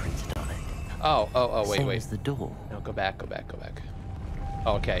moth imprinted on it. Oh, wait. Same as the door. No, go back.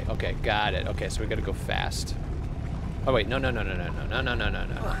 Oh, okay, got it. Okay, so we gotta go fast. Oh, wait, no. Alright.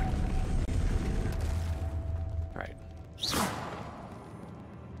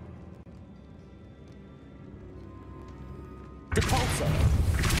 Depulso.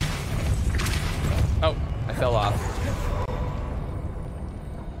 Oh, I fell off.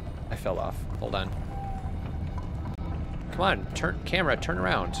 Hold on. Come on, turn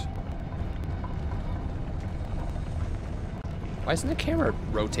around. Why isn't the camera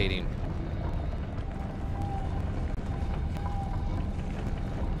rotating?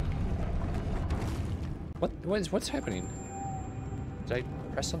 What's happening? Did I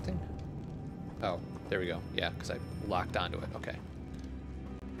press something? Oh, there we go. Yeah, because I locked onto it. Okay.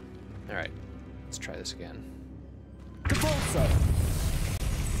 All right, let's try this again.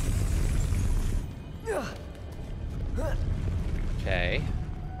 Okay.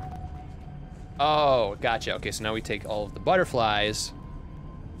 Oh, gotcha. Okay, so now we take all of the butterflies.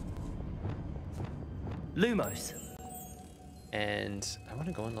 Lumos. And I want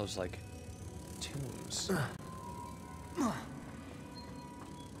to go in those, like, tombs.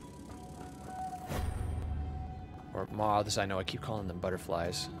 Or moths, I know. I keep calling them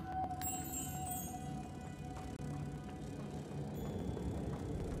butterflies.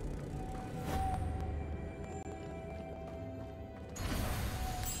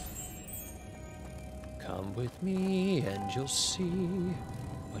 Come with me and you'll see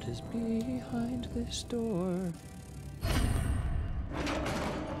what is behind this door.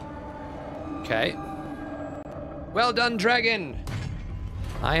 Okay. Well done, dragon!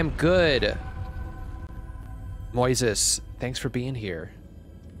 I am good. Moises, thanks for being here.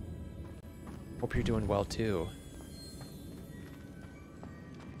 Hope you're doing well too.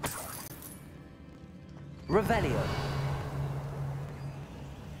 Revelio.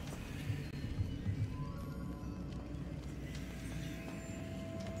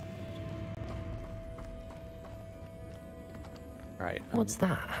 All right. What's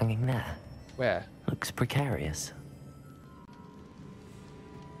that hanging there? Where? Looks precarious.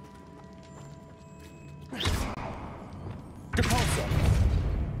 Depulso.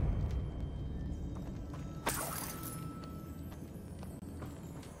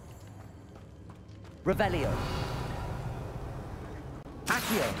 Revelio.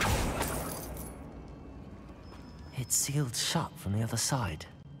 Accio. It's sealed shut from the other side.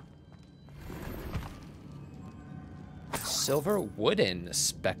 Silver wooden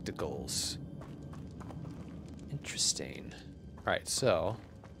spectacles. Interesting. All right, so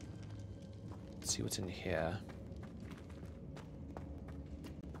let's see what's in here.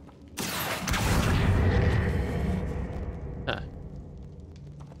 Huh. I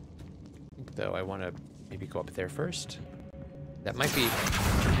think, though, I want to maybe go up there first. That might be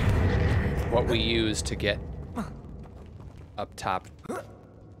what we use to get up top.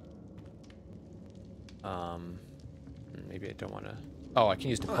 Maybe I don't want to. Oh, I can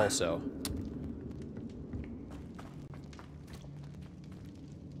use Depulso.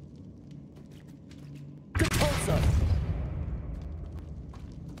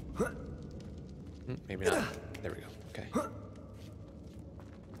 Maybe not. There we go. Okay.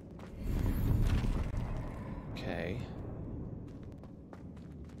 Okay.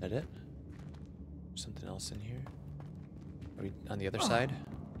 Is that it? Something else in here? Are we on the other side?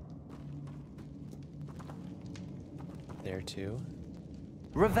 There too.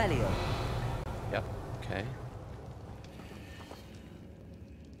 Revelio. Yep. Okay.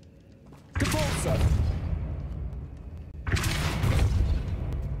 Depulso.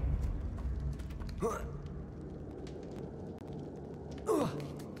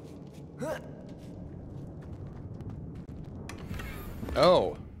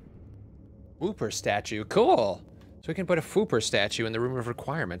 Oh. Whooper statue. Cool. So we can put a Whooper statue in the room of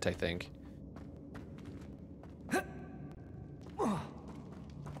requirement, I think.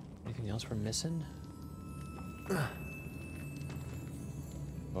 Anything else we're missing? Go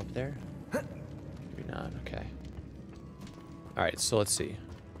up there? Maybe not. Okay. All right, so let's see.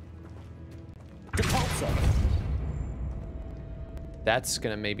 Depulso. That's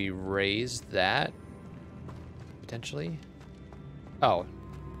gonna maybe raise that potentially. Oh.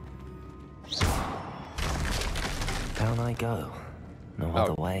 Down I go. No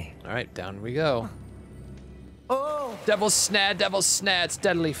other way. All right, down we go. Oh! Devil's Snare, it's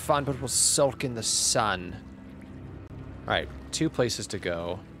deadly fun, but we'll sulk in the sun. All right, 2 places to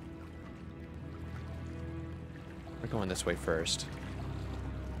go. We're going this way first.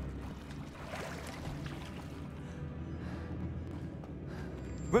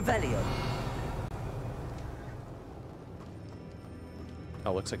 Revelio.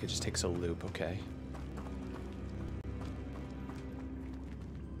 Oh, looks like it just takes a loop, okay.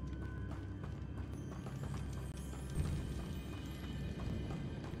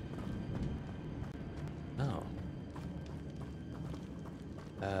 Oh.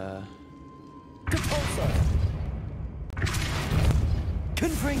 Depulso.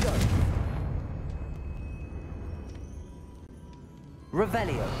 Confringo.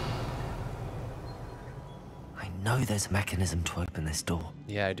 Revelio. I know there's a mechanism to open this door.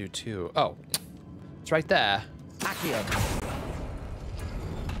 Yeah, I do too. Oh, it's right there. Accio.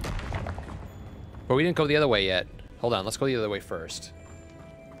 But we didn't go the other way yet. Hold on, let's go the other way first.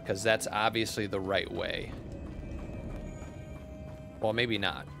 Because that's obviously the right way. Well, maybe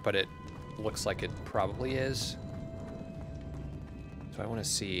not, but it looks like it probably is. So I want to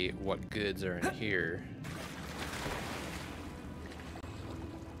see what goods are in here.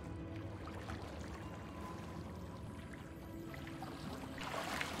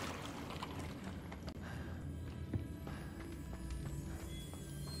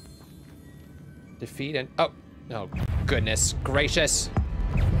 Defeat and oh goodness gracious.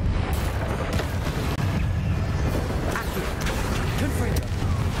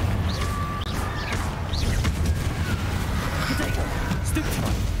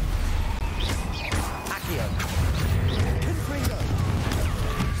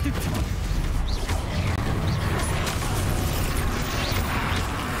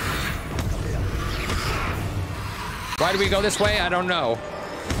 Why do we go this way? I don't know.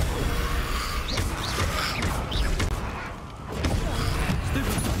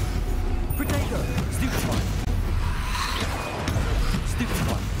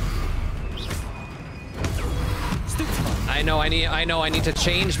 I know I need to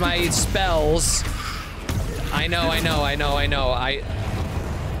change my spells. I know. All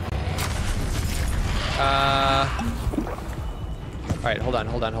right, hold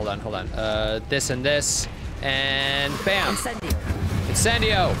on. This and this, and bam.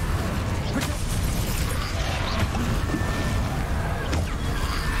 Incendio.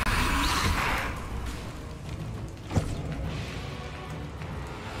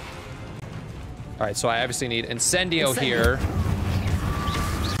 All right, so I obviously need Incendio here.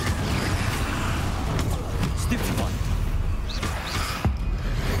 Stupid one.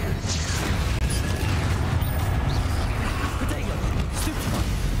 Potato. Stupid one.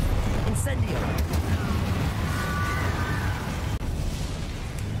 Incendio.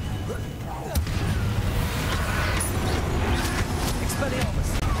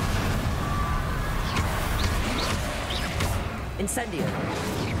 Expelliarmus. Incendio.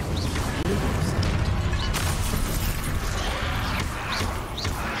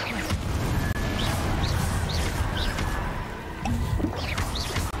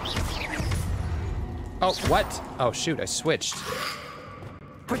 Oh, what? Oh, shoot, I switched.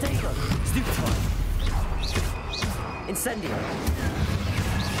 Potato. Stupid one. Incendio.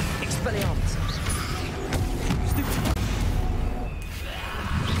 Expelliarmus. Stupid one.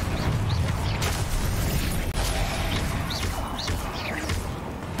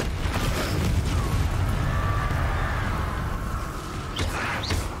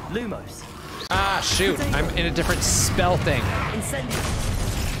 Lumos. Ah, shoot, I'm in a different spell thing. Incendio.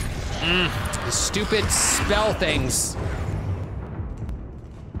 The stupid spell things.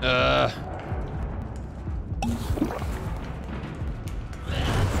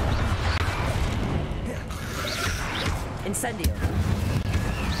 Incendio.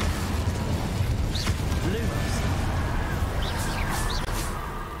 Lumos.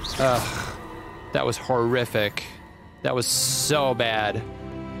 Ugh. That was horrific. That was so bad.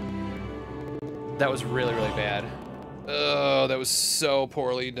 That was really, really bad. Oh, that was so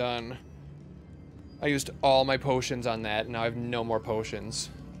poorly done. I used all my potions on that, and now I have no more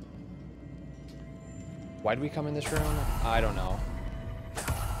potions. Why did we come in this room? I don't know.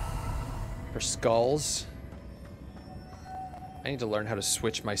 For skulls? I need to learn how to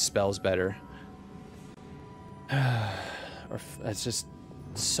switch my spells better. It's just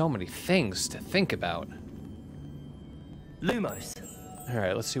so many things to think about. Lumos. All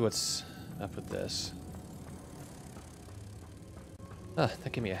right, let's see what's up with this. Ugh,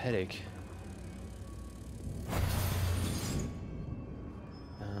 that gave me a headache.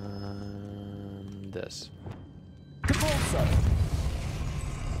 This.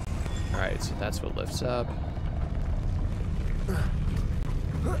 Alright, so that's what lifts up.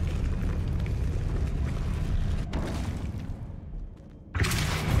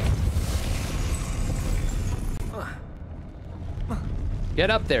 Get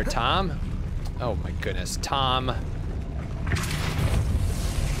up there, Tom. Oh my goodness, Tom.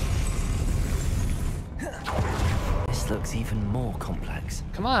 This looks even more complex.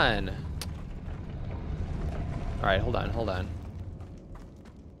 Come on. All right, hold on.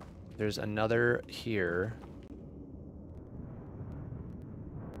 There's another here.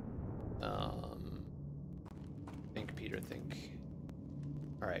 Think, Peter, think.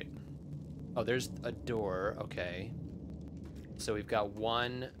 All right. Oh, there's a door. Okay. So we've got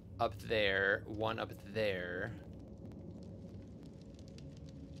one up there, one up there.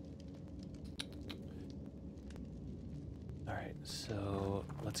 All right, so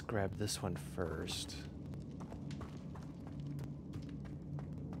let's grab this one first.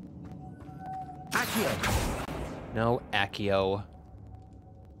 Accio. No Accio.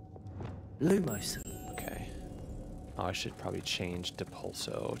 Lumos. Okay. Oh, I should probably change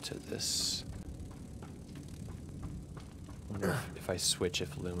Depulso to this. I wonder if I switch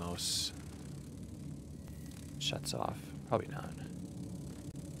if Lumos shuts off. Probably not.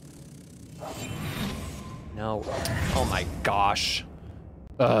 No. Oh my gosh.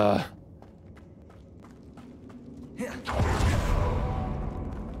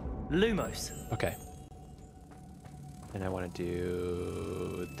 Lumos. Okay. And I want to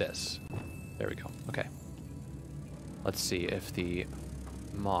do this. There we go. Okay. Let's see if the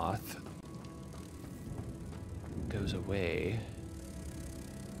moth goes away.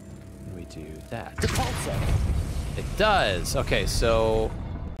 And we do that. It does. Okay, so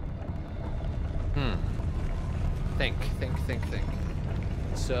think.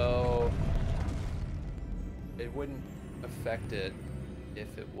 So it wouldn't affect it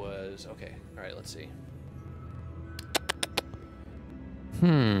if it was okay. All right, let's see.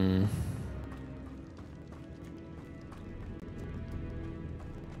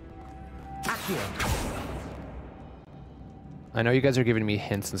 I know you guys are giving me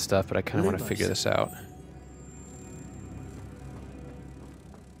hints and stuff, but I kind of want to figure this out.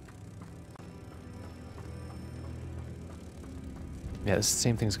 Yeah, the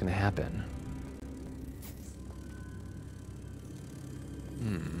same thing's gonna happen.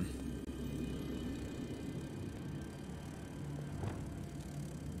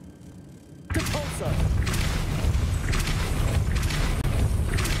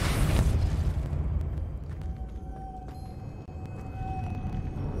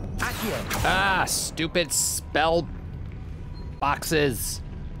 Ah, stupid spell boxes.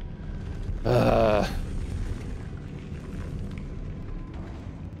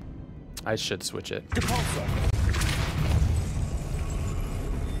 I should switch it.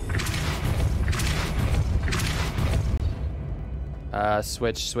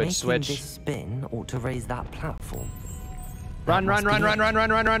 Switch. Making this spin ought to raise that platform. Run.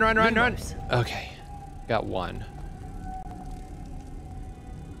 Okay, got one.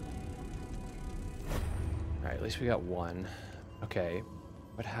 All right, at least we got one. Okay,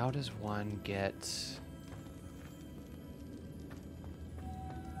 but how does one get...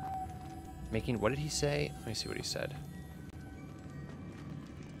 Making, what did he say? Let me see what he said.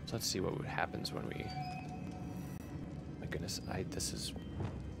 So let's see what happens when we... My goodness, this is...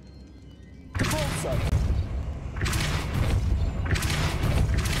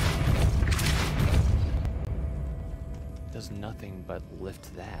 Does nothing but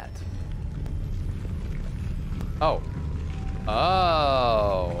lift that. Oh.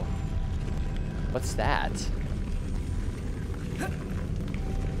 Oh. What's that?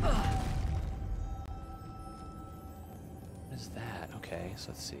 What is that? Okay, so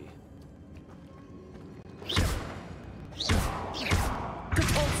let's see.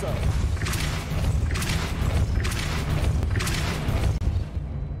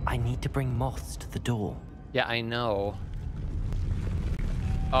 I need to bring moths to the door. Yeah, I know.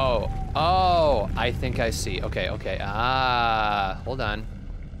 Oh, I think I see. Okay. Ah, hold on.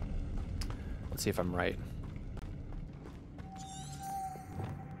 Let's see if I'm right.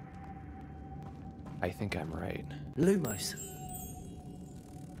 I think I'm right. Lumos.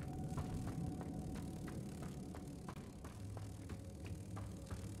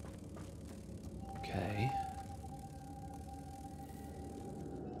 Okay.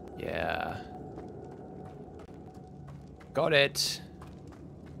 Yeah. Got it.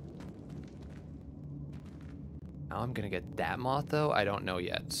 Now I'm gonna get that moth though? I don't know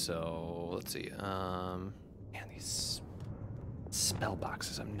yet, so let's see. Man, these spell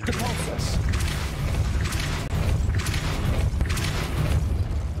boxes, I'm never gonna do this.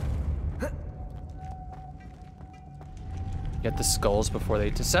 Get the skulls before they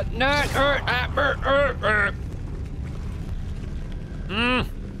set.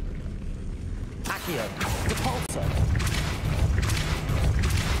 Accio. Depulso.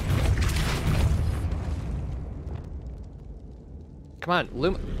 Come on,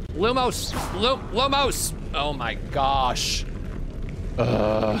 Lumos! Lumos! Oh my gosh.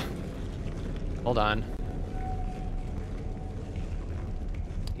 Hold on.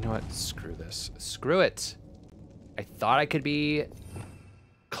 You know what? Screw this. Screw it. I thought I could be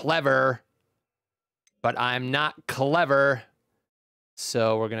clever, but I'm not clever.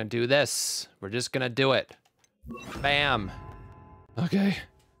 So we're gonna do this. We're just gonna do it. Bam. Okay.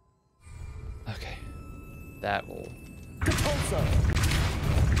 Okay. That will...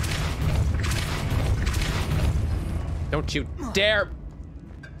 Don't you dare!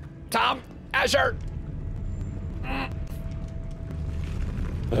 Tom! Asher!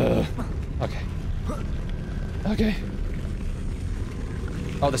 Okay. Okay.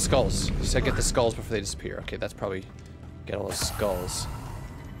 Oh, the skulls. You said get the skulls before they disappear. Okay, that's probably get all those skulls.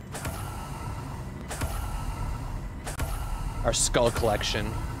 Our skull collection.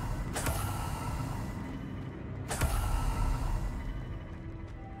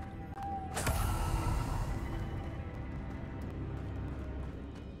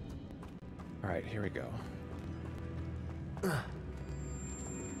 All right, here we go.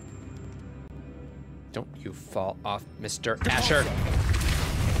 Don't you fall off, Mr. Asher.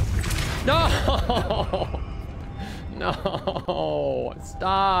 No! No!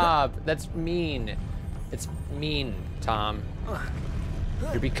 Stop! That's mean. It's mean, Tom.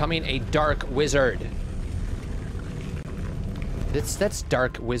 You're becoming a dark wizard. That's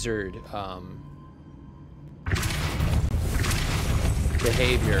dark wizard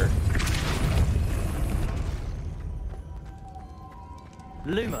behavior.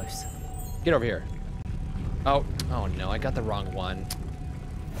 Lumos. Get over here. Oh no, I got the wrong one.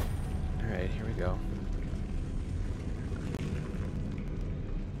 All right, here we go.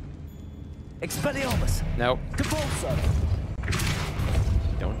 Expelliarmus. Nope. Convulso.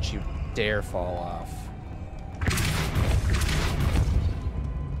 Don't you dare fall off.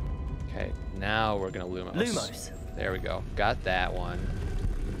 Okay, now we're gonna Lumos. Lumos. There we go. Got that one.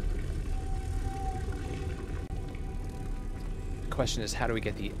 The question is, how do we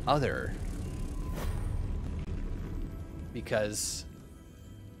get the other? Because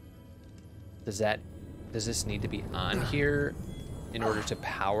does this need to be on here in order to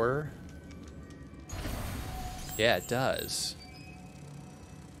power? Yeah, it does.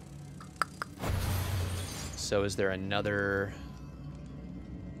 So is there another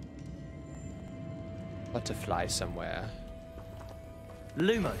butterfly somewhere?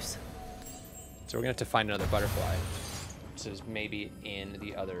 Lumos. So we're gonna have to find another butterfly. So it's maybe in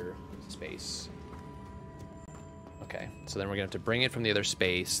the other space. Okay, so then we're gonna have to bring it from the other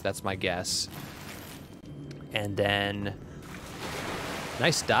space. That's my guess. And then,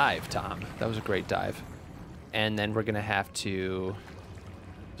 nice dive, Tom. That was a great dive. And then we're gonna have to,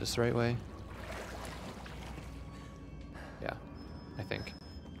 is this the right way? Yeah, I think.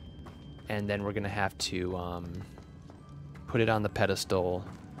 And then we're gonna have to put it on the pedestal,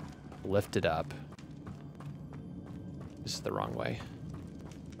 lift it up. This is the wrong way.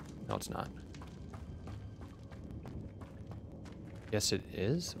 No, it's not. Yes, it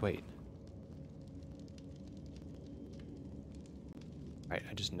is. Wait. Right,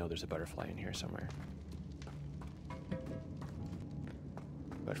 I just know there's a butterfly in here somewhere.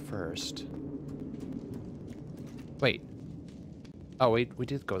 But first... Wait. Oh, wait, we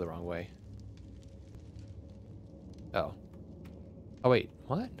did go the wrong way. Oh. Oh, wait,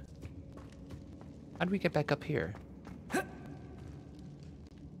 what? How did we get back up here?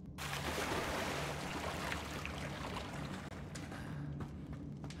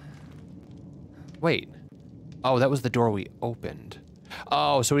 Wait. Oh, that was the door we opened.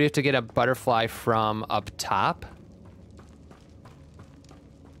 Oh, so we have to get a butterfly from up top?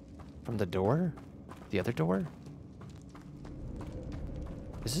 From the door? The other door?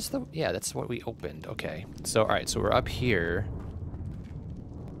 Is this the... Yeah, that's what we opened. Okay. So, alright, so we're up here.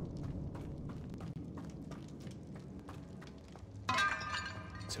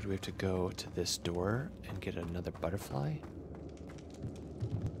 So do we have to go to this door and get another butterfly?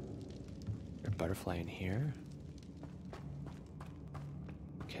 Butterfly in here.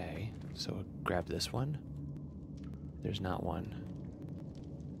 Okay, so grab this one. There's not one.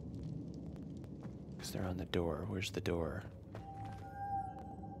 Because they're on the door. Where's the door?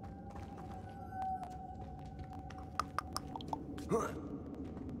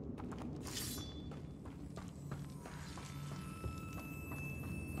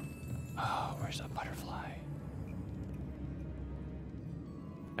 Oh, where's a butterfly?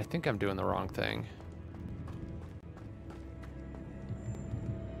 I think I'm doing the wrong thing.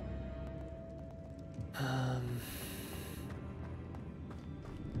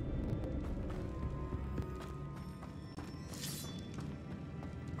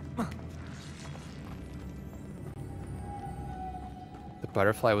 The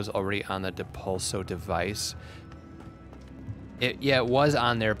butterfly was already on the Depulso device. Yeah, it was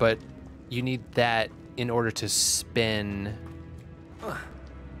on there, but you need that in order to spin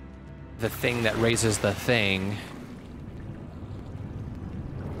the thing that raises the thing.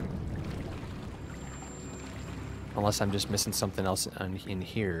 Unless I'm just missing something else in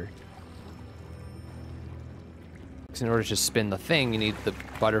here. Because in order to spin the thing, you need the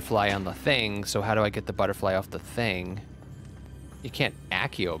butterfly on the thing. So how do I get the butterfly off the thing? You can't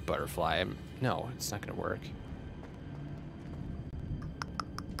Accio butterfly. No, it's not going to work.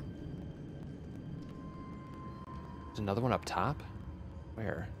 There's another one up top?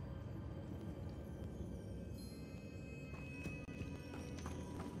 Where?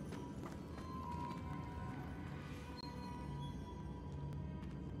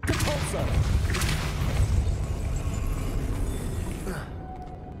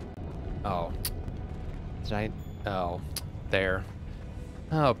 Oh. Did I? Oh. There.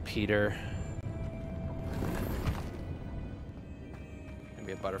 Oh, Peter.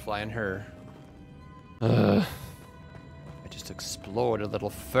 Maybe a butterfly in her. Ugh. I just explored a little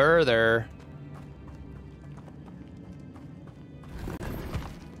further.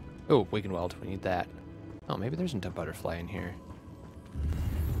 Oh, we can weld. We need that. Oh, maybe there isn't a butterfly in here.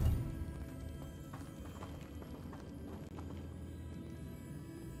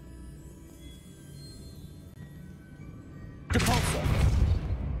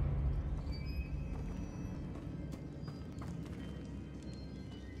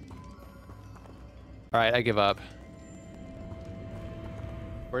 All right, I give up.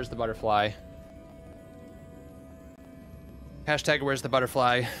 Where's the butterfly? Hashtag where's the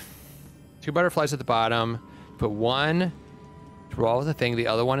butterfly? 2 butterflies at the bottom. Put one to roll with the thing, the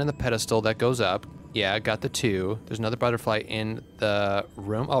other one in the pedestal that goes up. Yeah, got the 2. There's another butterfly in the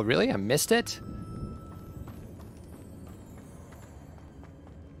room. Oh, really? I missed it?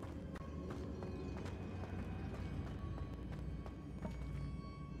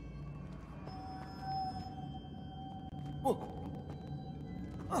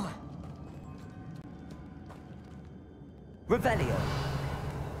 Revelio.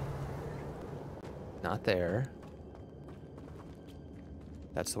 Not there.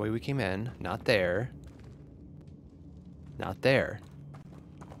 That's the way we came in. Not there. Not there.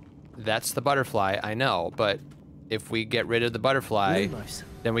 That's the butterfly, I know, but if we get rid of the butterfly,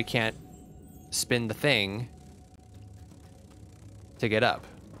 then we can't spin the thing to get up.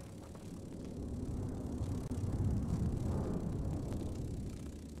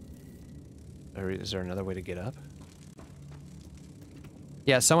 Or is there another way to get up?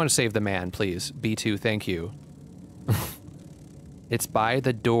 Yeah, someone save the man, please. B2, thank you. It's by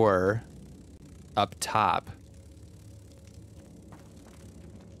the door up top.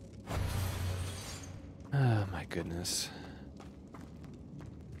 Oh my goodness.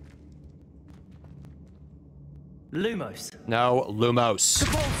 Lumos. No, Lumos.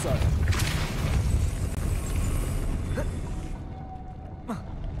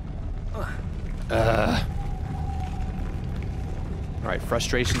 All right,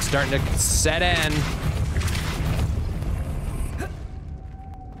 frustration's starting to set in.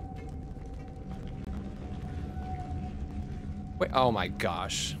 Wait, oh my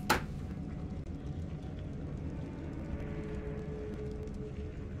gosh.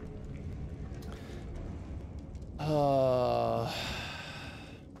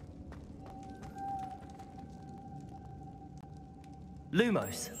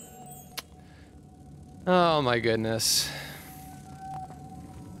 Lumos. Oh my goodness.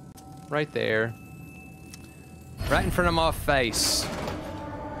 Right there. Right in front of my face.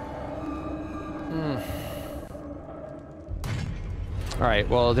 All right,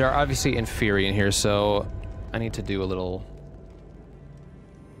 well, they're obviously inferi in here, so I need to do a little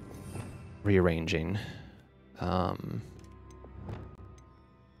rearranging. So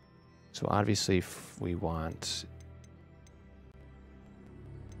obviously if we want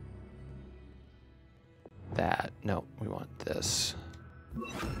that. No, we want this.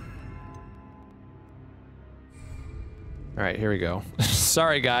 All right, here we go.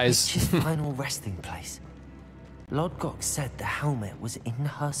 Sorry, guys. It's his final resting place. Lodgok said the helmet was in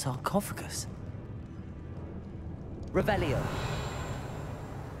her sarcophagus. Revelio.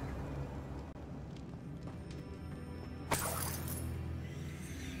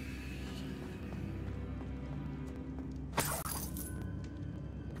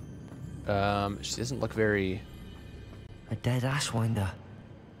 She doesn't look very... A dead Ashwinder.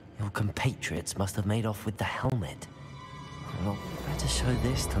 Your compatriots must have made off with the helmet. Well, better show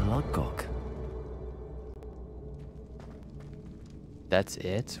this to Lodgok. That's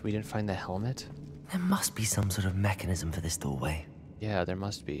it? We didn't find the helmet? There must be some sort of mechanism for this doorway. Yeah, there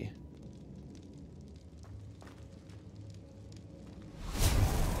must be.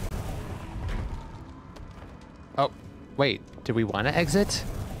 Oh, wait. Did we want to exit?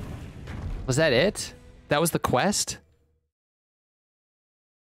 Was that it? That was the quest?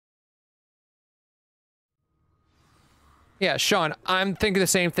 Yeah, Sean, I'm thinking the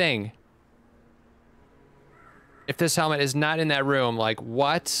same thing. If this helmet is not in that room, like,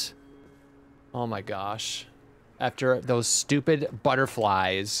 what? Oh my gosh. After those stupid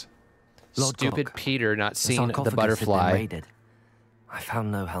butterflies. Stupid Peter not seeing the butterfly. I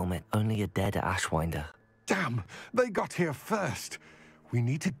found no helmet, only a dead Ashwinder. Damn, they got here first. We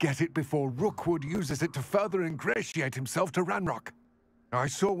need to get it before Rookwood uses it to further ingratiate himself to Ranrock. I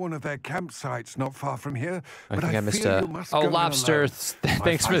saw one of their campsites not far from here, but I missed fear a... you must Oh, go Lobster. alone.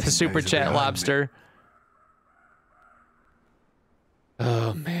 Thanks for the super chat, Lobster.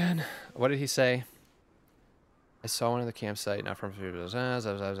 Oh, man. What did he say? I saw one of the campsite, not from...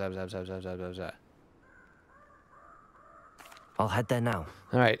 I'll head there now.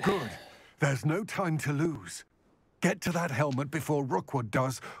 All right. Good. There's no time to lose. Get to that helmet before Rookwood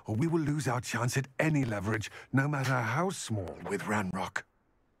does, or we will lose our chance at any leverage, no matter how small, with Ranrock.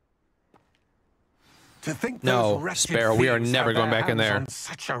 To think No, those wretched Sparrow, we are thieves never had going their back in hands there. on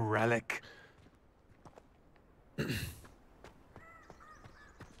such a relic. Am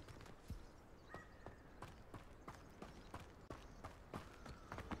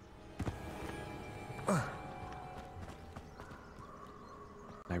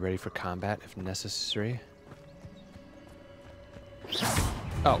I ready for combat if necessary?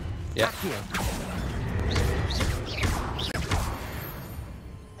 Oh, yeah.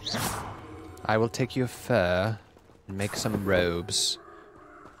 I will take your fur and make some robes.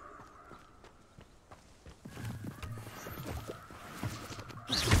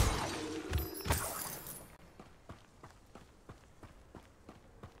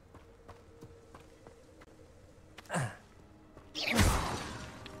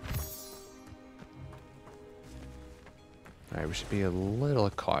 Alright, we should be a little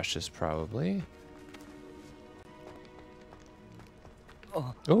cautious, probably.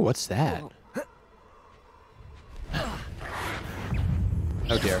 Oh, what's that?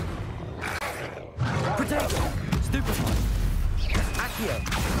 Oh dear. Potato! Stupefy! Accio!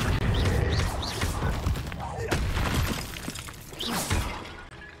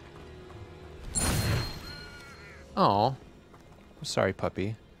 Oh, I'm sorry,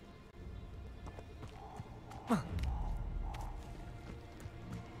 puppy.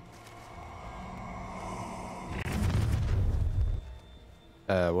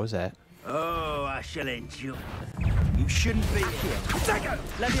 What was that? Oh, I shall enjoy. You shouldn't be here. Potato!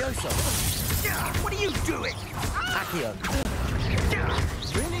 Levioso! What are you doing? Accio!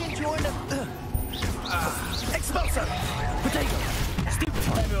 Really enjoying it? Expulso! Potato!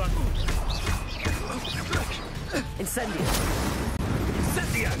 Stupefy! Everyone. Incendio!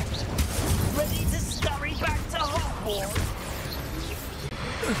 Incendio! Ready to scurry back to Hogwarts?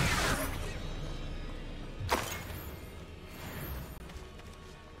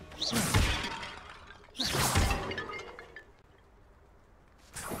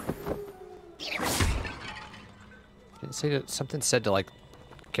 Didn't say that something said to like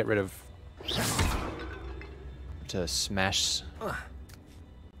get rid of to smash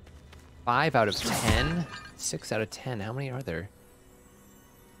 5 out of 10, 6 out of 10. How many are there?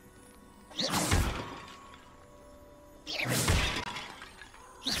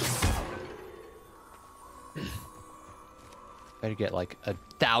 Better get like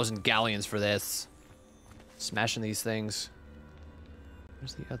 1,000 galleons for this. Smashing these things.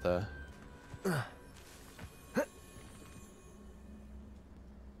 Where's the other? There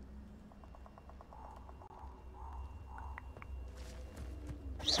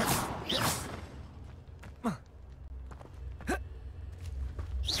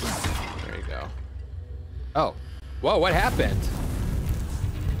you go. Oh. Whoa, what happened?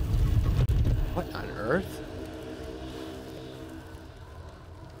 What on earth?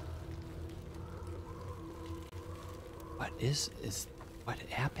 What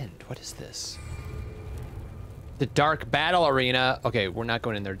happened? What is this? The Dark Battle Arena. Okay, we're not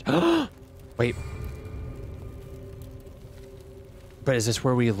going in there. Wait. But is this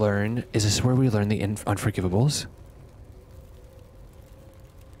where we learn? Is this where we learn the Unforgivables?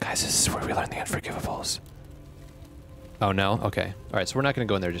 Guys, this is where we learn the Unforgivables. Oh no? Okay. Alright, so we're not going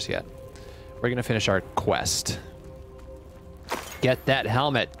to go in there just yet. We're going to finish our quest. Get that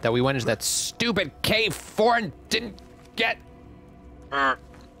helmet that we went into that stupid cave for and didn't get.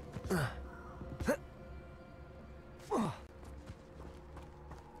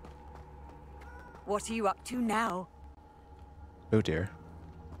 What are you up to now? Oh dear.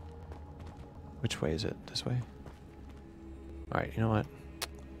 Which way is it? This way? Alright, you know what?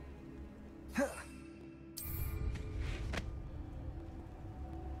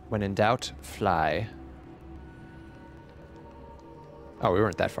 When in doubt, fly. Oh, we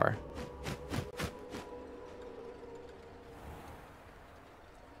weren't that far.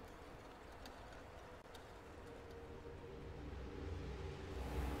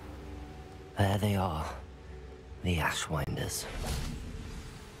 There they are. The Ashwinders.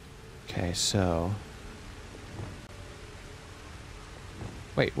 Okay, so...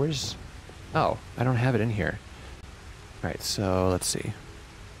 Wait, where's... Oh, I don't have it in here. Alright, so let's see.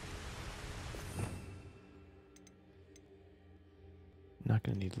 Not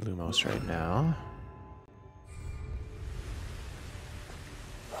gonna need Lumos right now.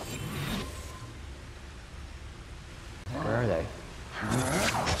 Where are they?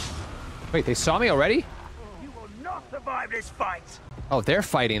 Wait, they saw me already? You will not survive this fight. Oh, they're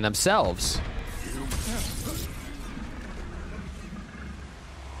fighting themselves.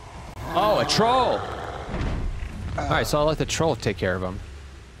 Oh, a troll! Alright, so I'll let the troll take care of him.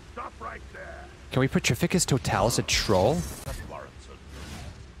 Stop right there. Can we put Traficus totalis a troll?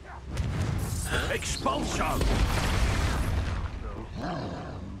 Expulsion!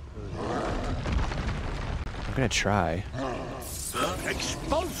 I'm gonna try.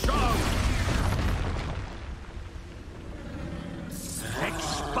 Expulsion!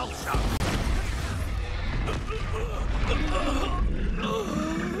 Expulsion!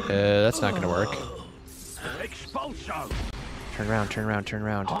 That's not gonna work. Expulsion! Turn around, turn around, turn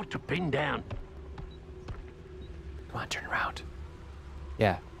around. Hard to pin down. Come on, turn around.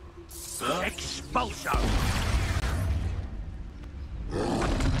 Yeah. Expulsion!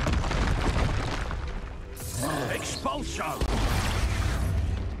 Expulsion!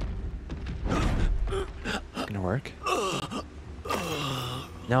 Gonna work?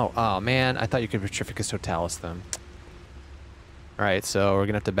 No. Oh man, I thought you could Petrificus Totalis them. Alright, so we're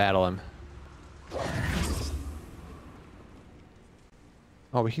gonna have to battle him.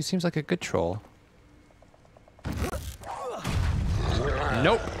 Oh, but he seems like a good troll.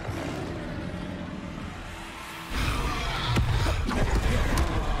 Nope.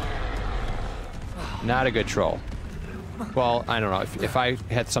 Not a good troll. Well, I don't know. If I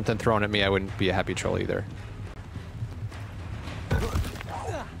had something thrown at me, I wouldn't be a happy troll either.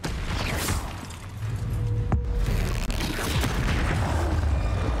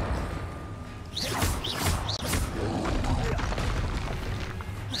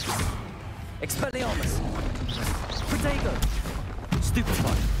 Expelliarmus! Protego!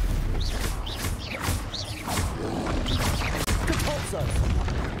 Stupefy! Compulso!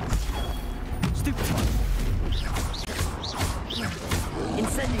 Stupefy!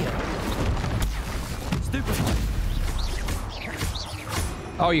 Incendio! Stupefy!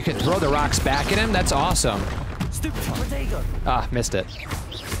 Oh, you can throw the rocks back at him? That's awesome. Stupefy! Protego! Ah, missed it.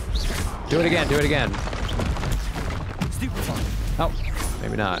 Do it again, do it again. Stupefy! Oh,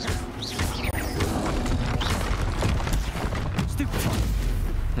 maybe not.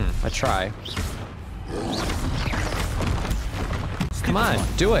 I try. Come on,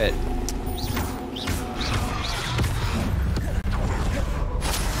 do it.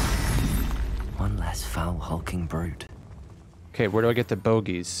 One less foul hulking brute. Okay, where do I get the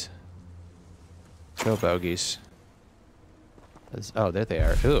bogeys? Go bogeys. Oh, there they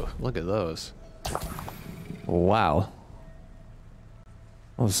are. Ooh, look at those. Wow.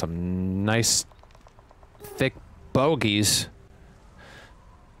 Those are some nice, thick bogeys.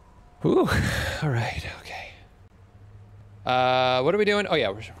 Ooh, all right, okay. What are we doing? Oh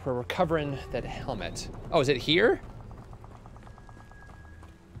yeah, we're recovering that helmet. Oh, is it here?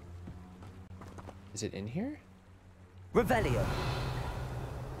 Is it in here? Revelio.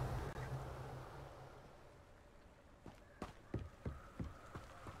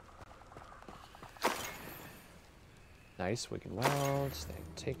 Nice, Wicked Wilds,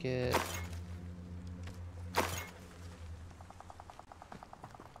 take it.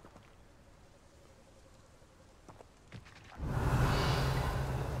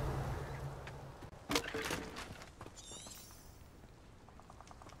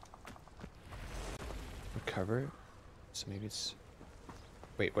 Recover. So maybe it's...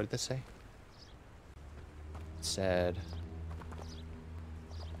 Wait, what did this say? It said...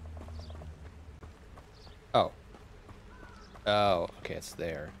 Oh. Oh, okay, it's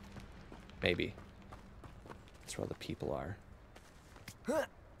there. Maybe. That's where all the people are.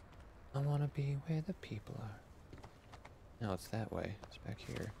 I want to be where the people are. No, it's that way. It's back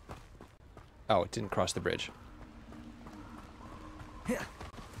here. Oh, it didn't cross the bridge.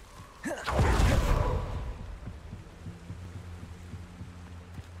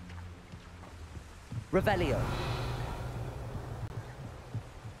 Revelio.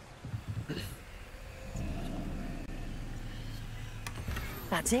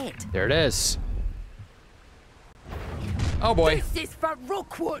 That's it. There it is. Oh boy. This is for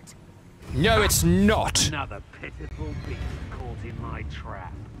Rookwood. No, it's not. Another pitiful beast caught in my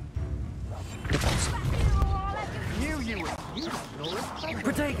trap. Knew you were.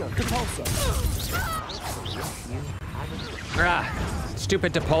 Protego, Depulso. Ah,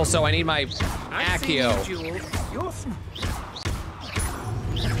 stupid Depulso. I need my Accio.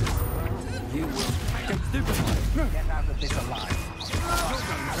 You will get out of this alive. You're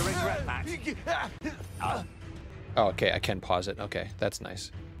going to regret that. Oh, okay, I can pause it. Okay, that's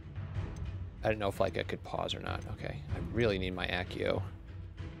nice. I didn't know if like I could pause or not. Okay, I really need my Accio.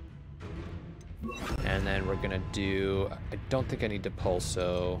 And then we're gonna do, I don't think I need to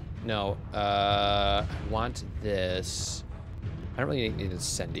pulso. No, I want this. I don't really need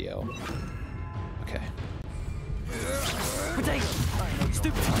Incendio. Okay.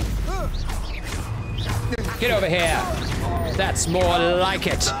 Get over here. That's more like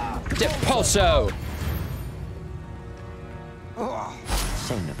it. Pulso.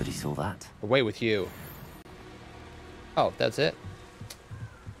 Shame nobody saw that. Away with you. Oh, that's it?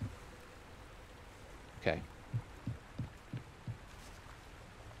 Okay.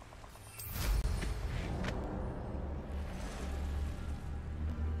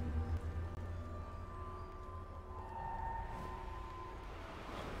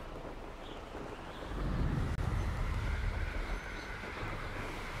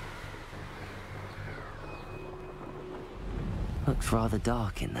 Looks rather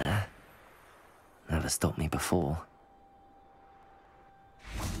dark in there. Never stopped me before.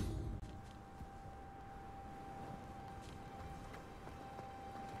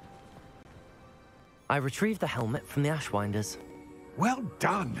 I retrieved the helmet from the Ashwinders. Well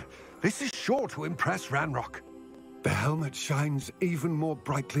done. This is sure to impress Ranrock. The helmet shines even more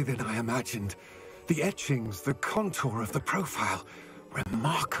brightly than I imagined. The etchings, the contour of the profile,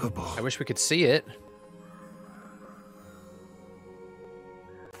 remarkable. I wish we could see it.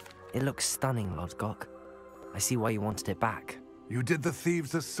 It looks stunning, Lodgok. I see why you wanted it back. You did the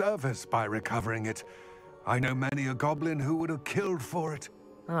thieves a service by recovering it. I know many a goblin who would have killed for it.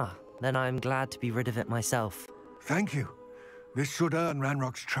 Ah, then I'm glad to be rid of it myself. Thank you. This should earn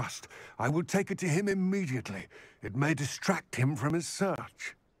Ranrock's trust. I will take it to him immediately. It may distract him from his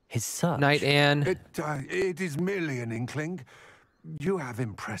search. His search? Night, Anne. It is merely an inkling. You have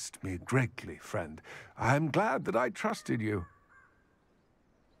impressed me greatly, friend. I am glad that I trusted you.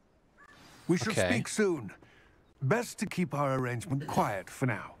 We shall speak soon. Best to keep our arrangement quiet for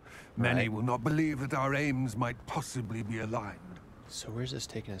now. Many will not believe that our aims might possibly be aligned. So where's this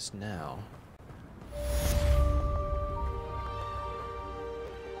taking us now?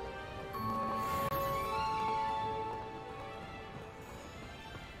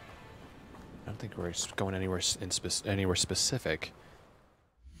 I don't think we're going anywhere anywhere specific.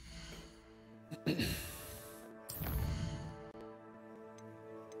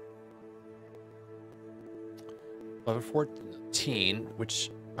 Level 14,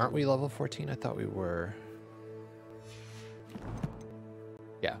 which aren't we level 14? I thought we were.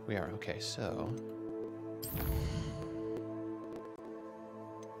 Yeah, we are. Okay, so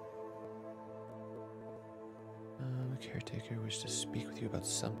caretaker wishes to speak with you about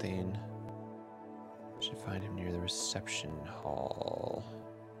something. Should find him near the reception hall.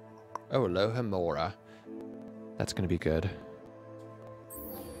 Oh, Lohimora. That's gonna be good.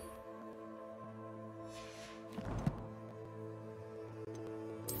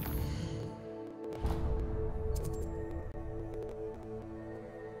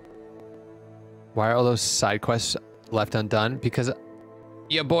 Why are all those side quests left undone? Because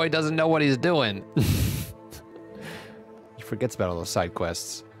your boy doesn't know what he's doing. He forgets about all those side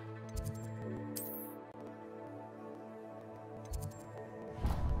quests.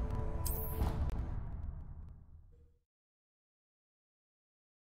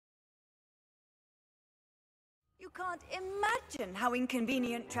 You can't imagine how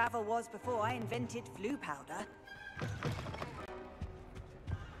inconvenient travel was before I invented flu powder.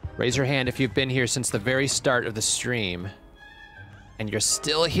 Raise your hand if you've been here since the very start of the stream. And you're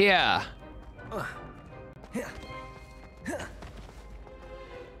still here. I'm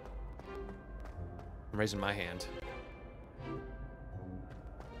raising my hand.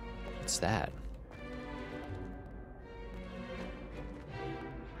 What's that?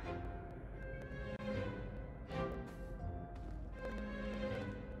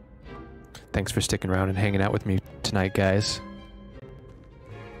 Thanks for sticking around and hanging out with me tonight, guys.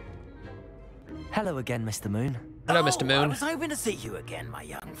 Hello again, Mr. Moon. Hello, Mr. Moon. I was hoping to see you again, my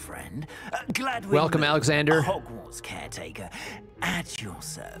young friend. Welcome, Alexander. Hogwarts caretaker at your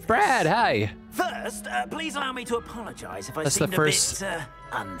service. Brad, hi. First, please allow me to apologize if I That's the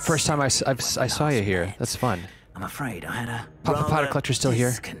seemed first time I saw you here. That's fun. I'm afraid I had a Papa Potter Collector's still here.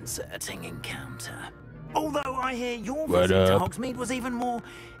 disconcerting encounter. Although I hear your visit to Hogsmeade was even more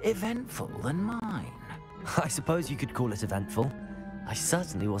eventful than mine. I suppose you could call it eventful. I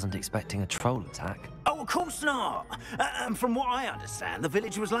certainly wasn't expecting a troll attack. Oh, of course not. From what I understand, the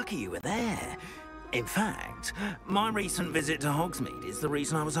village was lucky you were there. In fact, my recent visit to Hogsmeade is the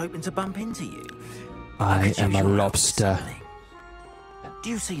reason I was hoping to bump into you. I am a lobster. Do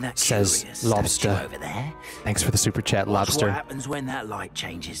you see that says lobster over there? Thanks for the super chat, lobster. What happens when that light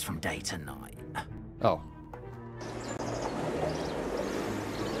changes from day to night? Oh.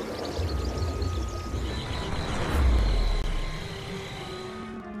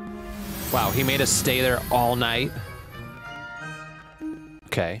 Wow, he made us stay there all night.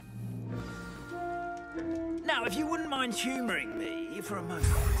 Okay. Now, if you wouldn't mind humoring me for a moment,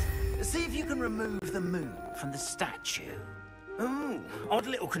 see if you can remove the moon from the statue. Ooh, odd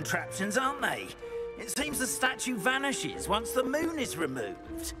little contraptions, aren't they? It seems the statue vanishes once the moon is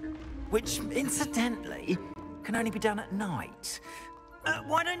removed, which, incidentally, can only be done at night.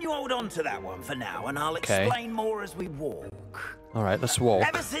 Why don't you hold on to that one for now, and I'll explain more as we walk. All right, let's walk.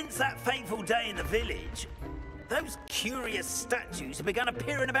 Ever since that fateful day in the village, those curious statues have begun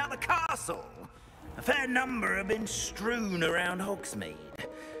appearing about the castle. A fair number have been strewn around Hogsmeade.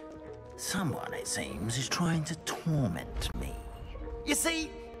 Someone, it seems, is trying to torment me. You see,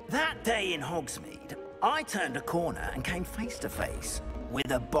 that day in Hogsmeade, I turned a corner and came face to face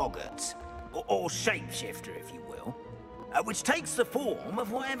with a boggart, or shapeshifter, if you will, which takes the form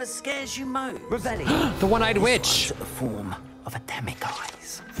of whatever scares you most. The one-eyed witch! The form of a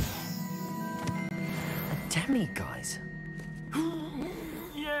demiguise. A demiguise?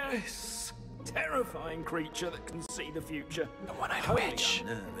 Yes! Terrifying creature that can see the future. The one-eyed witch.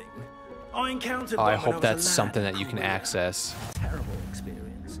 Unnerving. I encountered I one when hope I was that's a lad. something that you can access. Terrible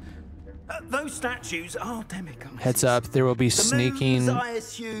experience. Those statues are demiguises. Heads up, there will be The sneaking moons, I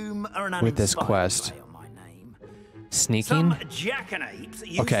assume, are an with this uninspired quest. play on my name. Sneaking? Some jackanapes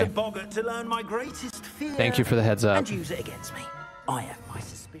use Okay. the boggart to learn my greatest fear. Thank you for the heads up. And use it against me. I have my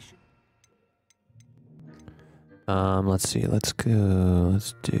suspicion. Let's see, let's go,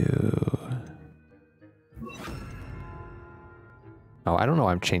 let's do... Oh, I don't know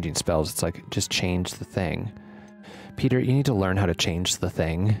why I'm changing spells. It's like, just change the thing. Peter, you need to learn how to change the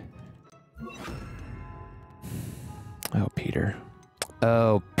thing. Oh, Peter.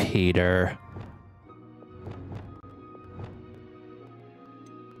 Oh, Peter.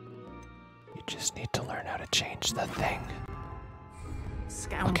 You just need to learn how to change the thing.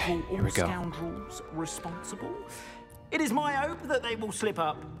 Scoundrel Okay, here we or go. scoundrels responsible? It is my hope that they will slip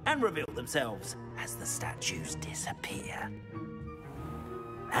up and reveal themselves as the statues disappear.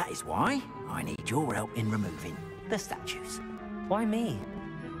 That is why I need your help in removing the statues. Why me?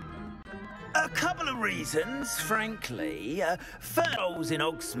 A couple of reasons, frankly. First, in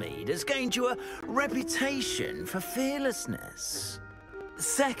Hogsmeade has gained you a reputation for fearlessness.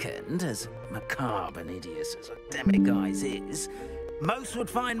 Second, as macabre and hideous as a demiguise is, most would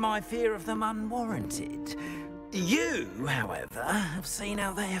find my fear of them unwarranted. You, however, have seen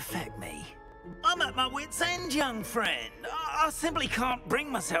how they affect me. I'm at my wit's end, young friend. I simply can't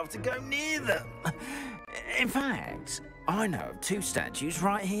bring myself to go near them. In fact, I know of two statues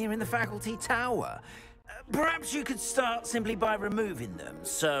right here in the faculty tower. Perhaps you could start simply by removing them,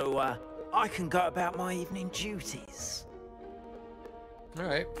 so I can go about my evening duties. All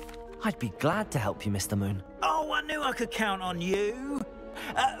right. I'd be glad to help you, Mr. Moon. Oh, I knew I could count on you.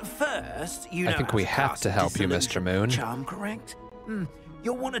 First, you know I think how we to have cast to help you, disillusion Mr. Moon. Charm, correct?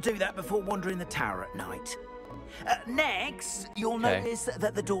 You'll want to do that before wandering the tower at night. Next, you'll Okay. notice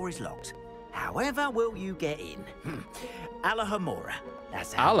that the door is locked. However will you get in? Alahamora.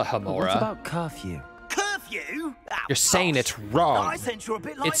 That's how. Alahamora? What about curfew? Curfew? You're saying it's wrong. I sense you're a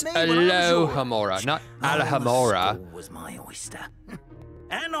bit like It's me when I was your- Alahamora, not The Alahamora. school was my oyster.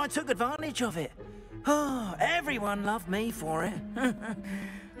 And I took advantage of it. Oh, everyone loved me for it.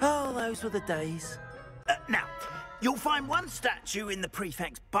 Oh, those were the days. Now, you'll find one statue in the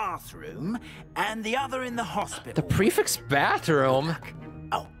prefect's bathroom and the other in the hospital. The prefect's bathroom?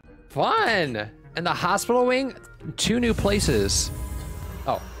 Oh. Fun! And the hospital wing? 2 new places.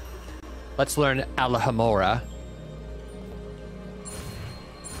 Oh. Let's learn Alahamora.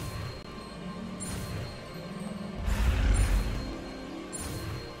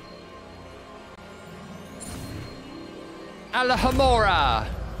 Alahamora!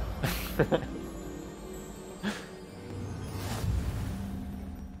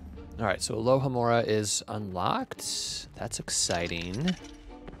 Alright, so Alahamora is unlocked. That's exciting.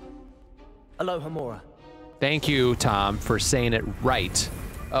 Alahamora. Thank you, Tom, for saying it right.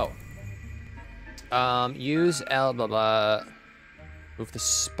 Oh. Use L blah blah. Move the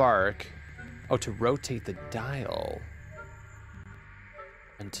spark. Oh, to rotate the dial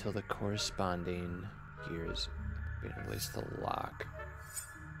until the corresponding gears release the lock.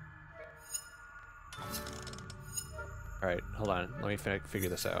 All right, hold on. Let me figure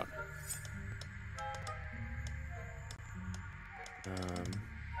this out.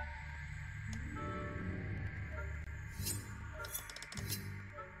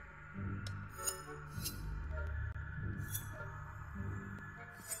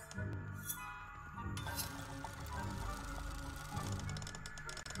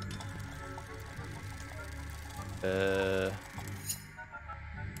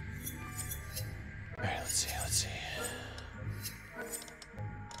 Alright, let's see.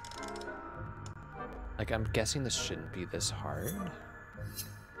 Like, I'm guessing this shouldn't be this hard.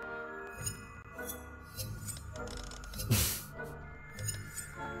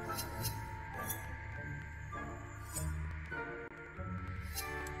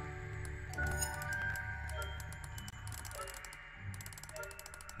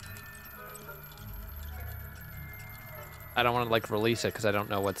 I don't want to like release it because I don't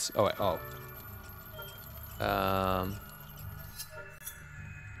know what's.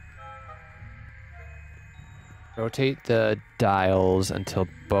 Rotate the dials until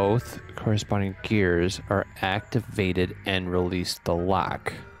both corresponding gears are activated and release the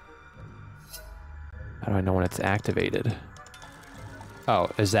lock. How do I know when it's activated? Oh,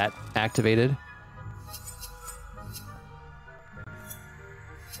 is that activated?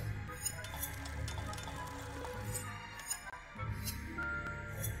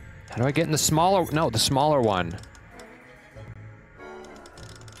 How do I get in the smaller? No, the smaller one.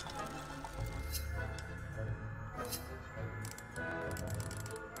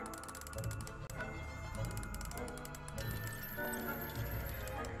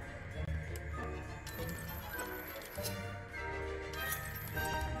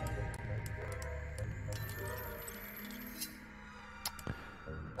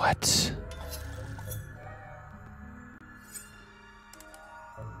 What?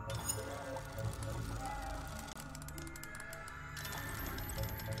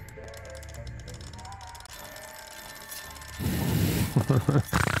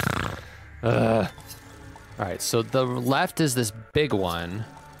 All right, so the left is this big one.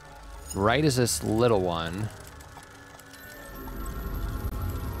 Right is this little one.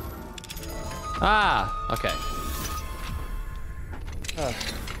 Ah, okay.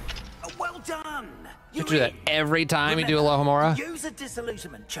 Well done! You do that every time you do a Lohomora? Use a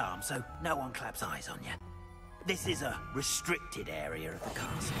disillusionment charm so no one claps eyes on you. This is a restricted area of the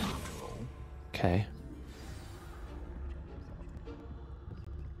castle, after all. Okay.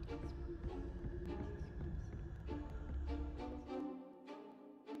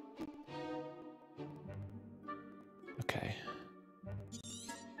 Okay.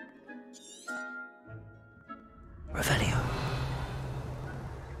 Revelio.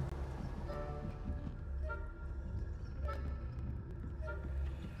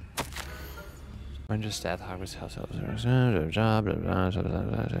 When just at Hogwarts house.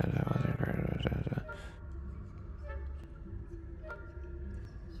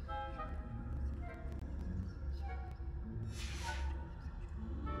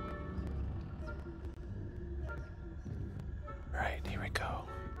 Right, here we go.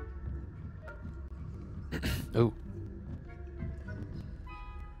 Ooh.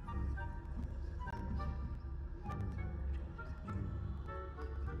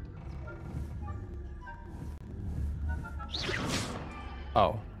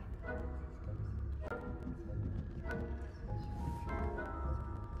 Oh.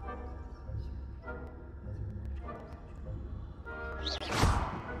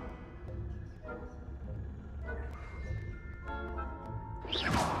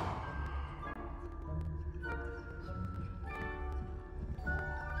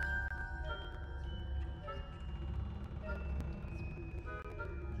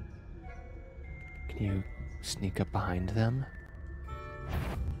 Can you sneak up behind them?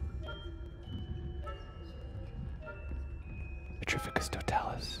 Petrificus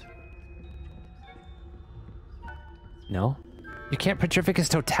totalis. No? You can't Petrificus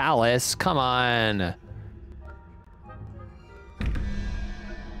totalis. Come on.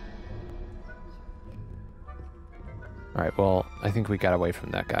 Alright, well, I think we got away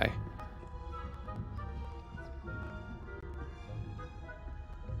from that guy.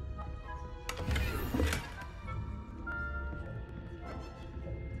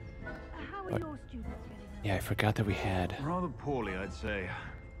 How are your students getting on? Yeah, I forgot that we had... Rather poorly, I'd say.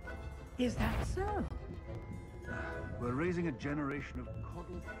 Is that so? We're raising a generation of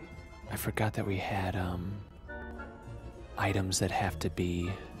coddled pigs. I forgot that we had, items that have to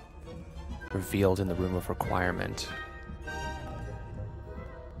be revealed in the room of requirement.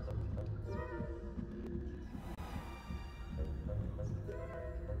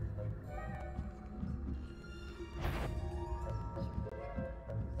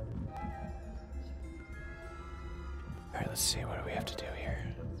 Alright, let's see. What do we have to do here?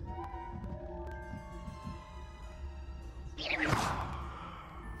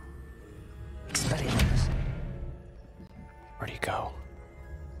 Expelliarmus. Where'd he go?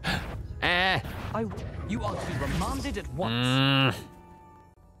 You are to be remanded at once.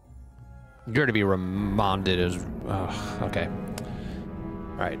 You're to be remanded as. Okay.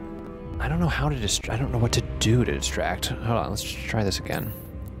 All right. I don't know how to I don't know what to do to distract. Hold on. Let's try this again.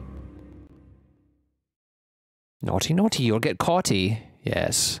 Naughty, naughty. You'll get caughty.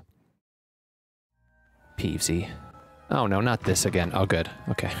 Yes. Peevesy. Oh no, not this again. Oh, good.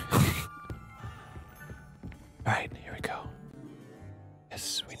 Okay. All right. Here we go.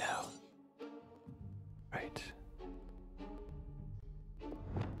 Yes, we know. Right.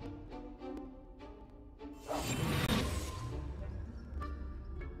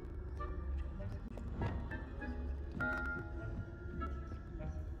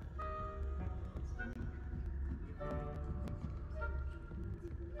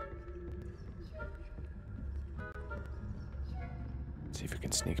 See if we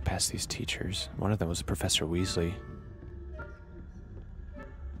can sneak past these teachers. One of them was Professor Weasley.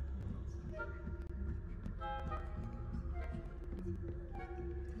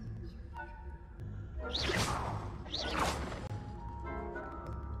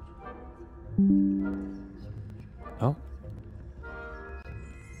 Oh.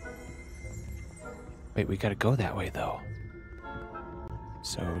 Wait, we gotta go that way, though.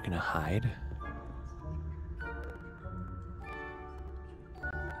 So we're gonna hide.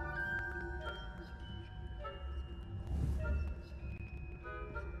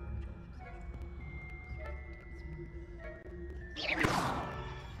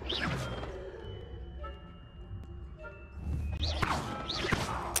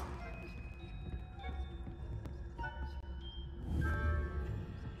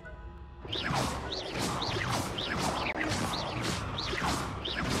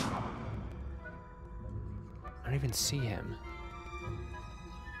 I don't even see him.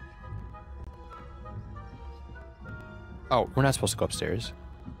 Oh, we're not supposed to go upstairs.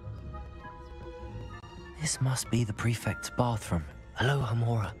 This must be the prefect's bathroom. Hello,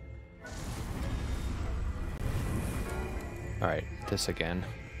 Hamora. All right, this again.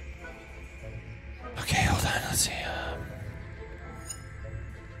 Okay, hold on. Let's see.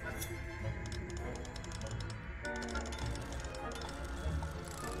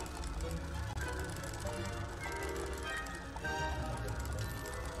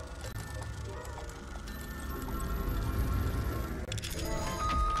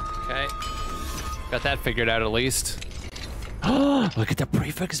 Okay. Got that figured out at least. Look at the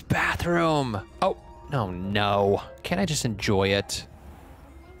prefect's bathroom. Oh, no. Can't I just enjoy it?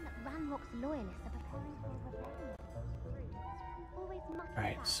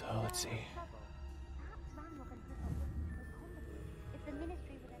 Alright, so let's see.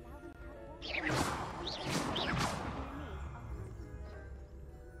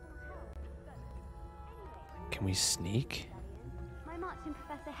 Can we sneak? My marching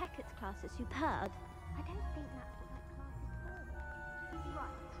Professor Hecat's class is superb. I don't think that's what that class is for.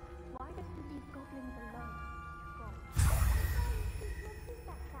 Right. Why don't you leave goblins alone?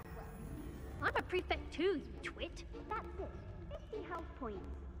 I'm a prefect too, you twit. That's it. 50 health points.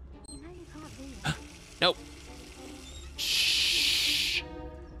 You know you can't do that. Nope. Shh.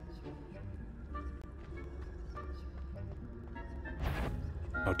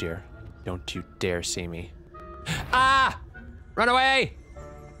 Oh dear. Don't you dare see me. Ah! Run away!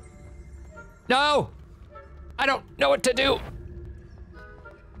 No! I don't know what to do!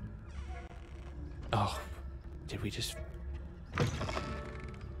 Oh. Did we just...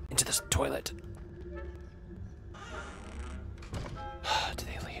 into this toilet? Did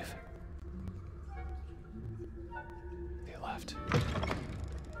they leave? They left.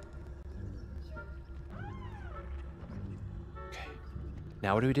 Okay.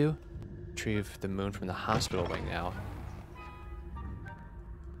 Now what do we do? Retrieve the moon from the hospital wing now.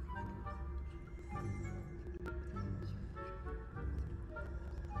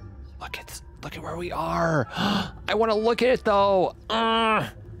 Look at where we are. I want to look at it though. I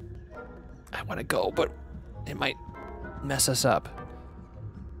want to go, but it might mess us up.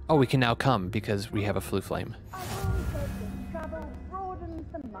 Oh, we can now come because we have a flu flame.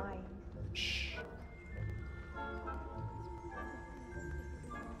 Shh.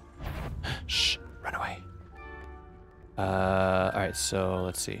 Shh. Run away. All right. So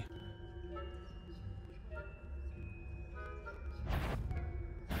let's see.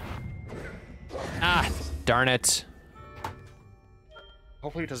 Ah, darn it.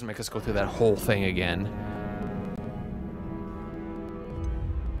 Hopefully it doesn't make us go through that whole thing again.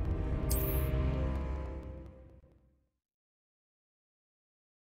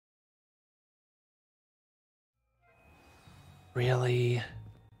 Really?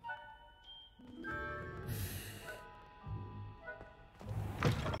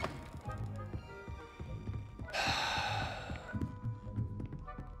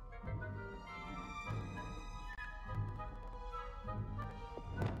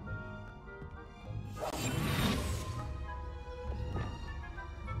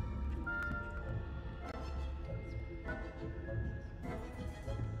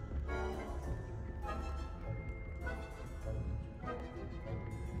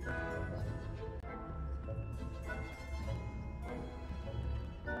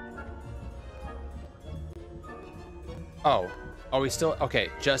 Oh, are we still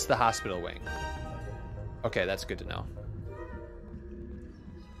okay? Just the hospital wing. Okay, that's good to know.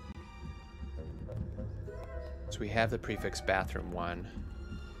 So we have the prefix bathroom one.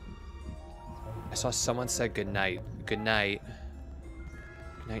 I saw someone said good night. Good night.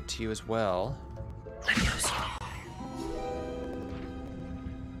 Good night to you as well.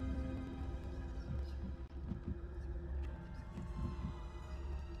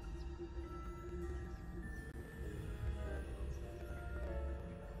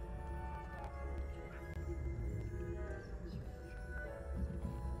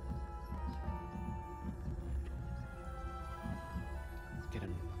 Get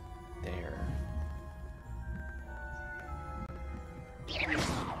him there.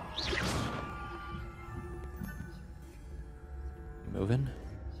 Moving?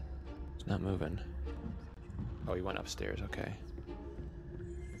 It's not moving. Oh, he went upstairs, okay.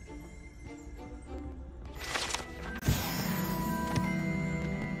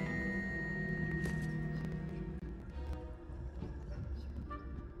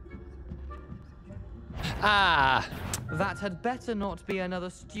 Ah! That had better not be another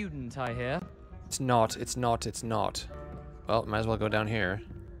student, I hear. It's not, it's not, it's not. Well, might as well go down here.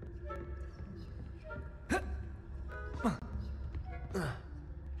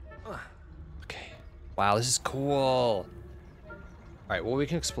 Okay. Wow, this is cool. Alright, well, we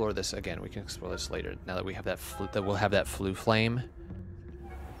can explore this again. We can explore this later. Now that we have that we'll have that flue flame.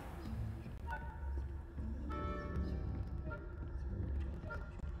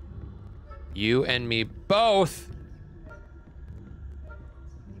 You and me both.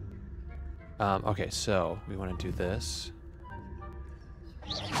 Okay, so we want to do this.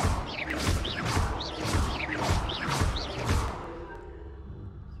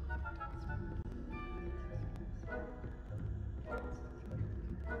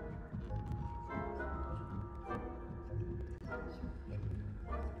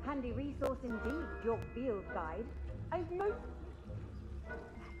 Handy resource indeed, your field guide. I've most...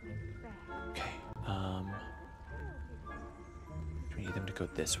 Okay, do we need them to go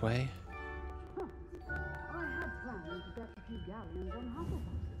this way? I had planned to get a few galleons on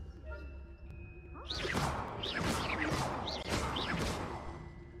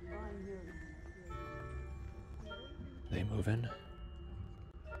Are they moving?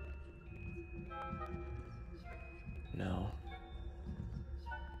 No.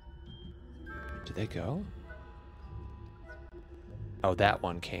 Did they go? Oh, that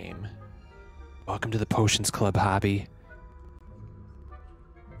one came. Welcome to the Potions Club, Hobby.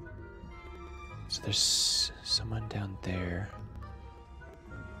 So there's someone down there.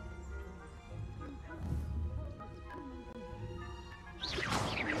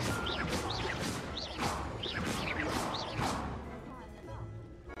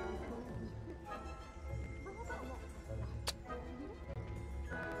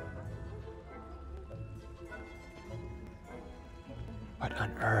 What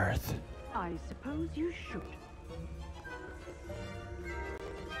on earth? I suppose you should.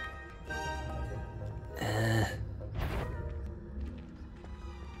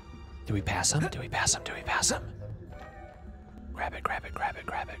 Do we pass him? Do we pass him? Do we pass him? Grab it, grab it, grab it,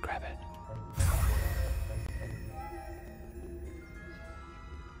 grab it, grab it.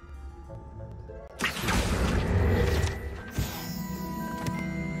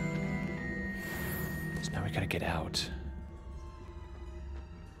 So now we gotta get out.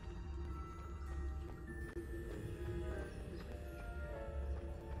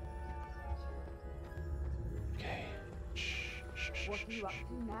 What are you up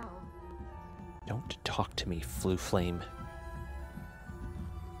to now? Don't talk to me, Flue Flame.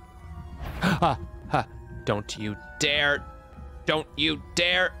 Ha! Ha! Don't you dare! Don't you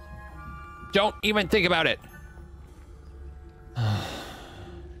dare! Don't even think about it!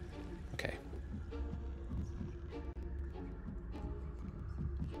 Okay.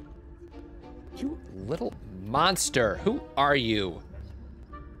 You little monster! Who are you?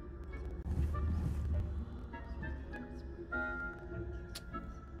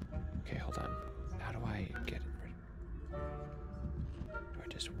 Okay, hold on. How do I get rid of...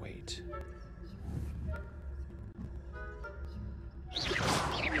 just wait.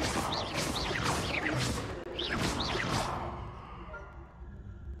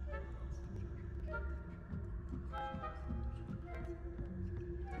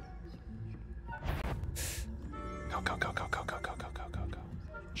 Go, go, go, go, go, go, go, go, go, go, go.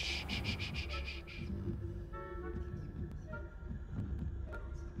 Shh, shh, shh, shh, shh, shh.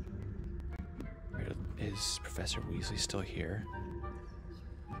 Is Professor Weasley still here?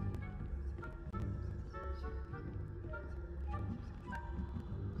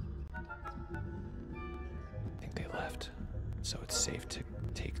 I think they left, so it's safe to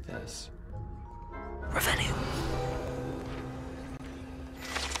take this. Revenue.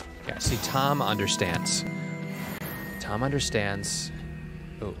 Yeah, see, Tom understands. Tom understands.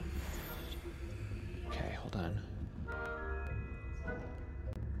 Oh. Okay, hold on.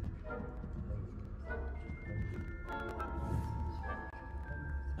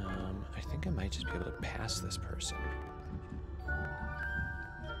 I think I might just be able to pass this person.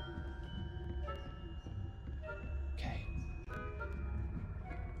 Okay.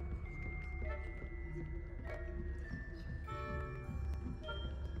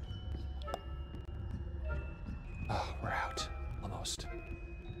 Oh, we're out. Almost.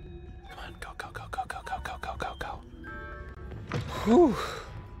 Come on, go, go, go, go, go, go, go, go, go, go. Whew.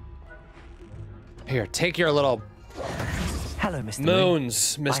 Here, take your little Hello, Mr.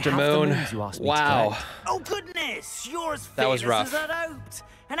 Moons, Mr. Moon. Wow. Oh goodness, you're as That was fearless rough. as I'd hoped.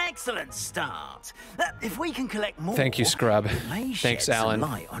 An excellent start. If we can collect more, Thank you, Scrub. it may Thanks, shed some Alan.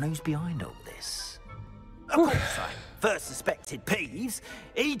 light on who's behind all this. Of course, I first suspected Peeves.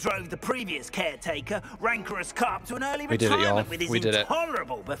 He drove the previous caretaker, Rancorous Carp, to an early We did it, y'all. retirement with his We did it.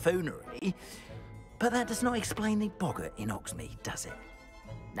 intolerable buffoonery. But that does not explain the boggart in Hogsmeade, does it?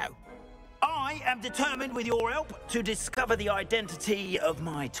 No. I am determined, with your help, to discover the identity of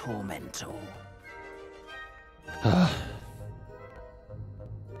my tormentor.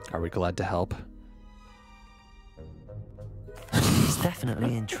 Are we glad to help? It's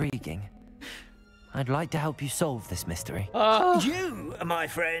definitely intriguing. I'd like to help you solve this mystery. You, my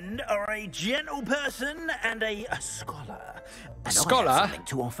friend, are a gentle person and a scholar. And Scholar? I have something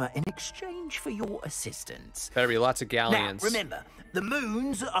to offer in exchange for your assistance. Better be lots of galleons. Now, remember, the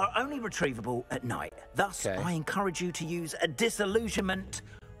moons are only retrievable at night. Thus, I encourage you to use a disillusionment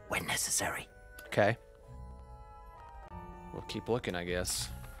when necessary. Okay. We'll keep looking, I guess.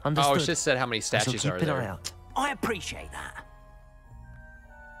 Understood. Oh, it just said how many I shall statues keep are an there. eye out. I appreciate that.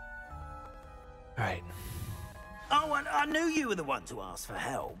 All right. Oh, and I knew you were the one to ask for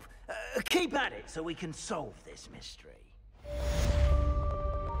help. Keep at it so we can solve this mystery.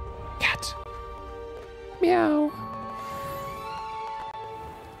 Cat. Meow.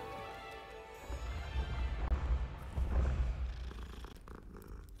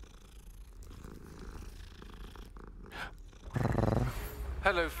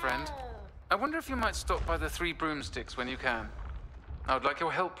 Hello, friend. I wonder if you might stop by the Three Broomsticks when you can. I would like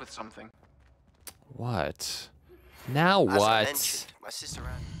your help with something. What? Now As I what? mentioned, my sister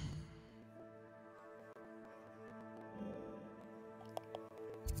ran.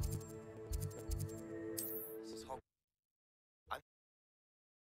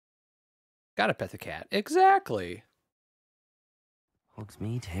 Gotta pet the cat. Exactly.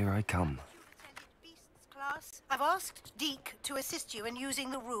 Hogsmeade, here I come. Class, I've asked Deke to assist you in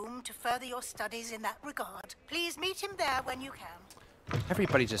using the room to further your studies in that regard. Please meet him there when you can.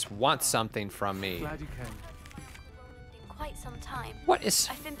 Everybody just wants something from me. Glad you came. In quite some time. What is...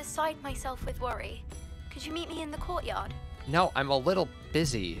 I've been beside myself with worry. Could you meet me in the courtyard? No, I'm a little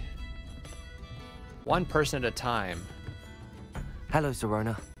busy. One person at a time. Hello,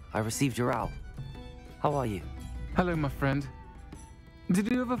 Serona. I received your owl. How are you? Hello, my friend. Did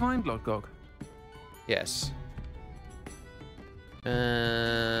you ever find Lodgok? Yes.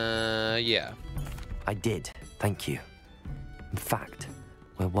 Yeah. I did, thank you. In fact,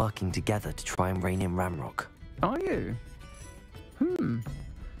 we're working together to try and rein in Ramrock. Are you?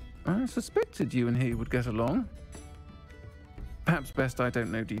 I suspected you and he would get along. Perhaps best I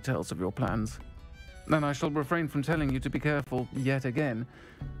don't know details of your plans. Then I shall refrain from telling you to be careful yet again.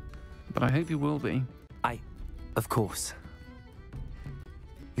 But I hope you will be. Of course.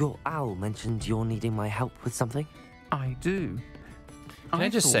 Your owl mentioned you're needing my help with something? I do. Can I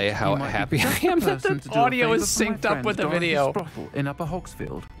just say how happy I am that the audio is synced up with the video? In Upper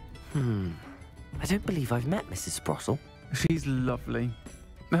Hogsfield. I don't believe I've met Mrs. Sprossel. She's lovely.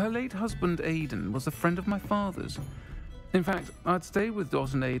 Her late husband, Aidan, was a friend of my father's. In fact, I'd stay with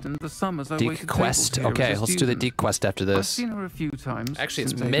Dot and Aiden the summers I waited Deke quest. Okay, let's do the Deke quest after this. I've seen her a few times. Actually,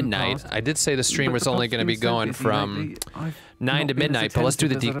 it's midnight. I did say the stream was only going to be going from 9 to midnight, but let's do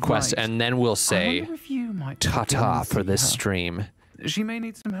the Deke quest, and then we'll say ta-ta for this stream. She may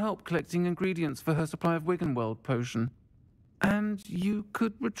need some help collecting ingredients for her supply of Wiggenweld potion. And you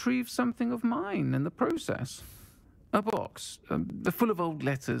could retrieve something of mine in the process. A box, full of old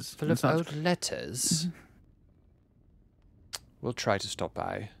letters. Full of old letters? We'll try to stop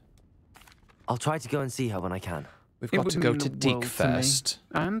by. I'll try to go and see her when I can. We've got to go to Deke first.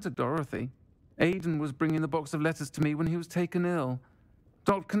 And to Dorothy. Aiden was bringing the box of letters to me when he was taken ill.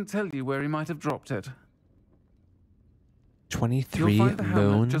 Dot can tell you where he might have dropped it. 23 You'll find the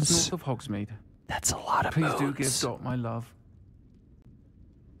hamlet moons. just north of Hogsmeade. That's a lot of Please moons. do give Dot my love.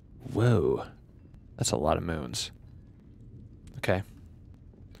 Whoa. That's a lot of moons. Okay.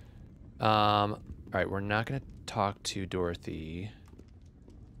 All right, we're not going to talk to Dorothy.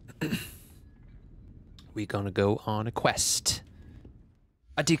 We're going to go on a quest.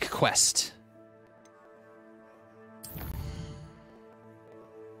 A Deke quest.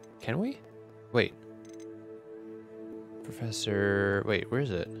 Can we? Wait. Professor... Wait, where is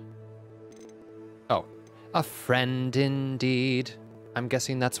it? Oh. A friend indeed. I'm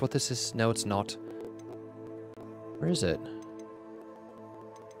guessing that's what this is. No, it's not. Where is it?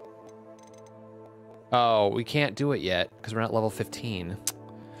 Oh, we can't do it yet because we're not level 15.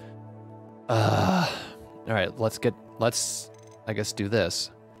 All right, let's, I guess, do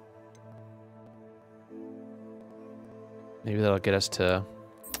this. Maybe that'll get us to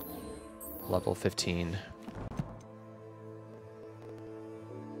level 15.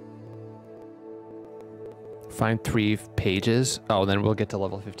 Find 3 pages. Oh, then we'll get to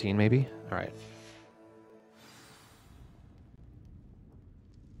level 15 maybe? All right.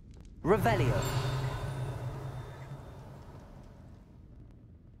 Revelio.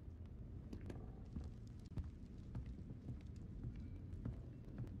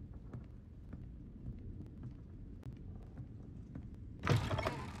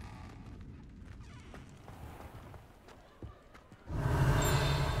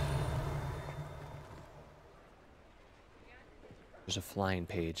 There's a flying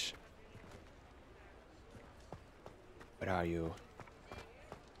page. What are you?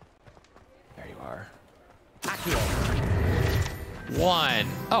 There you are. 1.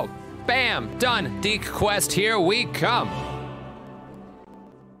 Oh, bam! Done! Deke quest, here we come!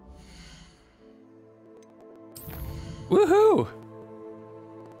 Woohoo!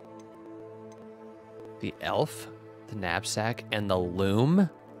 The elf, the knapsack, and the loom?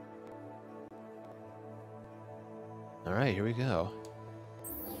 Alright, here we go.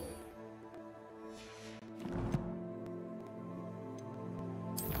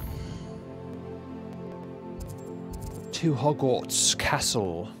 To Hogwarts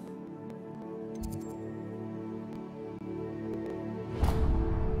Castle.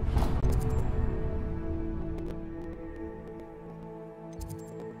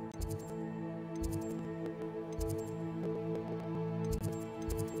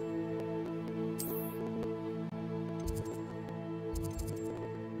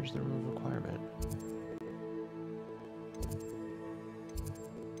 Where's the room of requirement?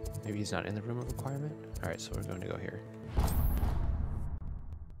 Maybe he's not in the room of requirement? Alright, so we're going to go here.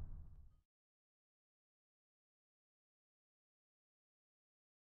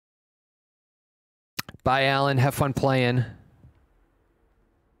 Bye, Alan. Have fun playing.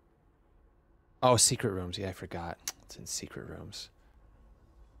 Oh, secret rooms. Yeah, I forgot. It's in secret rooms.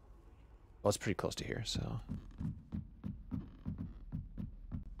 Well, it's pretty close to here, so...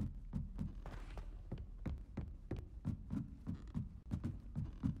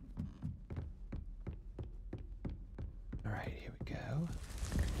 Alright, here we go.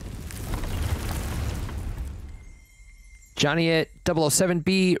 Johnny at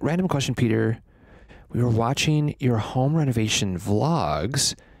 007B. Random question, Peter. We were watching your home renovation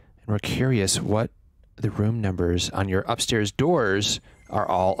vlogs, and we're curious what the room numbers on your upstairs doors are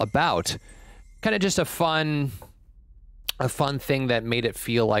all about. Kind of just a fun thing that made it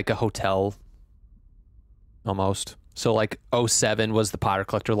feel like a hotel, almost. So like 07 was the Potter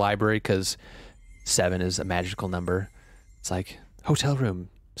Collector Library, because 7 is a magical number. It's like hotel room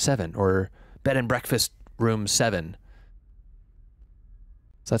 7 or bed and breakfast room 7.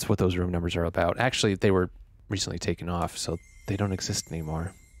 So that's what those room numbers are about. Actually, they were recently taken off, so they don't exist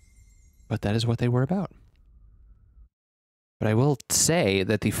anymore. But that is what they were about. But I will say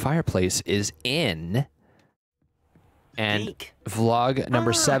that the fireplace is in, and Deke. vlog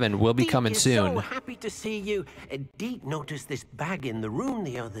number 7 will be coming soon. So happy to see you. Deke noticed this bag in the room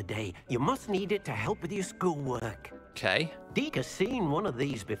the other day. You must need it to help with your schoolwork. Okay. Deke has seen one of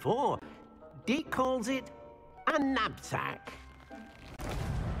these before. Deke calls it a knapsack.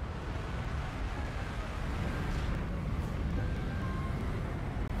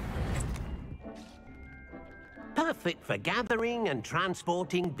 Perfect for gathering and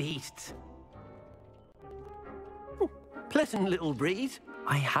transporting beasts. Pleasant little breeze.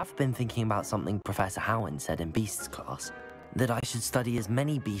 I have been thinking about something Professor Howard said in Beasts class, that I should study as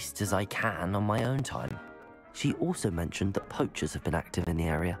many beasts as I can on my own time. She also mentioned that poachers have been active in the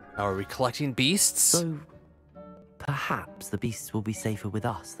area. Are we collecting beasts? So, perhaps the beasts will be safer with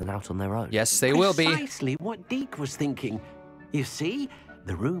us than out on their own. Yes, they will be. Precisely what Deke was thinking. You see,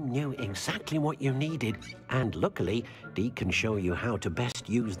 the room knew exactly what you needed, and luckily, Deke can show you how to best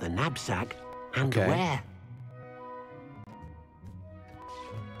use the knapsack and where.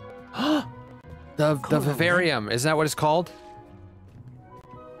 The vivarium, isn't that what it's called?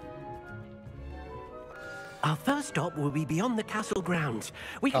 Our first stop will be beyond the castle grounds.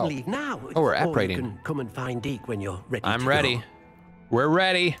 We can leave now. Oh, we're or operating. you can come and find Deke when you're ready. I'm ready. We're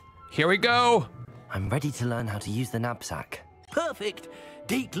ready. Here we go. I'm ready to learn how to use the knapsack. Perfect.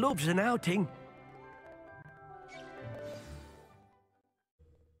 Deke loves an outing.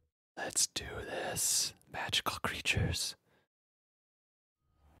 Let's do this. Magical creatures.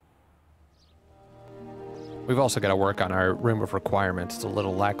 We've also got to work on our room of requirements. It's a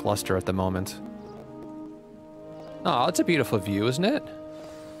little lackluster at the moment. Oh, it's a beautiful view, isn't it?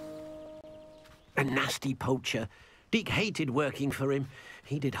 A nasty poacher. Deke hated working for him.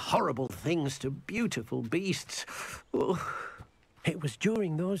 He did horrible things to beautiful beasts. Oh, it was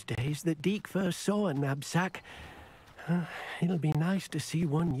during those days that Deke first saw a knapsack. It'll be nice to see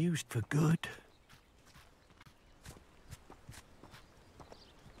one used for good.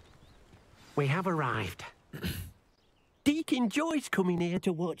 We have arrived. Deke enjoys coming here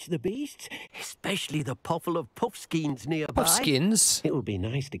to watch the beasts, especially the puffle of puffskeins nearby. Puffskins? It will be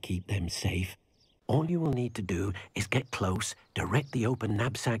nice to keep them safe. All you will need to do is get close, direct the open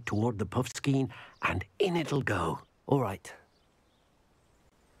knapsack toward the puffskein, and in it'll go. All right.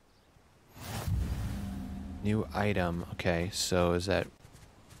 New item. Okay, so is that...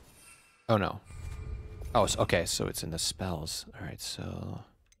 Oh, no. Oh, okay, so it's in the spells. All right, so...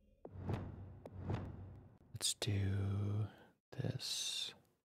 Let's do this.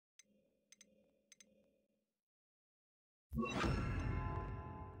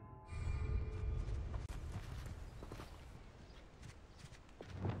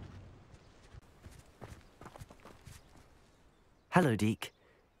 Hello, Deke.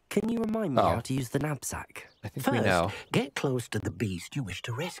 Can you remind me how to use the knapsack? I think First, we know. get close to the beast you wish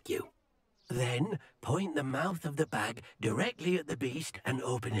to rescue. Then, point the mouth of the bag directly at the beast and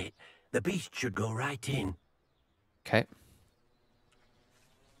open it. The beast should go right in. Okay.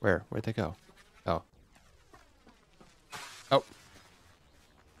 Where'd they go? Oh. Oh.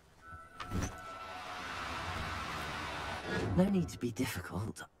 No need to be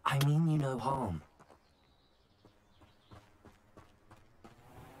difficult. I mean you no harm.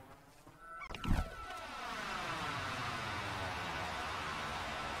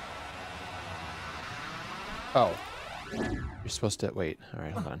 Oh. You're supposed to... Wait. All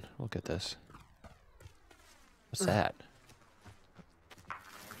right, hold on. We'll get this. What's that?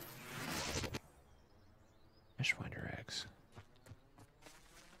 Fishwinder eggs.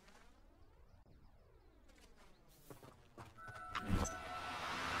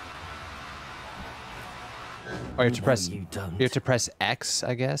 Oh, you have to press... You don't. You have to press X,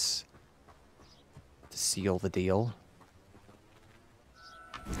 I guess, to seal the deal.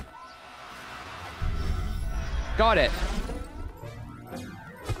 Got it.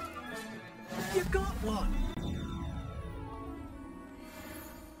 You got one.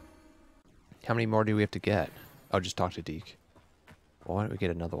 How many more do we have to get? Oh, just talk to Deke. Well, why don't we get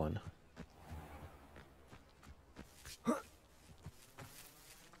another one?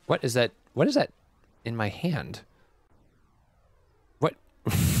 What is that? What is that in my hand? What?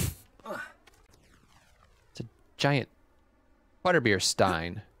 It's a giant butterbeer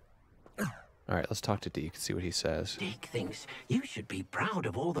stein. All right, let's talk to Deke, see what he says. Deke thinks you should be proud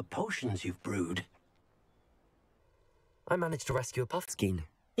of all the potions you've brewed. I managed to rescue a puffskein.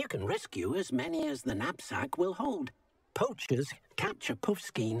 You can rescue as many as the knapsack will hold. Poachers capture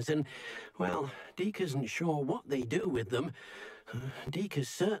puffskeins and, well, Deke isn't sure what they do with them. Deke is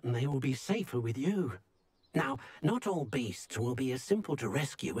certain they will be safer with you. Now, not all beasts will be as simple to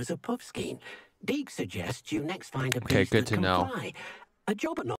rescue as a puffskein. Deke suggests you next find a beast good that to can know. fly. A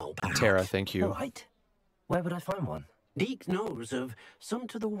jobberknoll, perhaps. Tara, thank you. All right. Where would I find one? Deke knows of some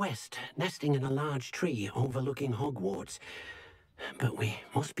to the west, nesting in a large tree overlooking Hogwarts. But we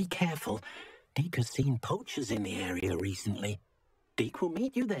must be careful. Deke has seen poachers in the area recently. Deke will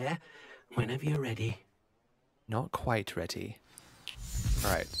meet you there whenever you're ready. Not quite ready.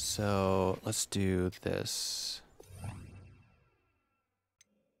 All right, so let's do this.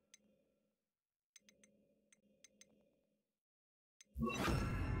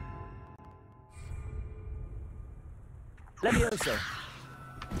 Levioso.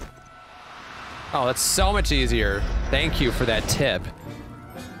 Oh, that's so much easier. Thank you for that tip.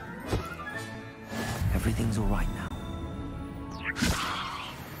 Everything's all right now.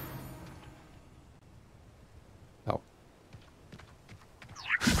 Oh.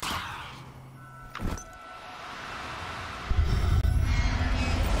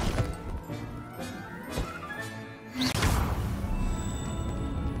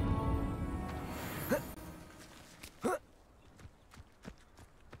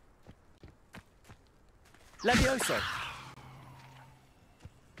 Levioso.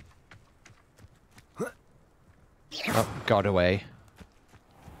 Oh, got away.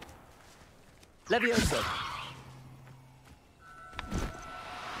 Levioso.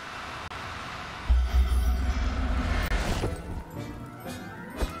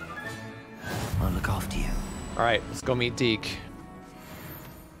 I'll look after you. All right, let's go meet Deke.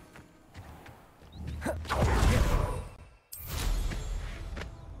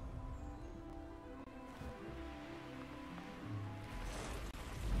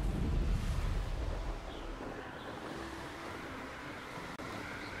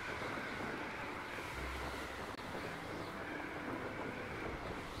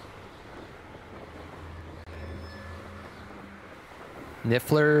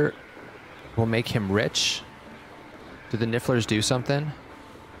 Niffler will make him rich. Do the Nifflers do something?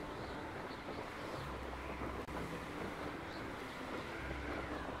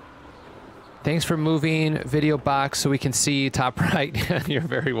 Thanks for moving video box so we can see top right. You're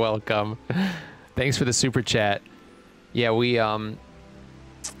very welcome. Thanks for the super chat. Yeah, we're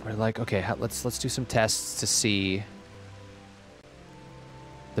like, okay, let's do some tests to see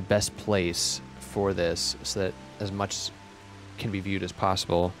the best place for this so that as much can be viewed as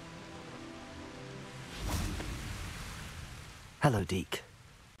possible. Hello, Deke.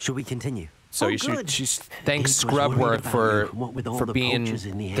 Shall we continue? So you should thanks Scrubworth for being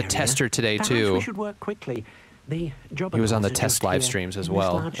the tester today too. We should work quickly. The he was on the test live streams as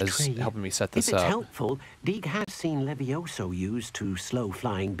well as helping me set this if it's up. helpful, Deke has seen Levioso used to slow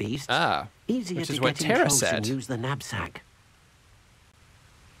flying beasts. Ah, easier which to is what get in Tara close said. and use the knapsack.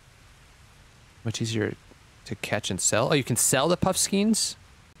 Much easier to catch and sell. Oh, you can sell the puffskeins?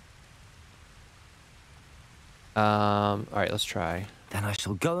 All right, let's try. Then I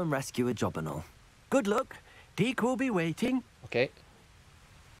shall go and rescue a job and all. Good luck. Deke will be waiting. Okay.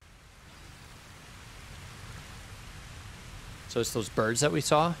 So it's those birds that we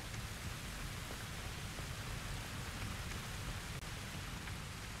saw?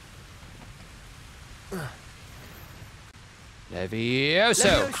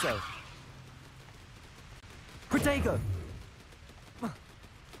 Levioso. Protego.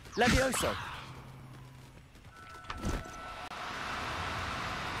 Levioso.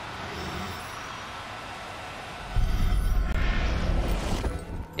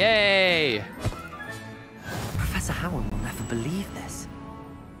 Yay! Professor Howard will never believe this.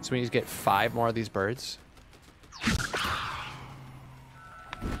 So we need to get 5 more of these birds.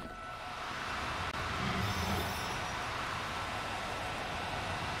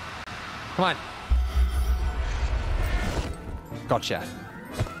 Come on. Gotcha.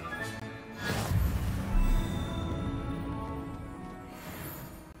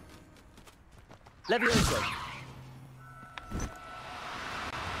 Levioso. There.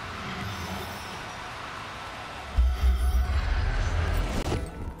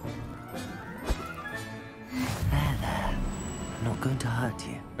 Not going to hurt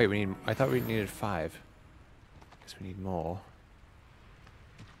you. Wait, I thought we needed 5. Guess we need more.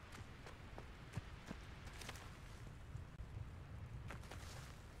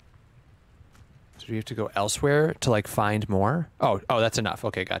 So do we have to go elsewhere to like find more? Oh, that's enough.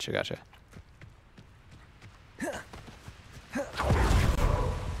 Okay, gotcha.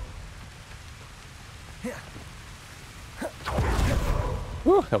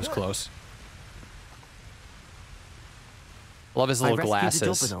 Woo, that was close. Love his little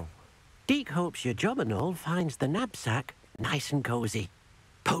glasses. Deke hopes your job and all finds the knapsack nice and cozy.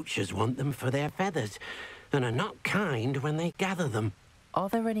 Poachers want them for their feathers and are not kind when they gather them. Are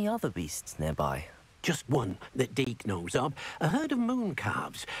there any other beasts nearby? Just one that Deke knows of, a herd of moon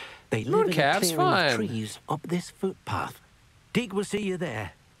calves. They live in a Mooncalves, clearing fine. of trees up this footpath. Deke will see you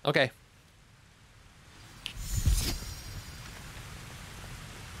there. Okay.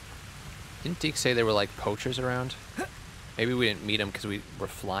 Didn't Deke say there were like poachers around? Maybe we didn't meet them because we were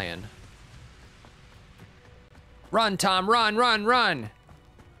flying. Run, Tom, run, run, run!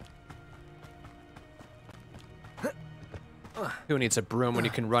 Who needs a broom when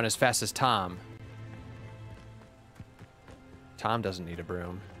you can run as fast as Tom? Tom doesn't need a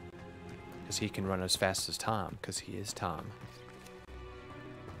broom. Because he can run as fast as Tom, because he is Tom.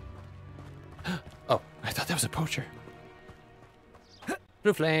 Oh, I thought that was a poacher.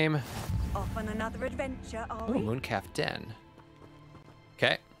 Blue flame. Off on another adventure, are Oh, we? Mooncalf Den.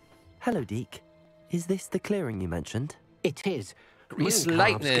 Okay. Hello, Deke. Is this the clearing you mentioned? It is. Grease Mooncalves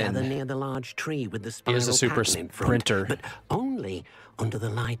lightning. gather near the large tree with the spiral Here's a super pattern in front, sprinter. but only under the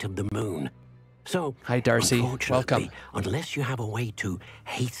light of the moon. So, hi, Darcy. unfortunately, Welcome. unless you have a way to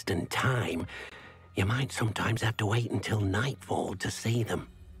hasten time, you might sometimes have to wait until nightfall to see them.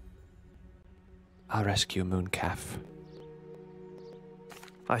 I'll rescue Mooncalf.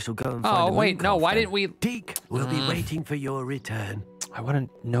 I shall go and find Oh, wait, no, why didn't we... Deke, we'll be waiting for your return. I want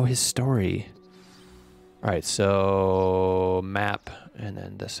to know his story. All right, so map, and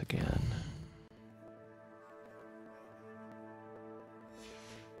then this again.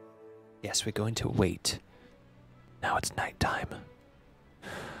 Yes, we're going to wait. Now it's nighttime.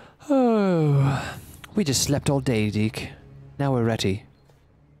 Oh, we just slept all day, Deke. Now we're ready.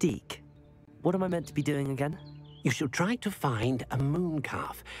 Deke, what am I meant to be doing again? You should try to find a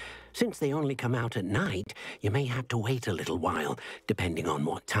mooncalf. Since they only come out at night, you may have to wait a little while, depending on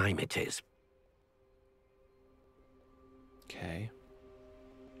what time it is. Okay.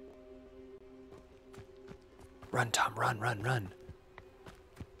 Run, Tom, run, run, run.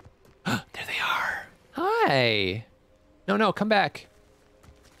 There they are. Hi. No, no, come back.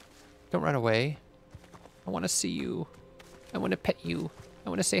 Don't run away. I want to see you. I want to pet you. I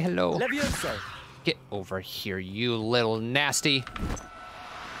want to say hello. Levioso. Get over here, you little nasty.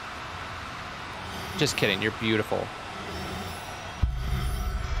 Just kidding, you're beautiful.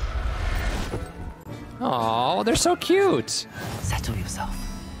 Aw, they're so cute. Settle yourself.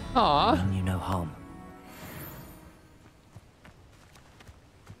 Aw. I mean you no harm.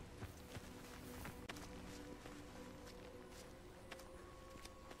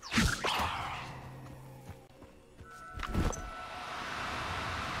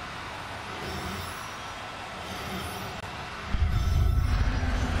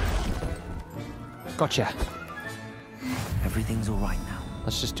 Gotcha. Everything's all right now.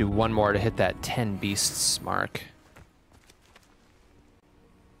 Let's just do one more to hit that 10 beasts mark.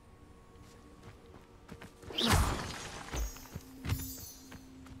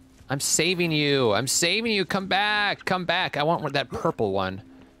 I'm saving you. I'm saving you. Come back. Come back. I want that purple one.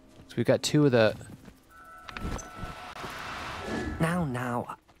 So we've got two of the...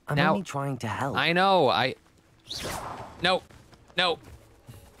 Now. I'm only trying to help. I know. No. No.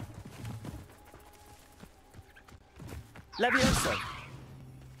 Levioso.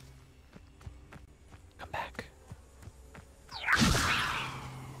 Come back.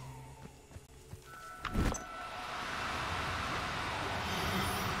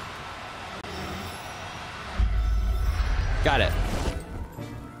 Got it.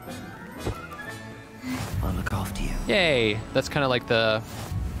 I'll look after you. Yay. That's kind of like the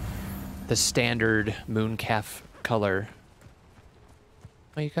standard mooncalf color.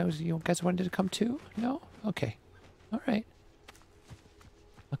 Oh, you guys wanted to come too? No? Okay. All right.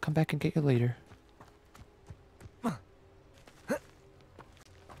 I'll come back and get you later.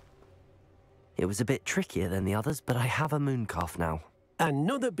 It was a bit trickier than the others, but I have a mooncalf now.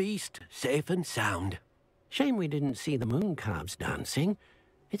 Another beast, safe and sound. Shame we didn't see the mooncalves dancing.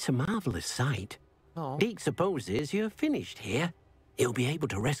 It's a marvelous sight. Oh. Deke supposes you're finished here. He'll be able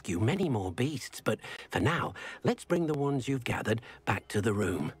to rescue many more beasts, but for now, let's bring the ones you've gathered back to the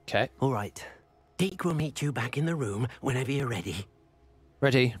room. Okay. All right. Deke will meet you back in the room whenever you're ready.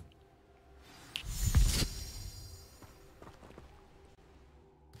 Ready.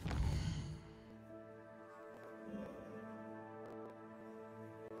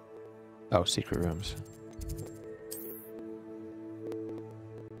 Oh, secret rooms.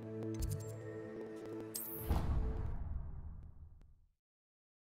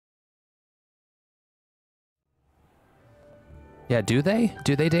 Yeah, do they?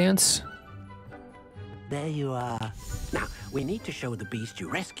 Do they dance? There you are. Now, we need to show the beast you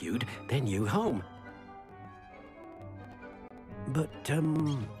rescued their new home. But,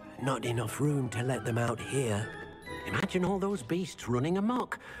 not enough room to let them out here. Imagine all those beasts running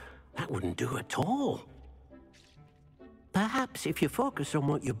amok. That wouldn't do at all. Perhaps if you focus on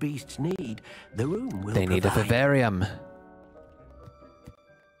what your beasts need, the room will They need a provide. vivarium.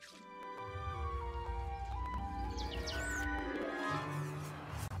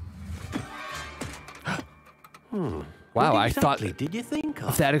 Hmm. Wow, What I thought exactly did you think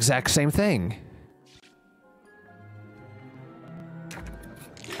of that exact same thing.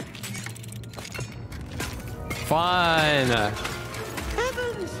 Fun.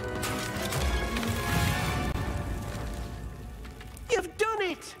 Heavens! You've done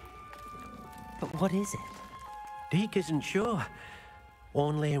it! But what is it? Deke isn't sure.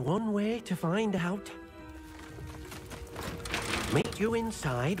 Only one way to find out. Meet you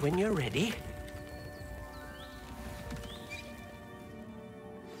inside when you're ready.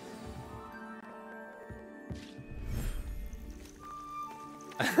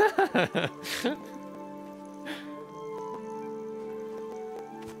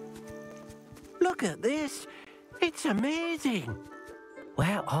 Look at this. It's amazing.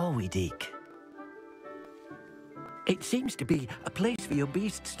 Where are we, Deke? It seems to be a place for your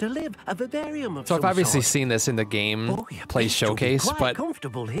beasts to live, a vivarium of So I've some obviously sort. seen this in the game play beasts will be showcase, quite but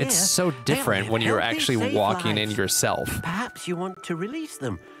comfortable here. it's so different when you're healthy, actually safe walking in lives. yourself. Perhaps you want to release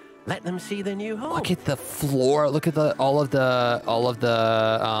them. Let them see their new home. Look at the floor. Look at all of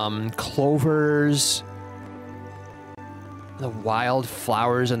the clovers, the wild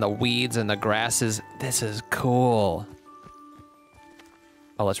flowers and the weeds and the grasses. This is cool.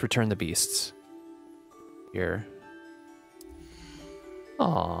 Oh, let's return the beasts. Here.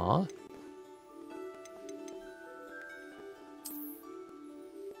 Aww.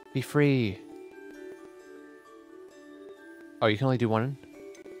 Be free. Oh, you can only do one?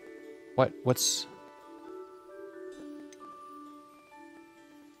 What's...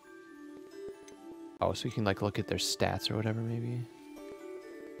 Oh, so you can like look at their stats or whatever maybe?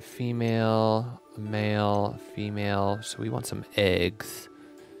 A female, a male, a female. So we want some eggs.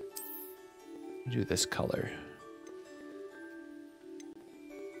 Do this color.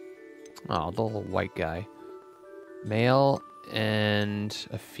 Oh, the little white guy. Male and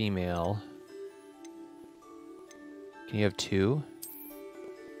a female. Can you have two?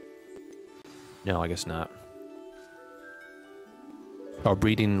 No, I guess not. Oh,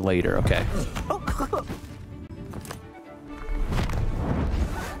 breeding later, okay.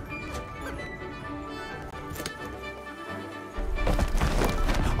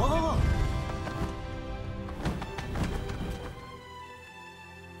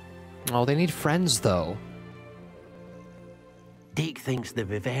 Oh, they need friends, though. Deke thinks the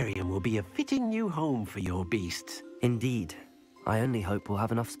vivarium will be a fitting new home for your beasts. Indeed. I only hope we'll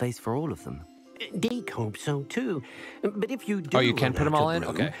have enough space for all of them. Deke hopes so too. But if you do, Oh, you can put them all in?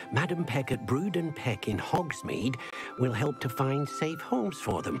 Okay. Madam Peck at Brood and Peck in Hogsmeade will help to find safe homes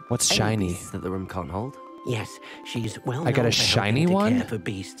for them. What's shiny? That the room can't hold? Yes, she's well. I got a known for shiny helping to one? care for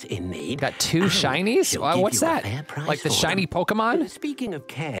beasts in need. Got two And shinies? she'll Wow, give what's you a that? fair price Like the for shiny them. Pokemon? Speaking of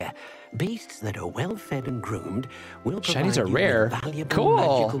care, beasts that are well fed and groomed will provide Shinies are you rare. with valuable Cool.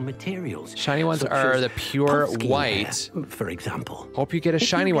 magical materials. Shiny ones such are as the pure pumpkin white. hair, for example. Hope you get a If you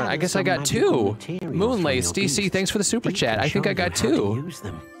shiny one. I gather guess I some got magical two. materials Moonlace, from your DC, beasts, thanks for the super Deke chat. can I think show I got you how to two. use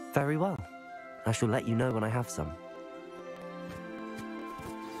them. Very well. I shall let you know when I have some.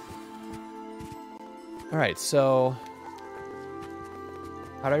 All right, so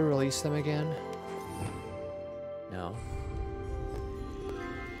how do I release them again? No.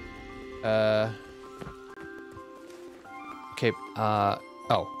 Okay,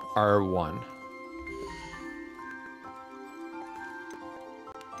 oh, R1.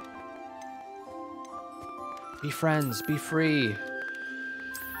 Be friends, be free.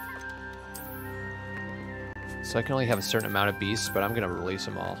 So I can only have a certain amount of beasts, but I'm gonna release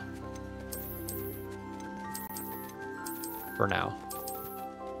them all. For now.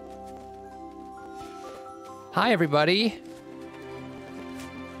 Hi, everybody.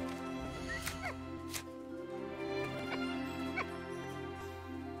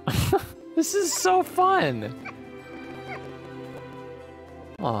 This is so fun.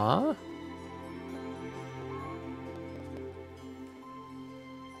 Aww.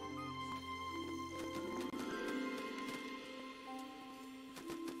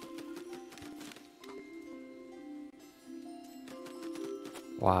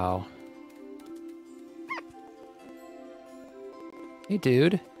 Wow. Hey,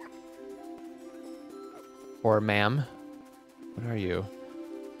 dude. Or ma'am. What are you?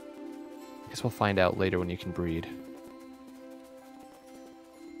 I guess we'll find out later when you can breed.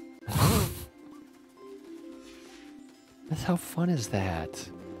 That's how fun is that?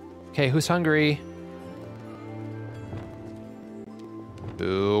 Okay, who's hungry?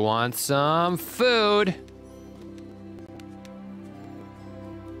 Who wants some food?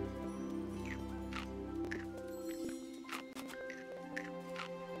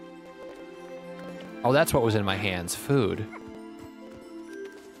 Oh, that's what was in my hands. Food.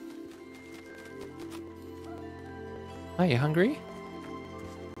 Are you hungry?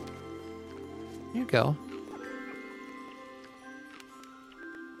 Here you go.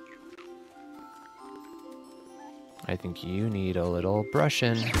 I think you need a little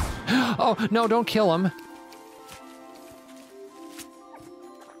brushing. Oh, no, don't kill him.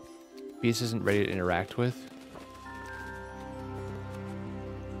 Beast isn't ready to interact with.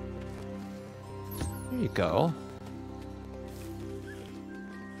 There you go.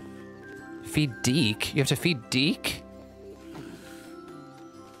 Feed Deke? You have to feed Deke?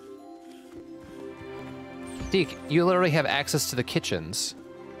 Deke, you literally have access to the kitchens.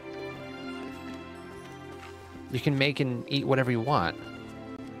 You can make and eat whatever you want.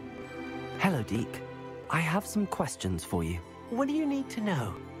 Hello, Deke. I have some questions for you. What do you need to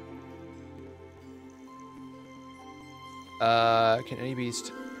know? Can any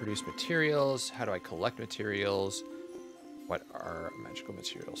beast produce materials? How do I collect materials? What are magical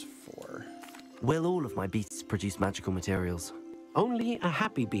materials for? Will all of my beasts produce magical materials? Only a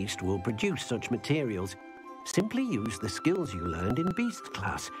happy beast will produce such materials. Simply use the skills you learned in beast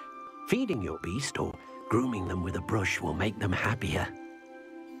class. Feeding your beast or grooming them with a brush will make them happier.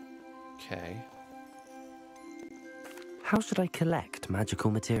 Okay. How should I collect magical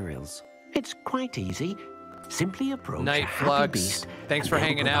materials? It's quite easy. Simply approach Night a happy Flux. beast. Thanks and for they'll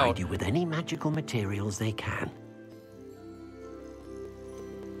hanging provide out. you with any magical materials they can.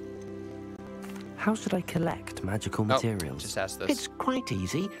 How should I collect magical materials? Just ask this. It's quite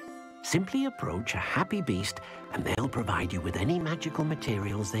easy. Simply approach a happy beast and they'll provide you with any magical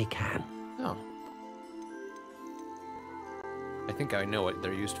materials they can. Oh. I think I know what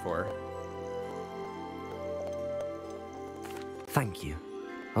they're used for. Thank you.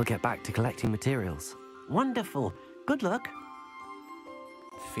 I'll get back to collecting materials. Wonderful. Good luck.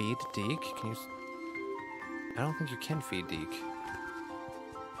 Feed Deke? Can you... I don't think you can feed Deke.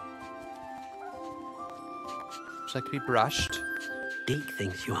 Would you like to be brushed? Deke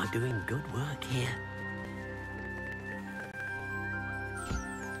thinks you are doing good work here.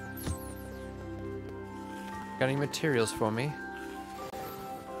 Got any materials for me?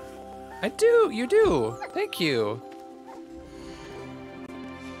 I do! You do! Thank you!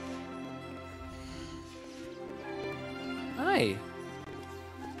 Hi!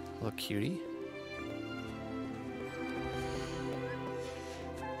 Little cutie.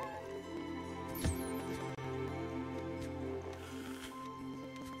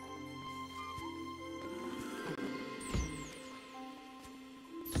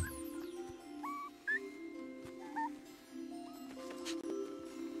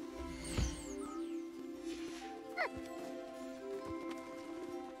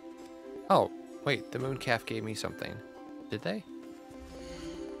 Oh, wait, the mooncalf gave me something. Did they?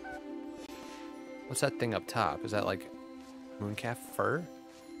 What's that thing up top? Is that like mooncalf fur?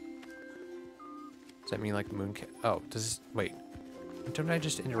 Does that mean like mooncalf? Oh, does this, wait. Don't I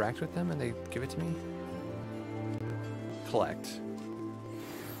just interact with them and they give it to me? Collect.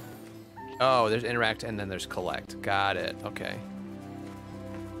 Oh, there's interact and then there's collect. Got it, okay.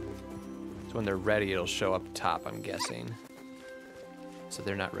 So when they're ready, it'll show up top, I'm guessing. So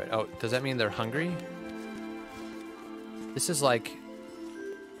they're not ready. Oh, does that mean they're hungry? This is like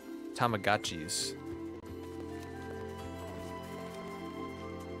Tamagotchis.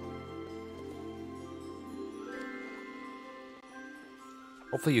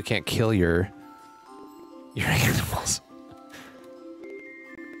 Hopefully you can't kill your animals.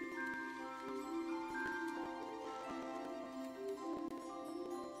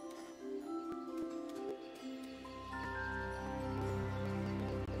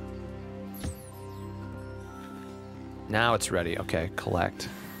 Now it's ready. Okay, collect.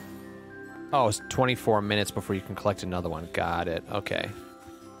 Oh, it's 24 minutes before you can collect another one. Got it. Okay.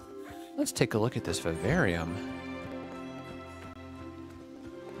 Let's take a look at this vivarium.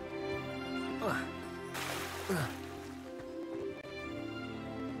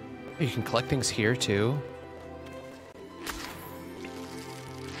 You can collect things here too.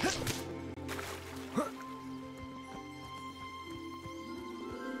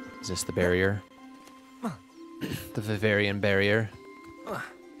 Is this the barrier? The Vivarian barrier.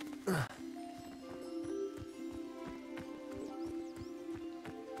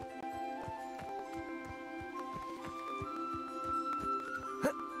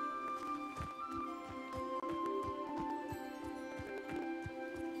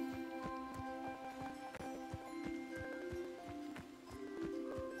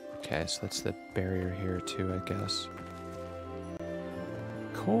 Okay, so that's the barrier here too, I guess.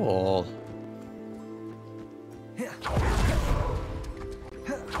 Cool.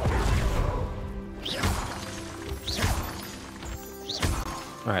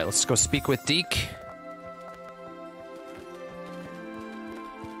 All right, let's go speak with Deke.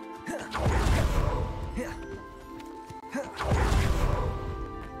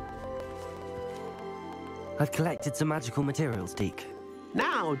 I'd collected some magical materials, Deke.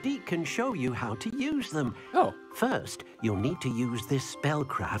 Now, Deke can show you how to use them. Oh. First, you'll need to use this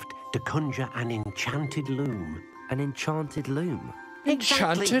spellcraft to conjure an enchanted loom. An enchanted loom?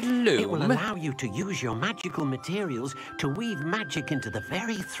 Enchanted loom? It will allow you to use your magical materials to weave magic into the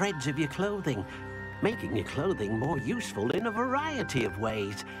very threads of your clothing, making your clothing more useful in a variety of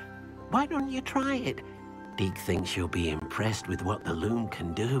ways. Why don't you try it? Deke thinks you'll be impressed with what the loom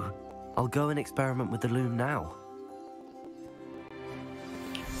can do. I'll go and experiment with the loom now.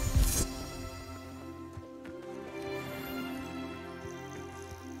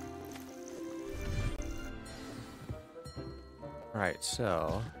 Alright,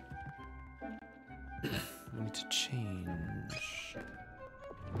 so we need to change.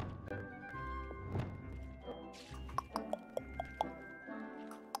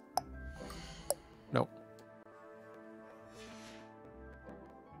 Nope.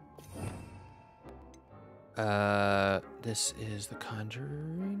 This is the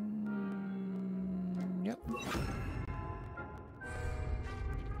Conjuring. Yep.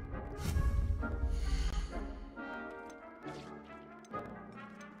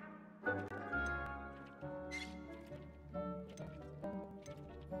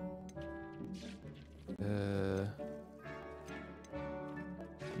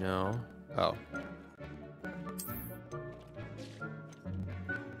 No. Oh.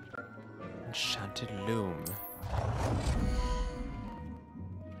 Enchanted loom.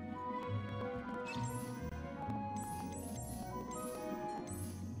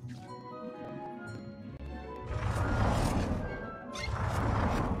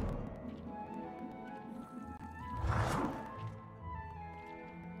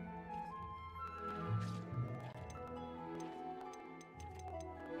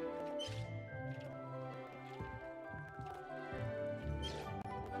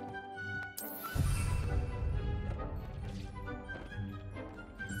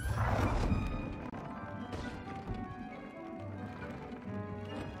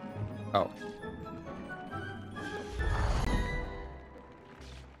 Oh.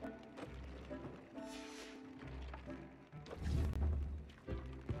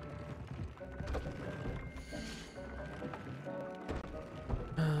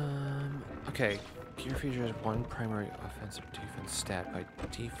 Okay. Gear features one primary offensive defense stat by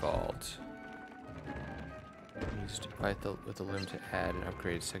default. Used with the loom to add an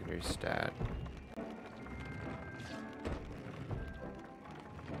upgraded secondary stat.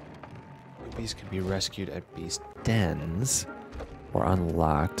 Beasts can be rescued at beast dens or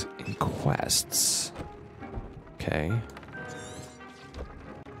unlocked in quests. Okay.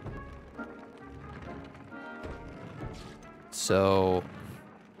 So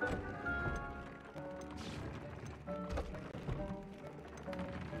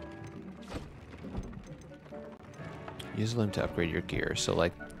use them to upgrade your gear. So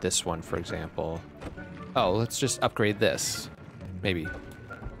like this one, for example. Oh, let's just upgrade this. Maybe.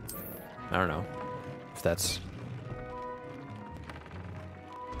 I don't know if that's...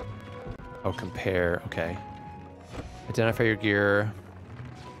 Oh, compare. Okay. Identify your gear.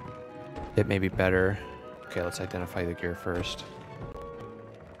 It may be better. Okay, let's identify the gear first.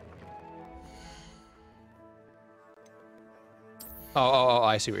 Oh,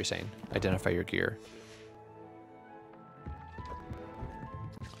 I see what you're saying. Identify your gear.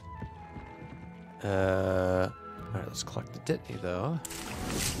 Alright, let's collect the Ditney, though.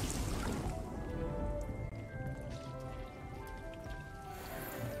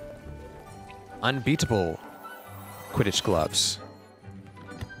 Unbeatable Quidditch gloves.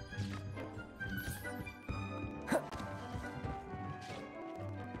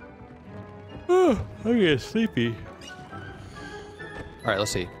 Oh, I'm getting sleepy. Alright,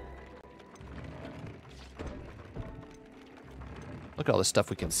 let's see. Look at all the stuff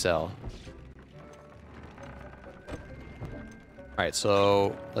we can sell. Alright,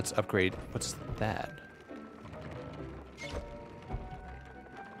 so let's upgrade. What's that?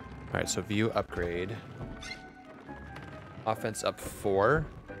 Alright, so view upgrade. Offense up 4.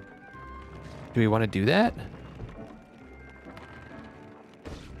 Do we want to do that?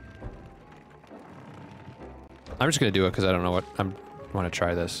 I'm just going to do it because I don't know what I want to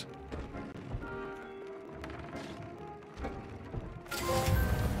try this.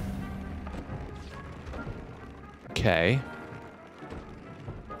 Okay.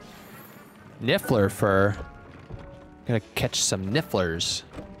 Niffler fur. Gonna catch some nifflers.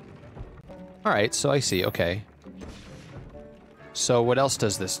 Alright, so I see, okay. So what else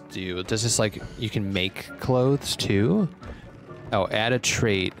does this do? Does this, like, you can make clothes too? Oh, add a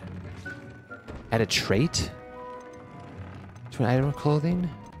trait. Add a trait? To an item of clothing?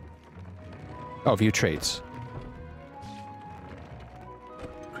 Oh, view traits.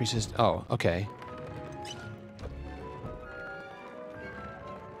 Increases. Oh, okay.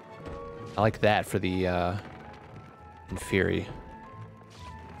 I like that for the in Fury.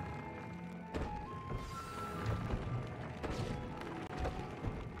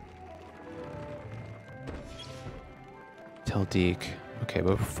 Tell Deke. Okay,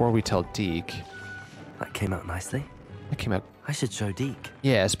 but before we tell Deke... That came out nicely. That came out... I should show Deke.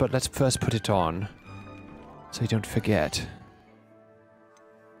 Yes, but let's first put it on. So you don't forget.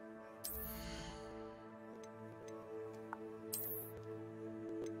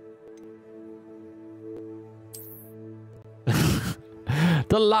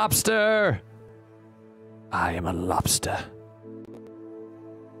 The lobster! I am a lobster.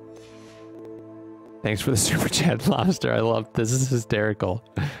 Thanks for the super chat, lobster. I love this. This is hysterical.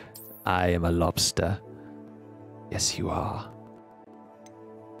 I am a lobster. Yes, you are.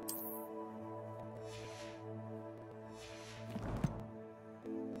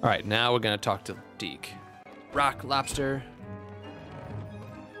 All right, now we're gonna talk to Deke. Rock lobster.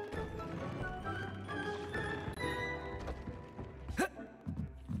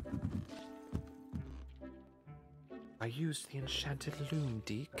 I used the enchanted loom,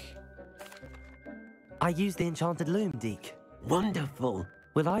 Deke. I used the enchanted loom, Deke. Wonderful.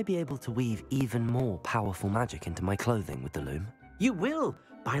 Will I be able to weave even more powerful magic into my clothing with the loom? You will,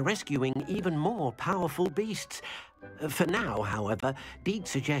 by rescuing even more powerful beasts. For now, however, Deke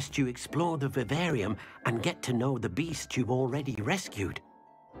suggests you explore the vivarium and get to know the beasts you've already rescued.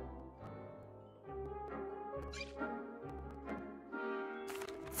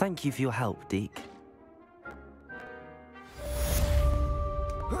 Thank you for your help, Deke.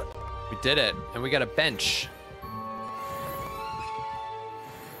 We did it, and we got a bench.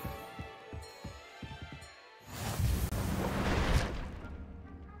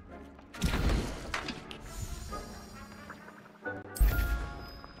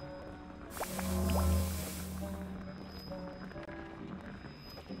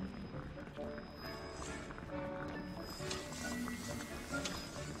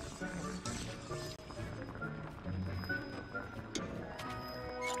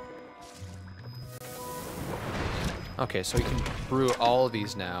 Okay, so we can brew all of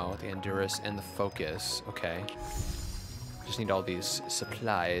these now, the Endurus and the Focus. Okay. Just need all these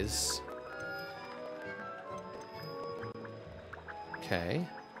supplies. Okay.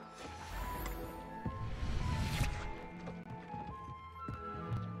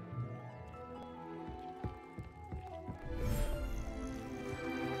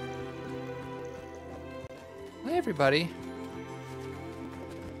 Hi, everybody.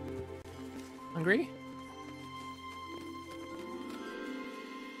 Hungry?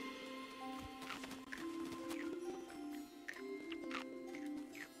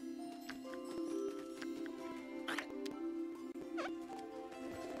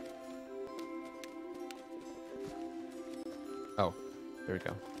 Oh, there we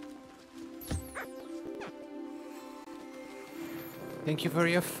go. Thank you for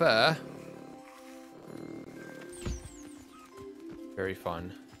your fur. Very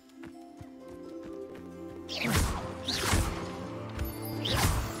fun.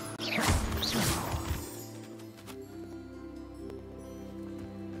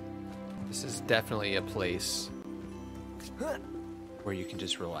 This is definitely a place where you can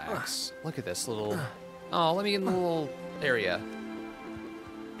just relax. Look at this little... Oh, let me get in the little area.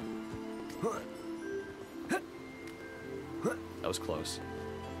 That was close.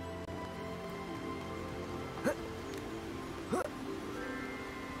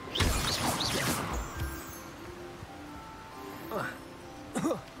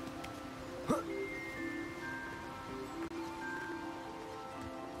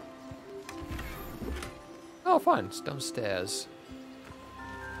 Oh, fun. Stone stairs.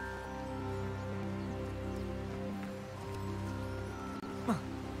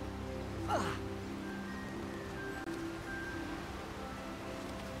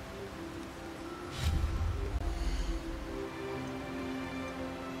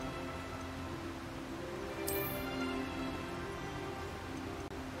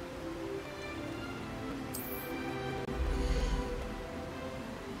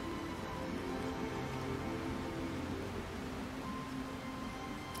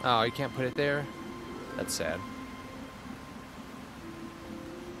 Oh, you can't put it there? That's sad.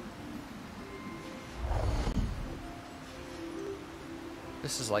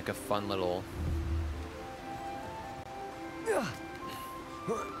 This is like a fun little...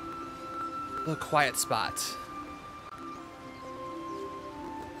 little quiet spot.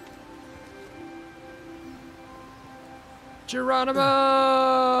 Geronimo!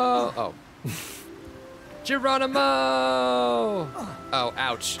 Oh. Geronimo! Oh,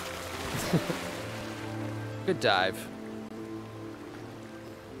 ouch. Good dive.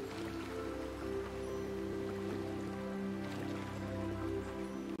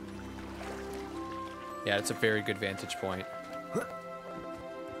 Yeah, it's a very good vantage point.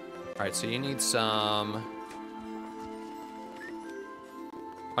 Alright, so you need some...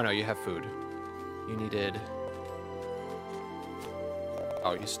 Oh no, you have food. You needed...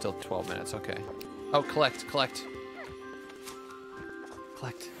 Oh, you still 12 minutes, okay. Oh, collect. Collect.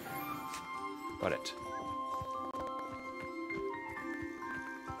 Got it.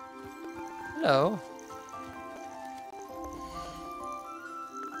 Hello.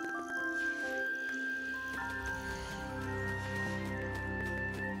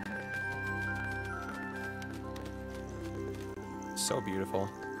 So beautiful.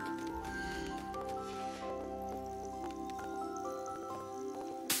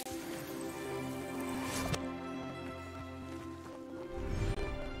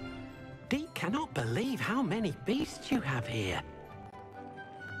 Deke cannot believe how many beasts you have here.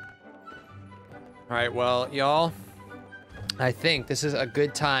 All right, well, y'all, I think this is a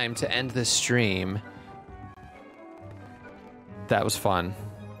good time to end this stream. That was fun.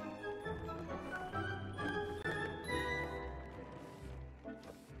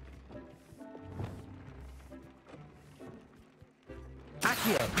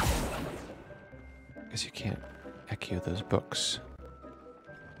 Because you can't echo those books.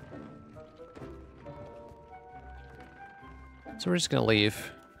 So we're just gonna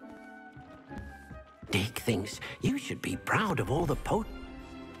leave. Deke thinks you should be proud of all the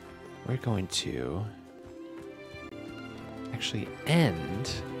We're going to actually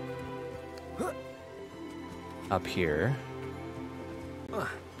end up here.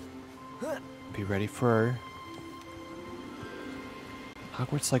 Be ready for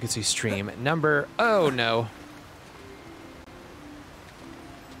Hogwarts Legacy stream number... Oh, no.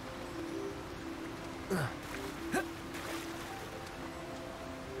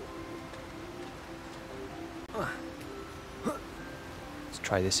 Let's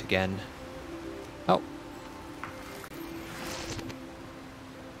try this again. Oh.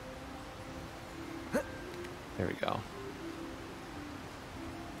 There we go.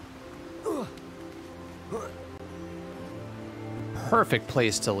 Perfect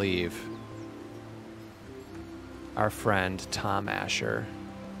place to leave our friend Tom Asher.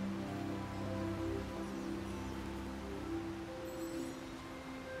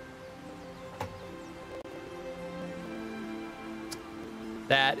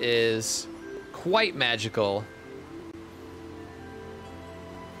 That is quite magical.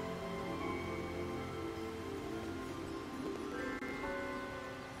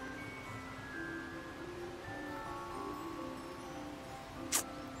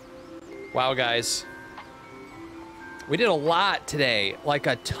 Wow, guys. We did a lot today, like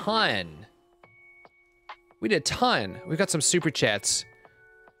a ton. We did a ton. We got some super chats.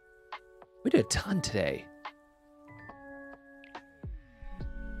 We did a ton today.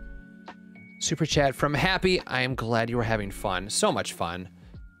 Super chat from Happy. I am glad you were having fun. So much fun.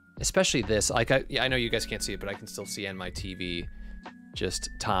 Especially this. Like, I know you guys can't see it, but I can still see on my TV just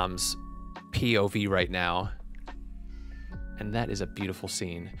Tom's POV right now. And that is a beautiful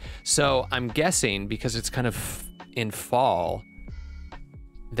scene. So I'm guessing, because it's kind of in fall,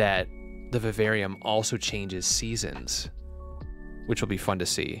 that the vivarium also changes seasons, which will be fun to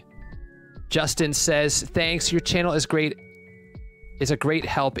see. Justin says, thanks, your channel is great. It's a great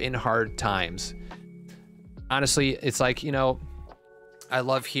help in hard times. Honestly, it's like, you know, I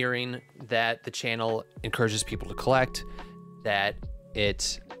love hearing that the channel encourages people to collect, that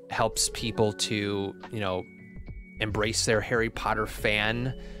it helps people to, you know, embrace their Harry Potter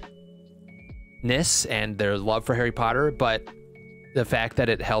fanness and their love for Harry Potter, but the fact that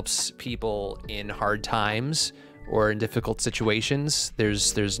it helps people in hard times or in difficult situations,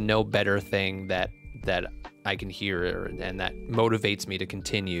 there's no better thing that I can hear and that motivates me to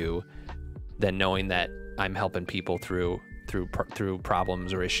continue than knowing that I'm helping people through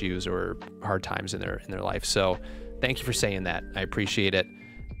problems or issues or hard times in their life. So thank you for saying that. I appreciate it.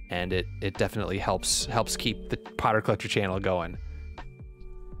 And it definitely helps keep the Potter Collector channel going.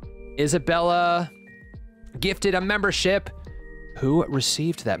 Isabella gifted a membership. Who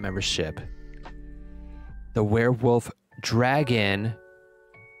received that membership? The Werewolf Dragon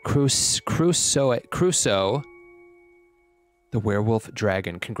Crusoe. The Werewolf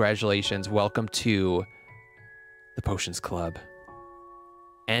Dragon. Congratulations. Welcome to the Potions Club.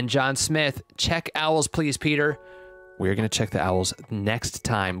 And John Smith, check owls, please, Peter. We're going to check the owls next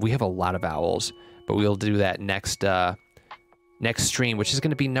time. We have a lot of owls, but we'll do that next stream, which is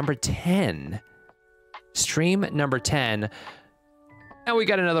going to be number 10. Stream number 10. And we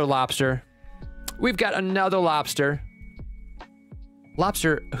got another lobster. We've got another lobster.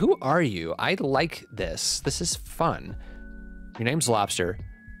 Lobster, who are you? I like this. This is fun. Your name's Lobster,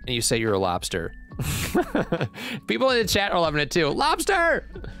 and you say you're a lobster. People in the chat are loving it too.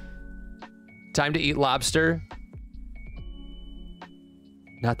 Lobster! Time to eat lobster.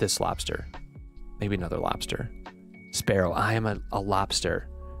 Not this lobster. Maybe another lobster. Sparrow, I am a lobster.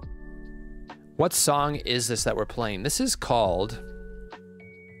 What song is this that we're playing? This is called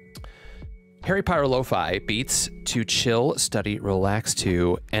Harry Potter Lo-Fi Beats to Chill, Study, Relax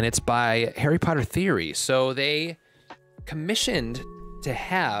to, and it's by Harry Potter Theory. So they commissioned to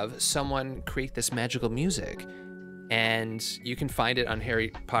have someone create this magical music, and you can find it on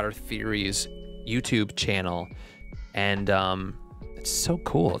Harry Potter Theory's YouTube channel, and it's so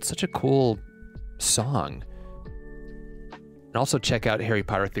cool. It's such a cool song. And also check out Harry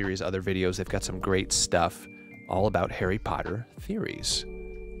Potter Theory's other videos. They've got some great stuff all about Harry Potter theories.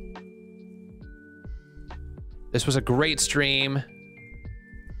 This was a great stream.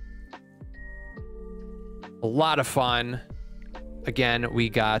 A lot of fun. Again, we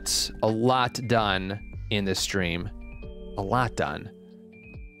got a lot done in this stream. A lot done.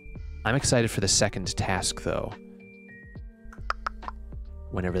 I'm excited for the second task, though.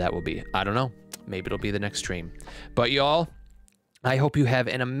 Whenever that will be. I don't know. Maybe it'll be the next stream. But y'all, I hope you have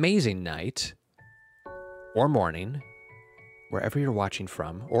an amazing night or morning, wherever you're watching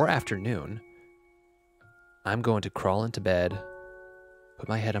from, or afternoon. I'm going to crawl into bed, put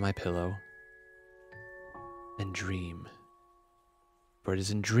my head on my pillow, and dream. For it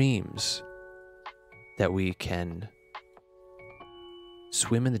is in dreams that we can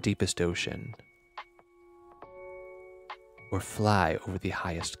swim in the deepest ocean or fly over the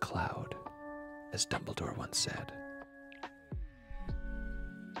highest cloud, as Dumbledore once said.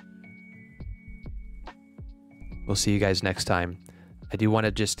 We'll see you guys next time. I do want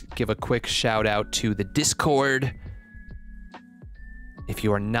to just give a quick shout out to the Discord. If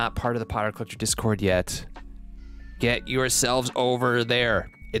you are not part of the Potter Collector Discord yet, get yourselves over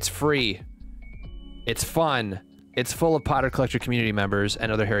there. It's free. It's fun. It's full of Potter Collector community members and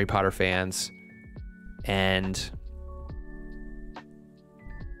other Harry Potter fans. And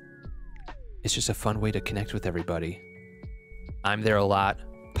it's just a fun way to connect with everybody. I'm there a lot.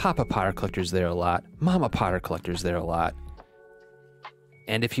 Papa Potter Collector's there a lot. Mama Potter Collector's there a lot.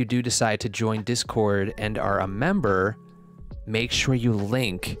 And if you do decide to join Discord and are a member, make sure you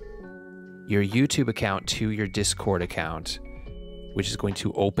link your YouTube account to your Discord account, which is going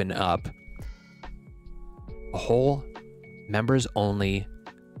to open up a whole members-only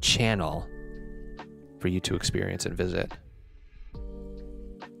channel for you to experience and visit.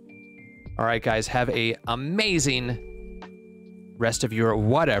 All right, guys, have an amazing rest of your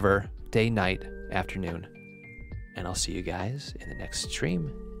whatever, day, night, afternoon. And I'll see you guys in the next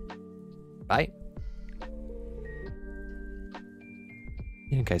stream. Bye.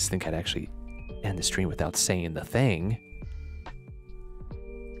 You didn't guys think I'd actually end the stream without saying the thing?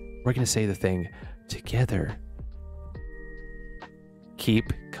 We're going to say the thing together.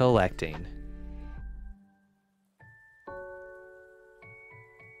 Keep collecting.